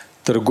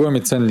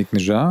търгуеми ценни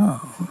книжа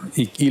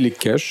или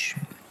кеш,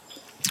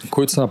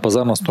 които са на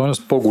пазарна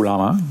стойност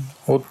по-голяма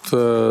от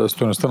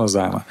стойността на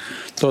заема.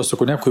 Тоест,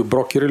 ако някой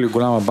брокер или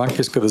голяма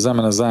банка иска да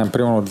вземе на заем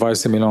примерно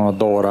 $20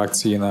 милиона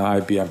акции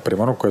на IBM,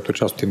 примерно, което е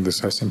част от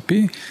индекс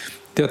S&P,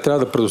 тя трябва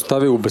да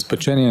предостави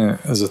обезпечение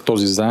за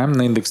този заем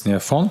на индексния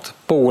фонд,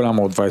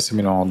 по-голямо от $20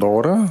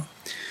 милиона,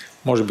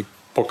 може би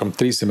по-към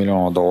 $30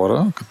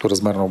 милиона като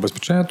размер на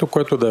обезпечението,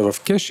 което да е в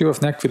кеш и в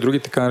някакви други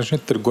така наречени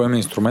търгуеми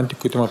инструменти,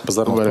 които имат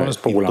пазарна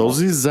стойност по-голяма. И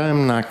този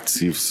заем на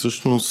акции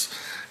всъщност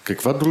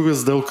каква друга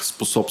сделка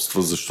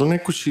способства? Защо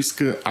някой ще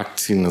иска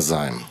акции на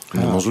заем?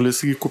 Не може ли да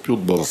си ги купи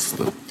от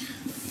борсата?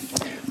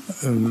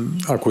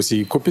 Ако си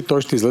ги купи,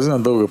 той ще излезе на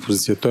дълга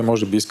позиция. Той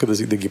може би иска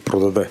да ги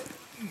продаде.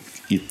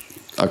 И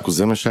ако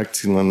вземеш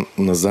акции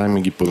на заем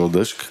и ги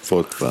продадеш, какво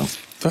е това?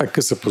 Това е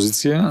къса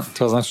позиция.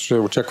 Това значи, че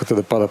очаквате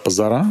да пада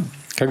пазара.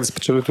 Как да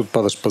спечелите от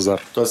падащ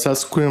пазар? Тоест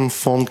аз ако имам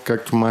фонд,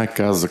 както Мая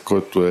каза,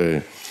 който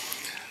е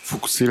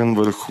фокусиран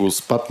върху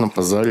спад на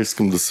пазара,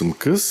 искам да съм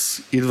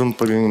къс, идвам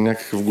при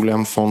някакъв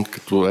голям фонд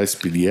като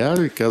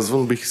SPDR и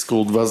казвам, бих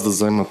искал от вас да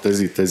взема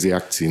тези и тези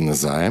акции на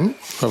заем.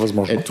 Това е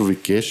възможно. Ето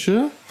ви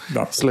кеша,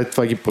 след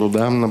това ги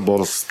продавам на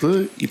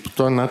борсата и по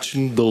този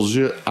начин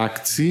дължа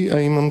акции,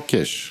 а имам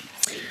кеш.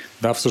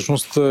 Да,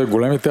 всъщност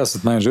големите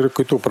асет менеджери,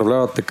 които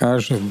управляват така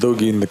наречени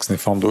дълги индексни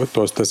фондове,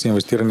 т.е. те са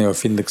инвестирани в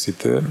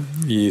индексите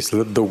и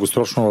следят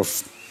дългосрочно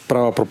в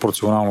права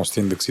пропорционалност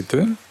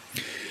индексите,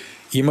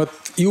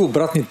 имат и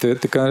обратните,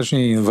 така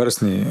наречени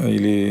инверсни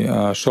или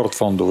шорт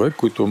фондове,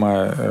 които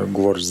Мая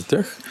говори за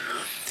тях.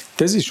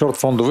 Тези шорт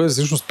фондове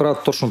всъщност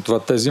правят точно това.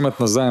 Те взимат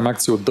на заем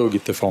акции от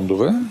дългите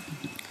фондове,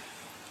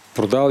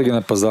 продават ги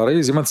на пазара и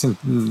взимат си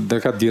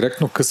така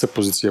директно къса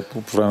позиция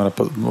по време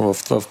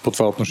по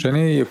това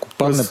отношение и ако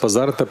падне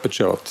пазара, те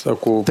печелят.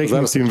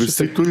 Техните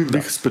инвеститори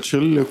биха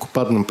спечелили, ако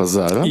падне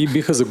пазара. И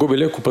биха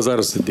загубили, ако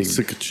пазара се дигне.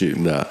 Се качи,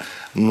 да.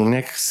 Но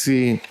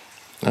някакси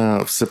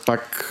все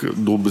пак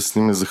да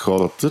обясним за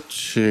хората,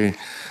 че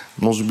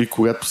може би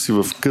когато си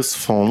в къс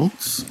фонд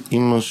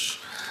имаш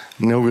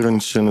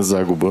неограничена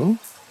загуба,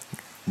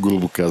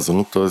 грубо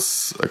казано, т.е.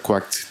 ако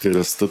акциите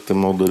растат, те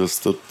могат да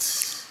растат.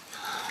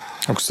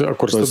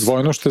 Ако растат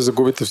двойно, ще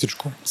загубите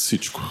всичко.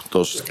 Всичко,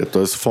 точно така.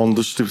 Т.е.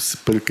 фонда ще се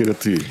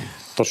прекрати.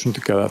 Точно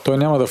така, да. Той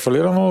няма да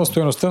фалира, но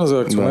стойността за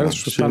акционерите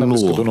ще стане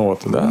близко до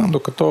нулата. Да?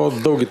 Докато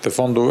дългите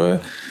фондове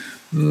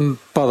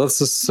падат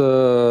с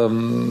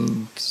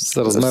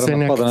размера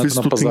на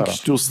падането на пазара.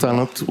 Ще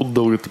останат от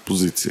дългата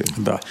позиция.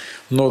 Да,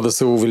 но да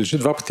се увеличи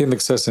два пъти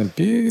индекс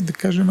S&P, да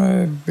кажем,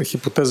 е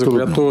хипотеза,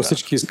 която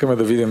всички искаме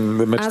да видим,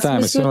 да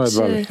мечтаем си, но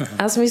едва ли.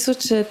 Аз мисля,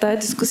 че тая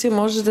дискусия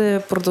може да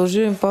я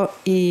продължим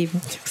и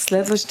в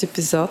следващ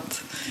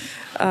епизод.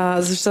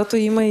 Защото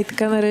има и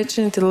така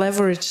наречените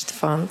leveraged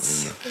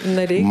funds.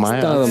 Нали?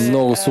 Стана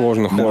много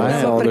сложно, хора.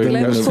 Това е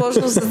прекалено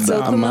сложно за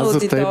целта на аудиторията.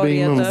 За тебе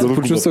имам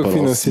друг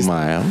въпрос,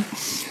 Мая.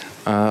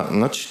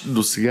 Значи,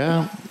 до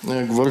сега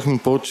говорихме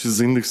повече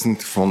за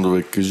индексните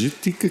фондове. Кажи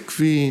ти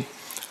какви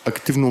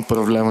активно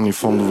управлявани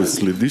фондове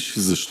следиш и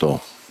защо?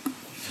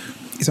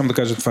 И само да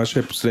кажа, това ще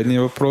е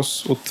последния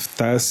въпрос от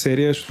тая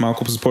серия, защото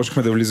малко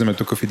започнахме да влизаме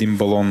тук в един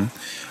балон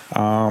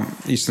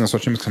и ще се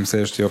насочим към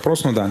следващия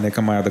въпрос, но да,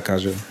 нека Мая да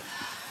каже.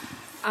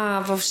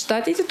 В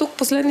щатите тук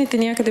последните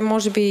някъде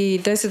може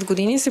би 10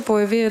 години се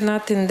появи една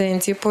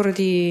тенденция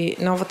поради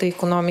новата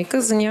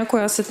икономика за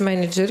някои асет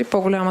менеджери,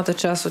 по-голямата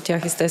част от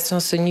тях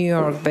естествено са Ню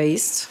Йорк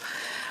based,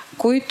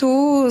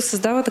 които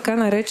създават така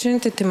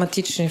наречените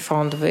тематични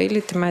фондове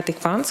или thematic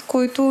funds,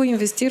 които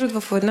инвестират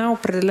в една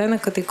определена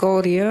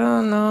категория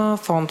на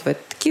фондове.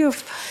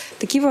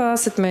 Такива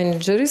асет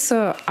менеджери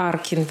са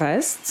ARK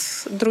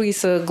Invest, други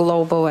са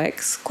Global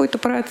X, които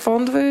правят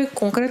фондове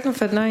конкретно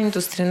в една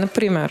индустрия.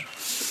 Например,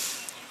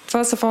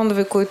 това са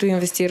фондове, които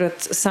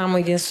инвестират само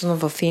единствено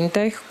в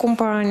финтех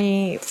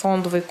компании,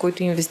 фондове,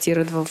 които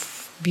инвестират в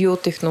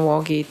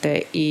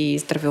биотехнологиите и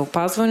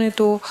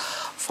здравеопазването,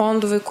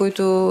 фондове,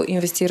 които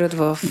инвестират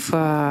в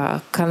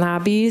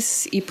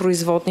канабис и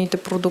производните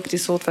продукти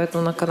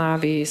съответно на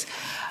канабис,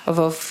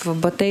 в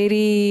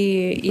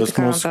батерии и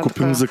така нататък. Може да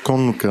купим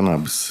законно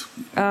канабис.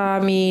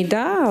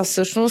 Да,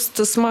 всъщност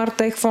Smart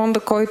Tech фонда,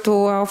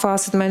 който Алфа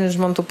Асет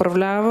Мениджмънт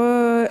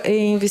управлява, е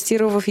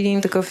инвестирал в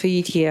един такъв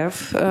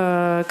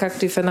ETF,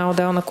 както и в една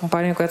отделна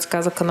компания, която се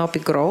казва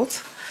Canopy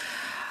Growth.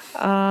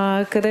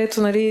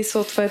 където, нали,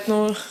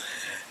 съответно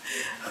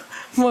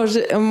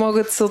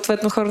могат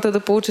съответно хората да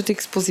получат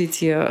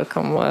експозиция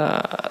към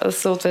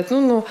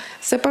съответно, но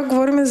все пак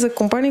говорим за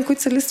компании,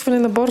 които са листвани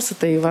на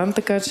борсата, Иван,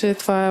 така че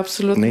това е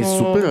абсолютно... Не,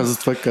 супер, аз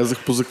затова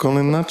казах по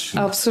законен начин.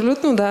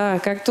 Абсолютно, да.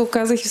 Както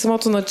казах и в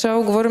самото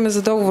начало, говорим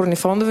за договорни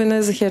фондове,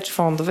 не за хедж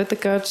фондове,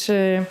 така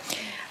че...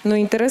 Но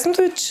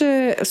интересното е,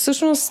 че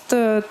всъщност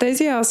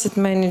тези асет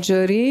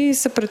менеджери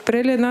са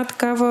предприели една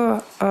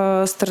такава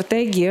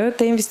стратегия.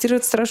 Те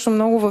инвестират страшно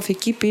много в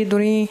екипи,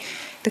 дори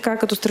така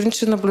като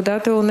страничен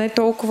наблюдател, не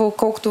толкова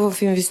колкото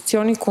в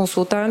инвестиционни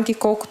консултанти,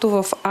 колкото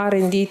в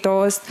R&D,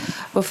 т.е.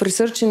 в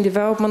Research and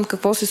Development,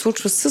 какво се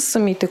случва с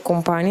самите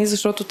компании,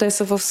 защото те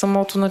са в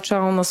самото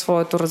начало на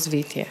своето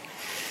развитие.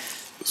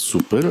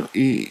 Супер.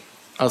 И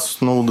аз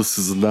отново да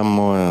се задам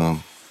моя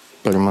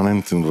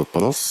перманентен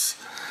въпрос.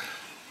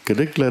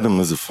 Къде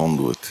гледаме за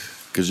фондовете?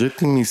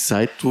 Кажете ми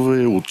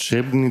сайтове,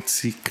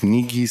 учебници,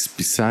 книги,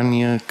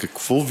 списания,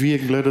 какво вие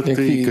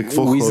гледате и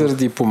какво хората?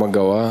 Уизърди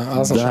помагала.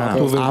 Аз съм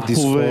Чатове в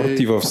Discord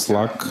и в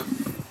Slack.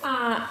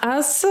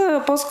 Аз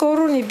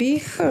по-скоро не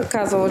бих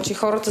казала, че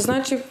хората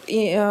знаят, че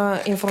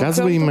информационното...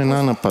 Казва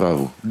имена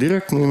направо.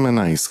 Директно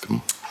имена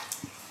искам.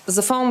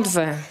 За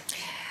фондове.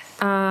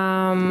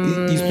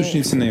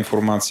 Източници на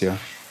информация,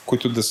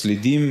 които да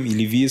следим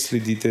или вие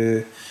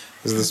следите,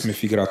 за да сме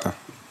в играта.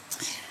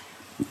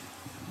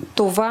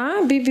 Това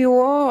би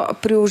било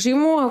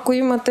приложимо, ако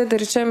имате, да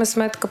речем,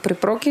 сметка при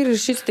брокер и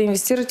решите да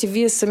инвестирате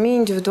вие сами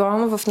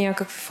индивидуално в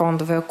някакви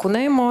фондове. Ако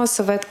не, моят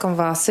съвет към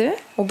вас е,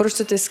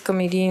 обръщате се към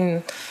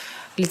един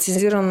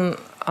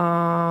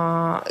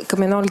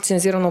към едно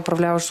лицензирано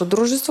управляващо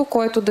дружество,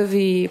 което да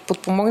ви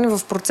подпомогне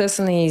в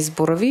процеса на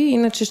избора ви,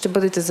 иначе ще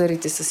бъдете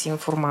зарити с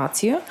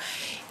информация.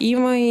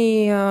 Има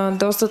и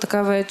доста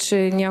така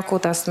вече някои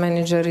от асет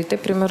менеджерите,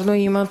 примерно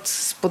имат,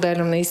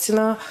 споделям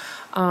наистина,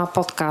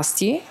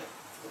 подкасти,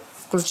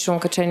 включително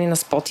качени на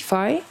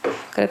Spotify,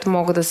 където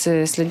могат да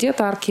се следят.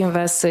 ARK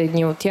Invest са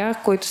едни от тях,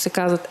 които се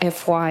казват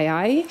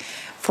FYI,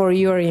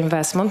 for your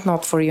investment,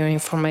 not for your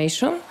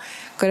information,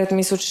 където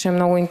мисля, че ще е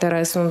много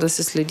интересно да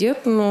се следят,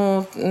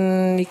 но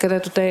и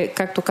където те,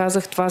 както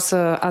казах, това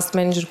са асет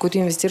менеджери, които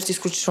инвестират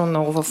изключително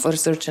много в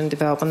Research and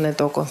Development, не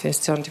толкова в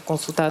инвестиционните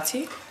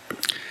консултации.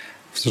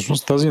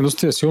 Всъщност тази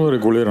индустрия е силно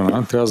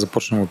регулирана, трябва да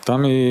започнем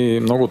оттам и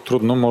много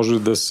трудно може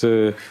да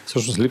се...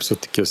 Всъщност липсват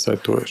такива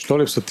сайтове. Що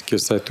липсват такива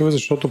сайтове?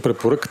 Защото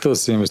препоръката да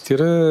се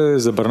инвестира е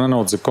забранена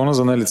от закона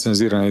за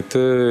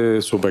нелицензираните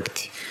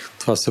субекти.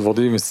 Това се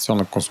води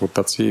инвестиционна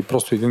консултация и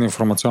просто един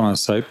информационен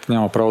сайт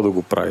няма право да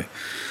го прави.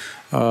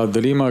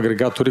 Дали има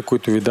агрегатори,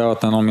 които ви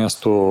дават на едно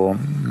място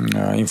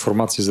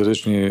информация за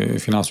различни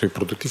финансови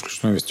продукти,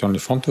 включително инвестиционни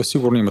фондове?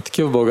 Сигурно има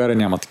такива, в България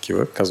няма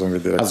такива, казвам ви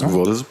директно. Аз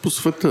говоря за по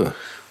света.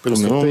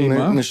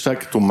 Примерно неща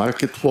като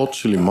Market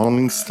Watch или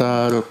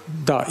Morningstar.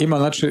 Да, има,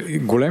 значи,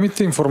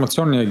 големите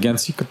информационни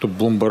агенции, като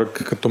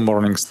Bloomberg, като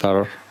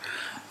Morningstar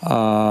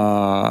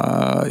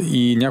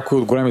и някои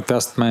от големите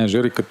асет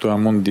менеджери, като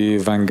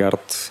Amundi,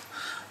 Vanguard,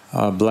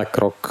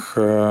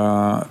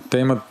 BlackRock, те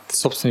имат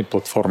собствени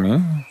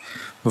платформи,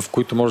 в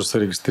които може да се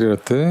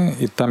регистрирате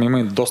и там има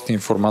и доста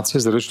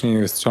информация за различни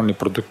инвестиционни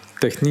продукти,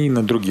 техни и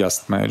на други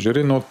асет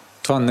менеджери, но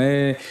това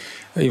не е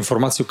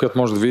информация, която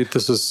може да видите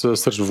с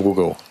search в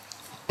Google.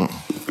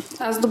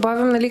 Аз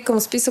добавям, нали, към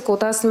списъка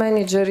от асет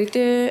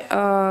менеджерите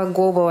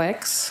Global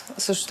X.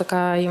 Също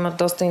така имат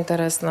доста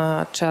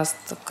интересна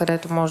част,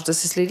 където може да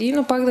се следи,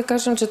 но пак да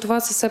кажем, че това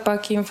са все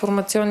пак и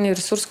информационни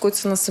ресурси, които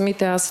са на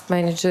самите асет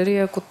менеджери.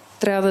 Ако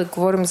трябва да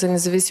говорим за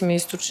независими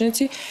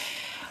източници,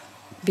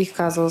 бих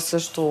казала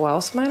също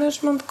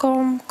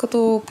wealthmanagement.com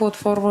като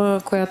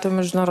платформа, която е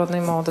международна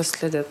и могат да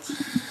следят.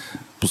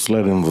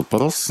 Последен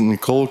въпрос.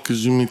 Никола,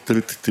 кажи ми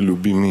третите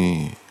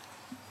любими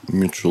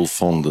mutual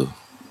фонда.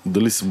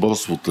 Дали са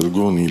борсово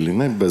търгувани или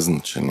не, без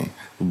значение.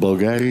 В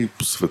България и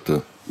по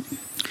света.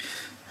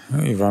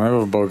 Иване,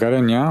 в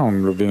България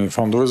нямам любими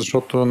фондове,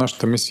 защото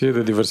нашата мисия е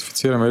да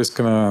диверсифицираме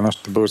риска на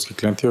нашите български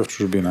клиенти в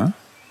чужбина.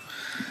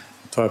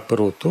 Това е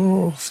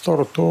първото.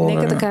 Второто...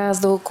 Нека така аз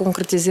да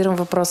конкретизирам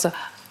въпроса.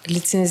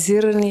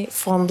 Лицензирани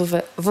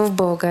фондове в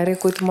България,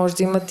 които може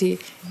да имат и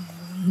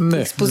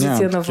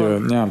експозиция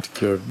навън. Нямам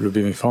такива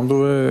любими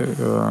фондове.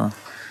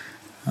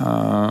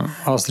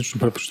 Аз лично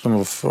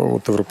предпочитам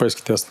от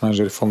европейските асет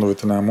менеджери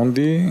фондовете на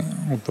Amundi,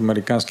 от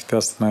американските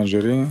асет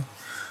менеджери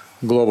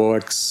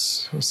Global X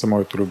са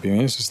моите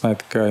любими, с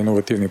най-така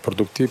иновативни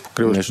продукти.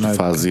 Нещо в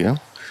Азия.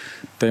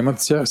 Те имат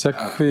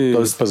всякакви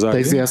пазари.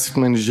 Тези асет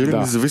менеджери,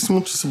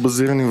 независимо, че са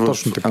базирани в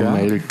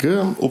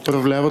Америка,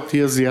 управляват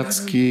и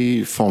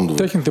азиатски фондове.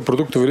 Техните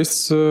продуктови листи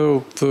са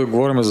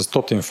говорим за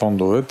 100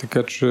 фондове,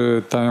 така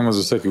че там има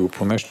за всеки го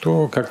по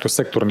нещо, както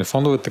секторни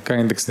фондове, така и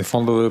индексни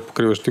фондове,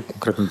 покриващи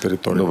конкретни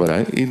територии.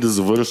 Добре, и да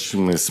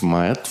завършим с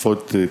Мая,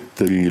 твоите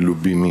 3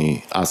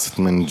 любими асет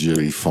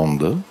менеджери и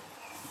фонда.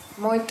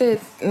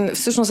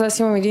 Всъщност аз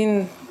имам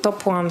един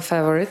top one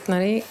favorite,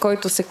 нали,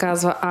 който се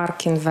казва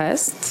ARK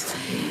Invest.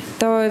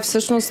 Той е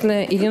всъщност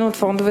един от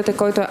фондовете,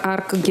 който е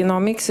ARK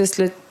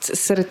Genomics, е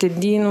сред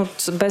един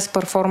от best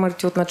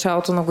перформерите от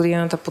началото на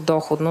годината по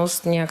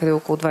доходност, някъде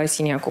около 20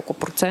 и няколко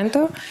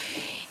процента.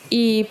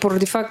 И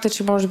поради факта,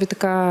 че може би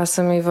така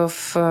съм и в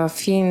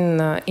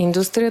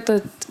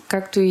индустрията,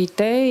 както и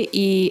те,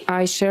 и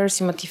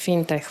iShares имат и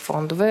финтех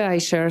фондове.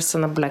 iShares са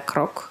на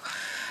BlackRock,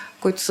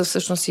 които са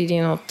всъщност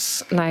един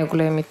от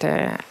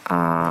най-големите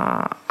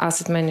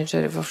асет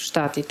менеджери в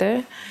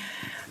щатите.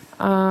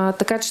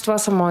 Така че това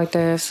са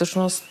моите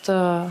всъщност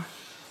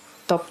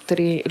топ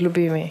 3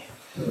 любими.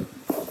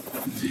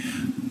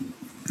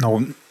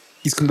 Много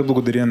искам да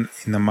благодаря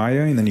и на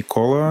Мая, и на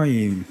Никола,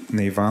 и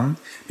на Иван.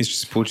 Мисля, че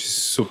се получи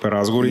супер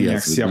разговор и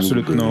някакси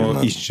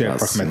абсолютно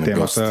изчерпахме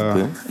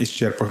темата.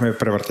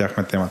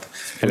 Превъртяхме темата.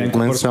 Еленко,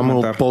 мен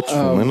само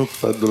почваме, но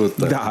това е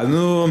другата. Да,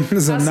 но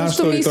за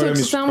нашата аудитория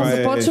мисля, че само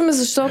започваме,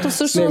 защото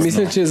всъщност... Не,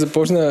 мисля, че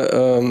започна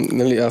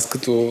нали, аз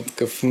като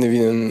такъв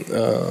невинен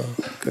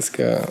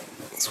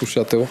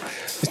слушател.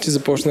 Мисля, че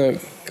започна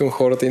към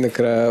хората и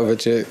накрая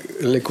вече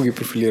леко ги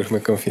профилирахме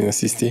към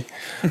финансисти.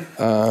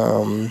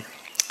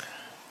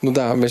 Но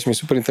да, беше ми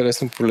супер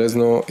интересно,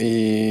 полезно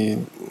и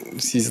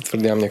си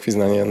затвърдявам някакви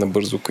знания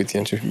набързо, които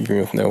иначе би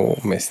ми отнело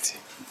месеци.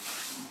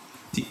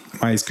 Ти,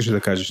 Май, искаш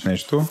да кажеш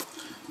нещо?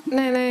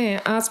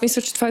 Не, аз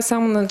мисля, че това е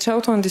само на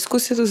началото на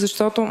дискусията,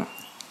 защото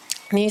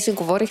ние си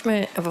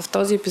говорихме в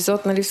този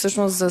епизод, нали,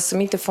 всъщност за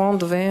самите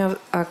фондове,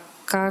 а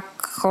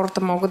как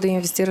хората могат да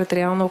инвестират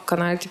реално в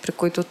каналите, при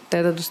които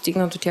те да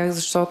достигнат до тях,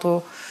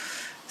 защото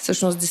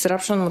всъщност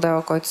disruption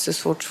модела, който се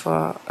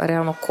случва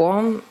реално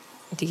клон,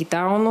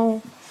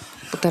 дигитално,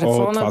 по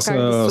телефона, това как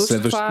да са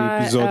следващите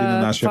епизоди на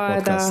нашия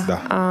подкаст.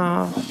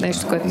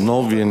 Нещо, което...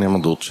 Но вие няма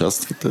да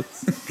участвате.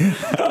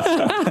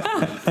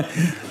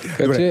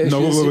 Така че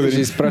много благодарим.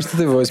 Ще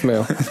изпращате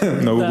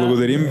voicemail. Много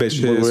благодарим,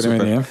 беше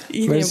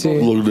супер.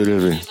 Благодаря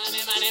ви.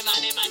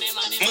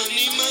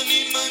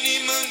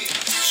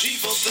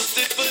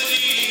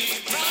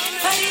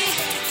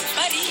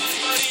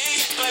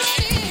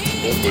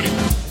 Пари.